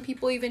circle. Some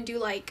people even do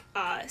like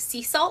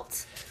sea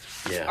salt.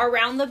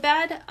 Around the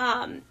bed.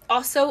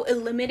 Also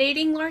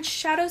eliminating large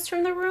shadows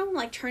from the room,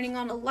 like turning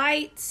on a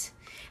light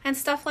and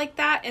stuff like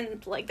that.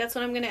 And like that's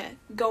what I'm gonna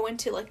go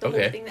into, like the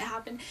whole thing that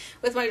happened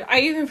with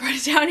I even brought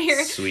it down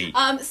here. Sweet.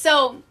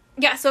 So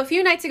a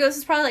few nights ago, this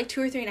was probably like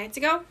 2 or 3 nights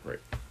ago. Right.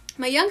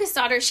 My youngest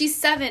daughter, she's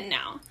 7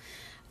 now.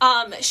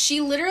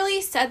 She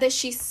literally said that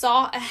she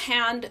saw a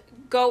hand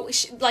go,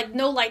 like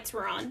no lights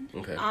were on.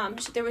 Okay.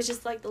 There was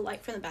just like the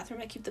light from the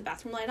bathroom. I keep the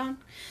bathroom light on.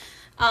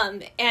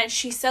 And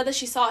she said that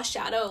she saw a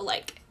shadow,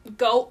 like,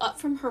 go up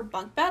from her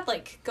bunk bed,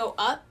 like, go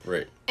up.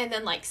 Right. And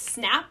then, like,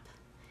 snap.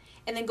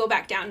 And then go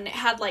back down. And it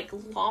had, like,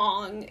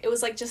 it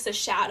was, like, just a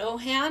shadow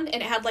hand.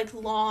 And it had, like,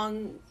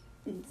 long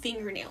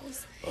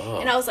fingernails. Oh.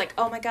 And I was like,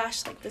 oh, my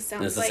gosh, like, this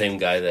sounds like... the same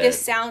guy that...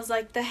 This sounds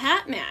like the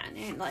Hat Man.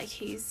 And, like,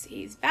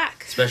 he's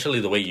back.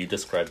 Especially the way you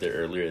described it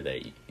earlier,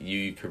 that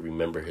you could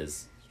remember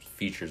his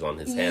features on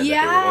his hand.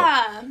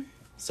 Yeah.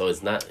 So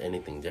it's not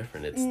anything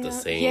different. It's the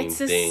same thing. It's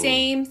the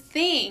same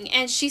thing.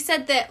 And she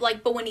said that,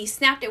 like, but when he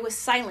snapped, it was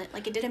silent.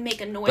 Like, it didn't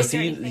make a noise or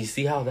anything. You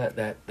see how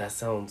that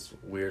sounds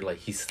weird? Like,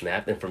 he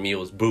snapped, and for me, it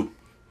was boo,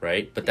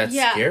 right? But that's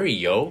scary,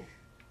 yo.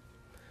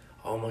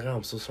 Oh, my God,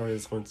 I'm so sorry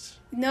this one's...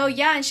 No,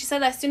 yeah, and she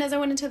said that as soon as I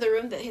went into the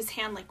room, that his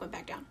hand, like, went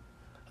back down.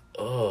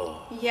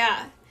 Oh.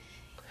 Yeah.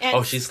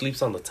 And she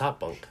sleeps on the top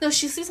bunk. No,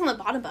 she sleeps on the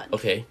bottom bunk.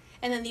 Okay.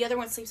 And then the other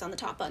one sleeps on the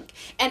top bunk.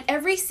 And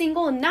every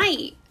single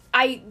night...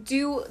 I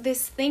do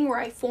this thing where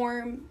I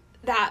form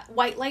that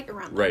white light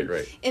around them.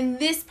 Right. In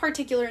this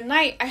particular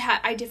night,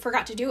 I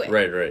forgot to do it.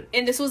 Right.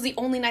 And this was the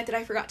only night that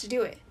I forgot to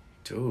do it.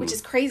 Dude. Which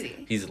is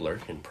crazy. He's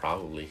lurking,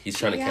 probably. He's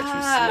trying to catch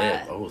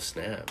you slip. Oh,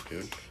 snap,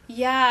 dude.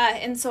 Yeah,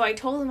 and so I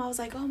told him, I was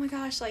like, oh my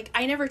gosh, like,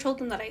 I never told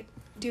them that I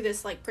do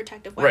this, like,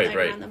 protective white light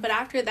around them. But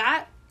after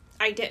that,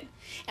 I did.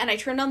 And I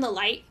turned on the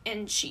light,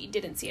 and she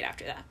didn't see it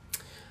after that.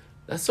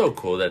 That's so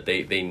cool that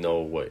they know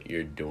what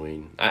you're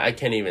doing. I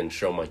can't even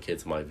show my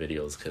kids my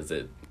videos because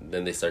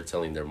then they start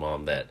telling their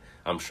mom that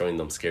I'm showing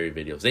them scary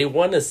videos. They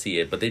want to see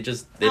it, but they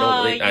don't.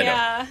 I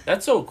know.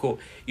 That's so cool.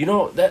 You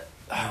know, that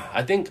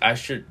I think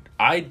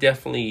I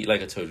definitely,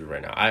 like I told you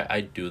right now,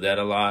 I do that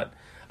a lot.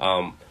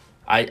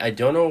 I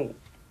don't know.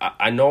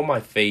 I know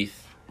my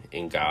faith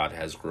in God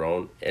has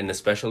grown, and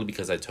especially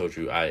because I told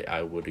you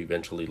I would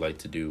eventually like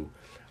to do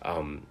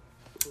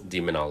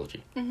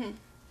demonology. Mm-hmm.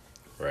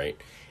 Right?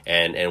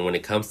 And when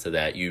it comes to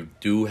that, you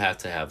do have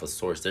to have a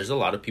source. There's a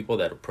lot of people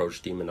that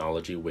approach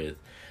demonology with,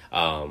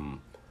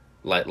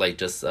 like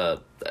just I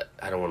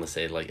don't want to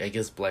say, like, I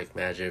guess black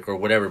magic or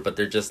whatever, but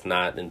they're just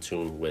not in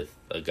tune with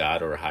a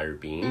god or a higher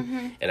being.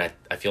 Mm-hmm. And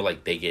I feel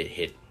like they get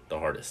hit the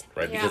hardest,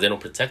 right? Yeah. Because they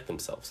don't protect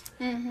themselves,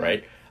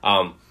 right?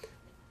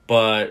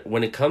 But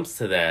when it comes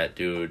to that,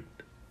 dude,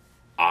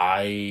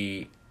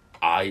 I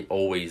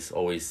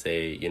always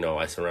say,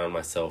 I surround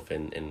myself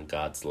in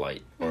God's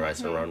light, or I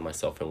surround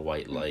myself in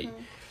white light.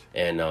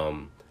 And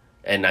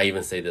I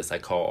even say this, I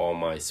call all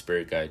my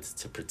spirit guides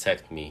to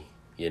protect me,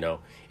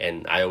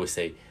 and I always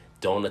say,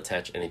 don't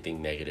attach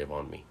anything negative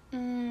on me.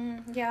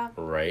 Yeah.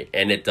 Right?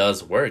 And it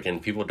does work,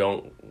 and people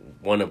don't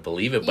want to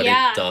believe it, but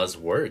it does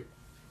work.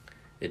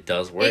 It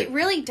does work. It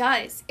really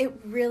does.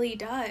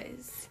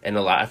 And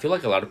I feel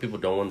like a lot of people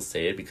don't want to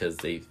say it because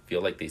they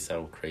feel like they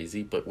sound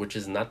crazy, but which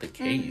is not the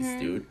case,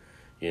 dude.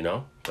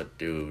 But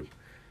dude,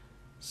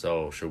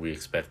 so should we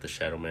expect the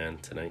Shadow Man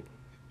tonight?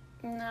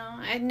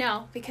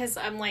 No, because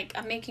I'm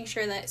making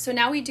sure that, so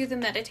now we do the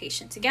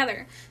meditation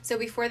together. So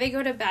before they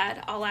go to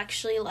bed, I'll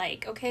actually lay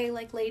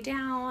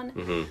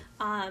down,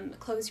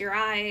 close your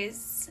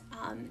eyes.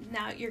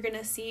 Now you're going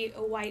to see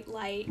a white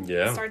light.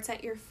 Yeah. It starts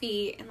at your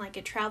feet and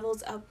it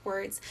travels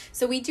upwards.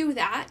 So we do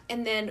that,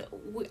 and then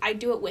I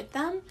do it with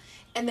them,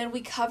 and then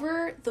we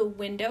cover the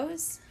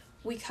windows,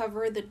 we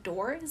cover the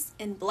doors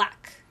in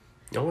black.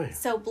 No way.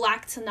 So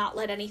black to not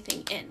let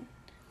anything in.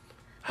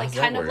 How's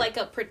kind that of work? like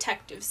a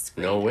protective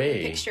screen. No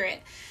way. Picture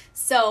it.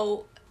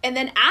 So, and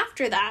then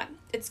after that,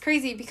 it's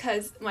crazy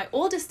because my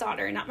oldest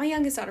daughter, not my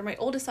youngest daughter, my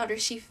oldest daughter,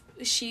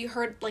 she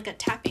heard a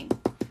tapping.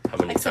 How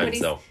many times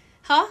though?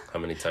 Huh? How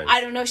many times? I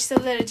don't know. She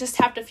said that it just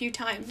tapped a few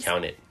times.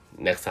 Count it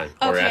next time.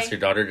 Okay. Or ask your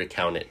daughter to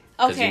count it.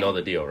 Because you know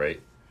the deal,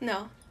 right?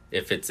 No.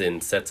 If it's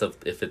in sets of,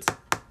 if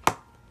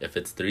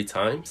it's 3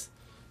 times,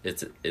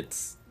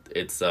 it's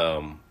it's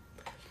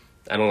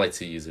I don't like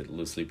to use it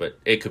loosely, but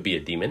it could be a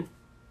demon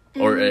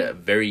or a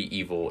very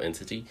evil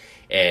entity,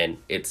 and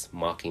it's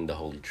mocking the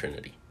Holy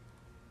Trinity.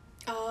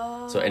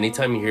 Oh. So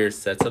anytime you hear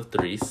sets of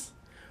threes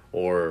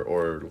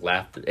or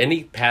laughter,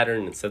 any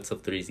pattern in sets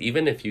of threes,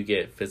 even if you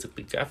get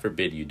physically, God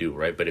forbid you do,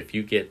 right? But if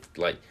you get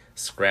like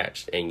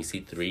scratched and you see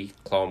 3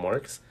 claw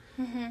marks,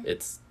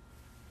 it's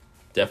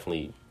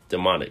definitely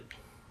demonic.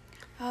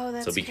 Oh,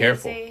 that's so be crazy.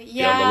 Careful.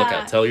 Yeah. Be on the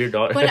lookout. Tell your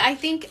daughter. But I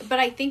think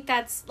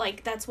that's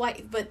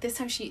why. But this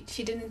time she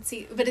didn't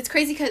see. But it's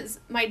crazy because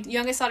my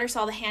youngest daughter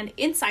saw the hand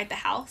inside the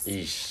house,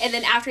 and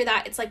then after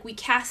that, it's like we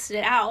casted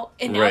it out,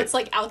 and now it's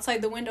like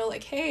outside the window,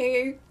 like,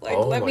 hey, like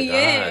let me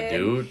in,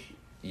 dude.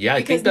 Yeah,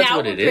 because I think that's now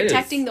what it we're is.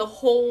 protecting the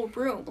whole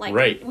room,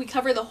 like we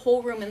cover the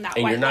whole room in that.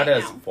 And white you're not light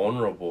as now.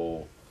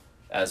 vulnerable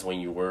as when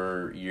you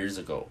were years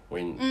ago.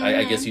 When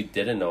I guess you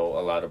didn't know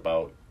a lot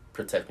about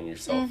protecting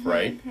yourself,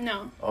 right?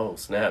 No. Oh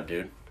snap,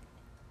 dude.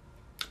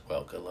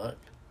 Well, good luck.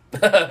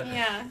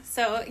 Yeah.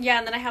 So yeah,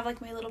 and then I have like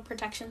my little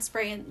protection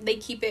spray, and they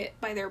keep it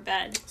by their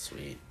bed.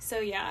 Sweet. So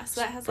yeah,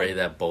 so that has spray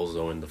that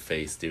bozo in the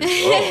face, dude.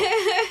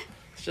 Oh,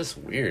 it's just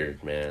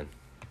weird, man.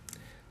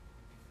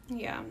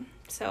 Yeah.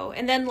 So,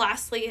 and then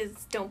lastly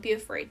is don't be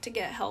afraid to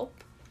get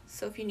help.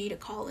 So if you need to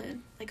call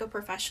in like a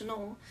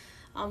professional,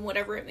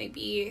 whatever it may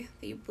be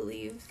that you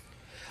believe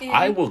in.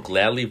 I will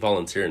gladly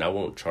volunteer, and I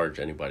won't charge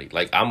anybody.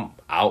 Like, I'm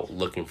out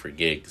looking for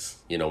gigs,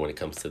 when it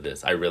comes to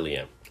this. I really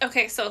am.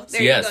 Okay, so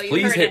there yes, you go.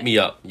 Please hit me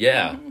up.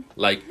 Yeah.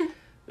 Like,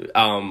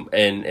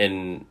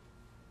 and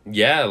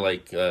yeah,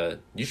 like,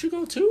 you should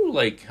go too.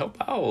 Like, help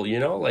out,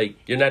 like,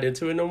 you're not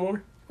into it no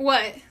more?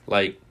 What?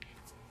 Like,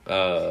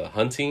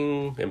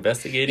 hunting,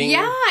 investigating?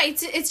 Yeah,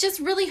 it's just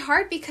really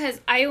hard because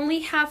I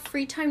only have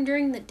free time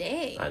during the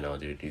day. I know,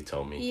 dude. You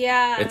told me.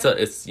 Yeah. It's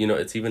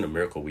it's even a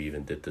miracle we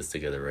even did this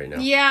together right now.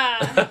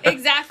 Yeah,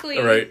 exactly.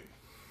 Right.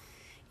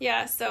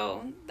 Yeah,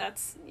 so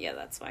that's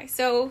why.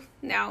 So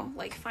now,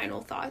 like,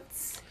 final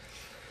thoughts.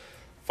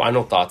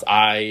 Final thoughts.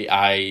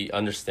 I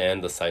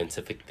understand the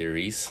scientific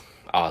theories.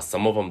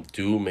 Some of them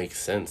do make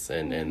sense,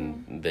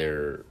 and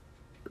they're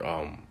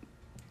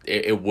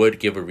it would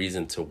give a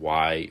reason to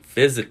why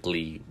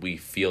physically we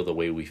feel the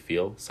way we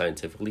feel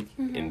scientifically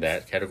in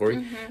that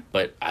category.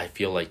 But I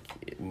feel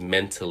like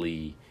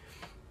mentally,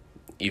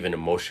 even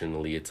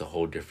emotionally, it's a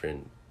whole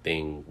different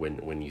thing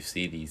when you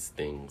see these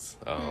things.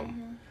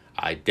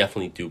 I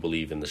definitely do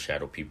believe in the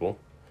shadow people.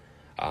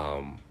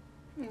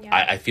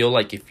 I feel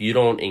like if you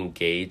don't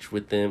engage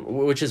with them,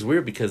 which is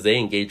weird because they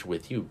engage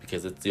with you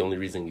because it's the only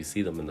reason you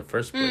see them in the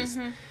first place.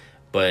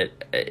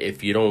 But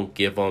if you don't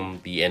give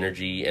them the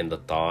energy and the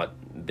thought,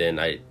 then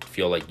I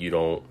feel like you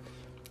don't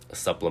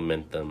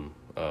supplement them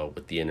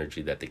with the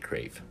energy that they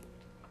crave.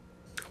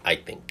 I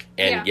think.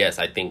 And yes,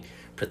 I think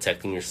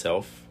protecting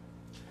yourself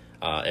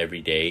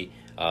every day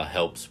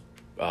helps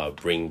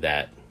bring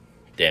that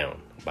down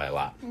by a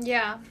lot.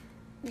 Yeah.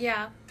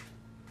 Yeah.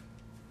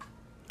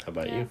 How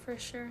about you? For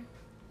sure.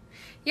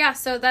 Yeah,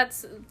 so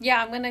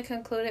I'm going to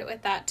conclude it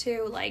with that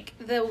too. Like,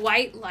 the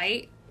white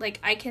light, like,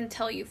 I can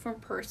tell you from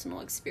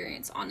personal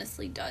experience,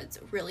 honestly does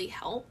really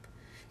help.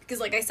 Because,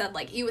 like I said,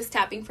 like, he was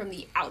tapping from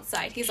the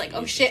outside. He's like,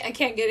 oh shit, I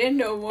can't get in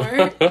no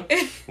more.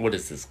 What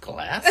is this,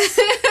 glass?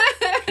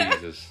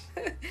 Jesus.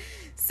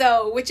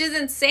 So, which is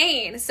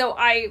insane. So,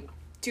 I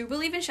do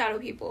believe in shadow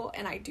people,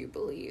 and I do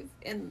believe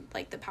in,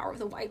 like, the power of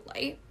the white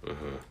light.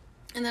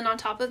 And then on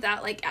top of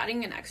that, like,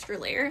 adding an extra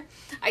layer.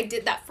 I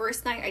did that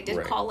first night. I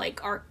did call, like,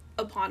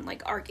 upon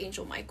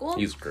Archangel Michael.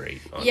 He's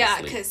great, honestly.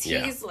 Yeah, because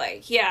he's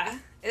like,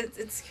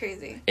 it's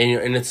crazy.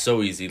 And it's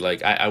so easy.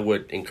 Like, I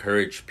would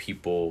encourage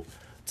people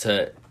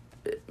to,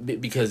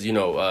 because,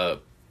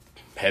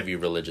 heavy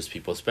religious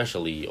people,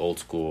 especially old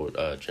school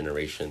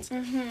generations,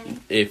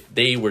 if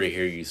they were to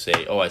hear you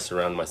say, oh, I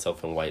surround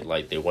myself in white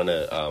light, they want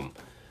to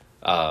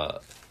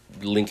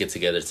link it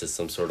together to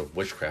some sort of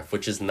witchcraft,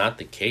 which is not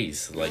the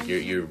case. Like,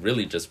 you're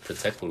really just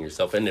protecting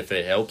yourself, and if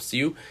it helps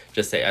you,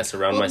 just say I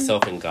surround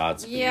myself in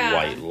God's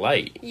white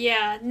light.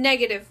 Yeah,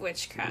 negative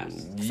witchcraft.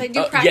 So I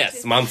do practice.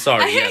 Yes, I'm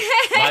sorry. Yes,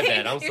 my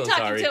bad. I'm You're so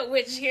sorry. You're talking to a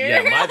witch here.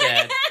 Yeah, my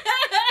bad.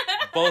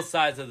 Both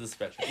sides of the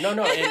spectrum. No,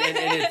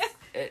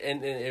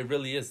 and it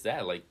really is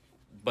that. Like,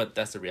 but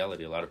that's the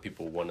reality. A lot of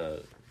people want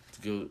to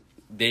go.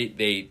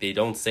 They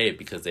don't say it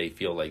because they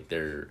feel like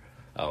they're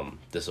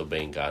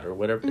disobeying God or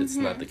whatever. It's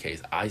not the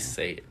case. I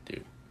say it,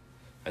 dude.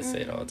 I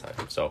say it all the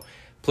time. So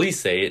please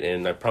say it,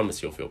 and I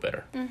promise you'll feel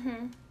better.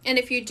 And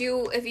if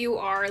you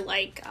are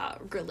like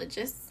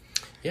religious,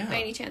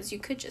 by any chance, you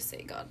could just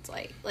say God's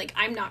light. Like,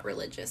 I'm not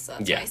religious, so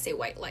that's why I say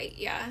white light.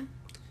 Yeah.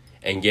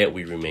 And yet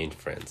we remained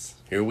friends.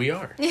 Here we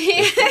are.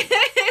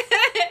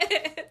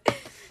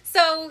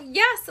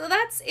 So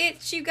that's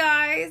it, you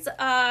guys.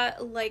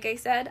 Like I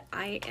said,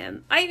 I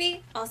am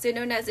Ivy, also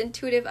known as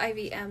Intuitive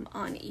IVM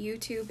on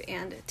YouTube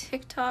and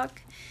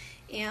TikTok.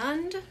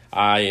 And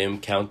I am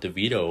Count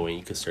Davido, and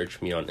you can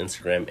search me on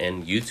Instagram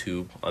and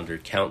YouTube under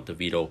Count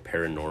Davido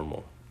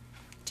Paranormal.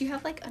 Do you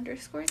have like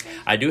underscores there?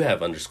 I do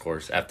have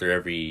underscores after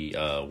every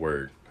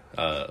word.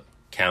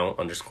 Count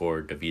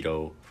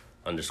 _Davido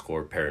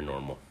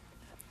 _Paranormal.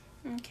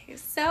 Okay,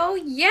 so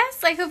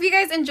yes, I hope you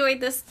guys enjoyed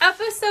this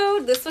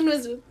episode. This one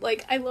was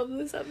like, I love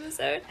this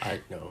episode. I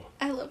know.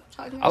 I love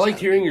talking about I like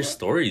hearing your people.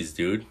 stories,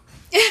 dude.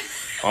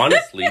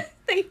 Honestly.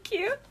 Thank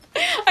you.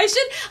 I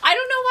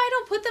don't know why I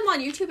don't put them on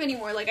YouTube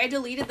anymore. Like, I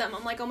deleted them.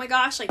 I'm like, oh my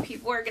gosh, like,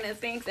 people are gonna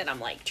think that I'm,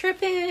 like,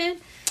 tripping.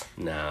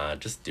 Nah,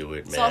 just do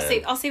it, man. So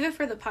I'll save it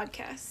for the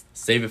podcast.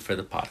 Save it for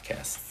the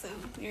podcast. So,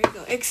 there you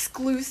go.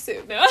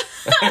 Exclusive. No?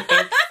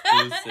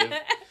 Exclusive.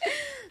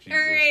 All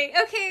right.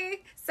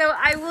 Okay. So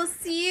I will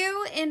see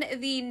you in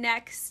the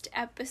next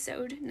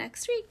episode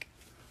next week.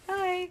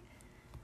 Bye.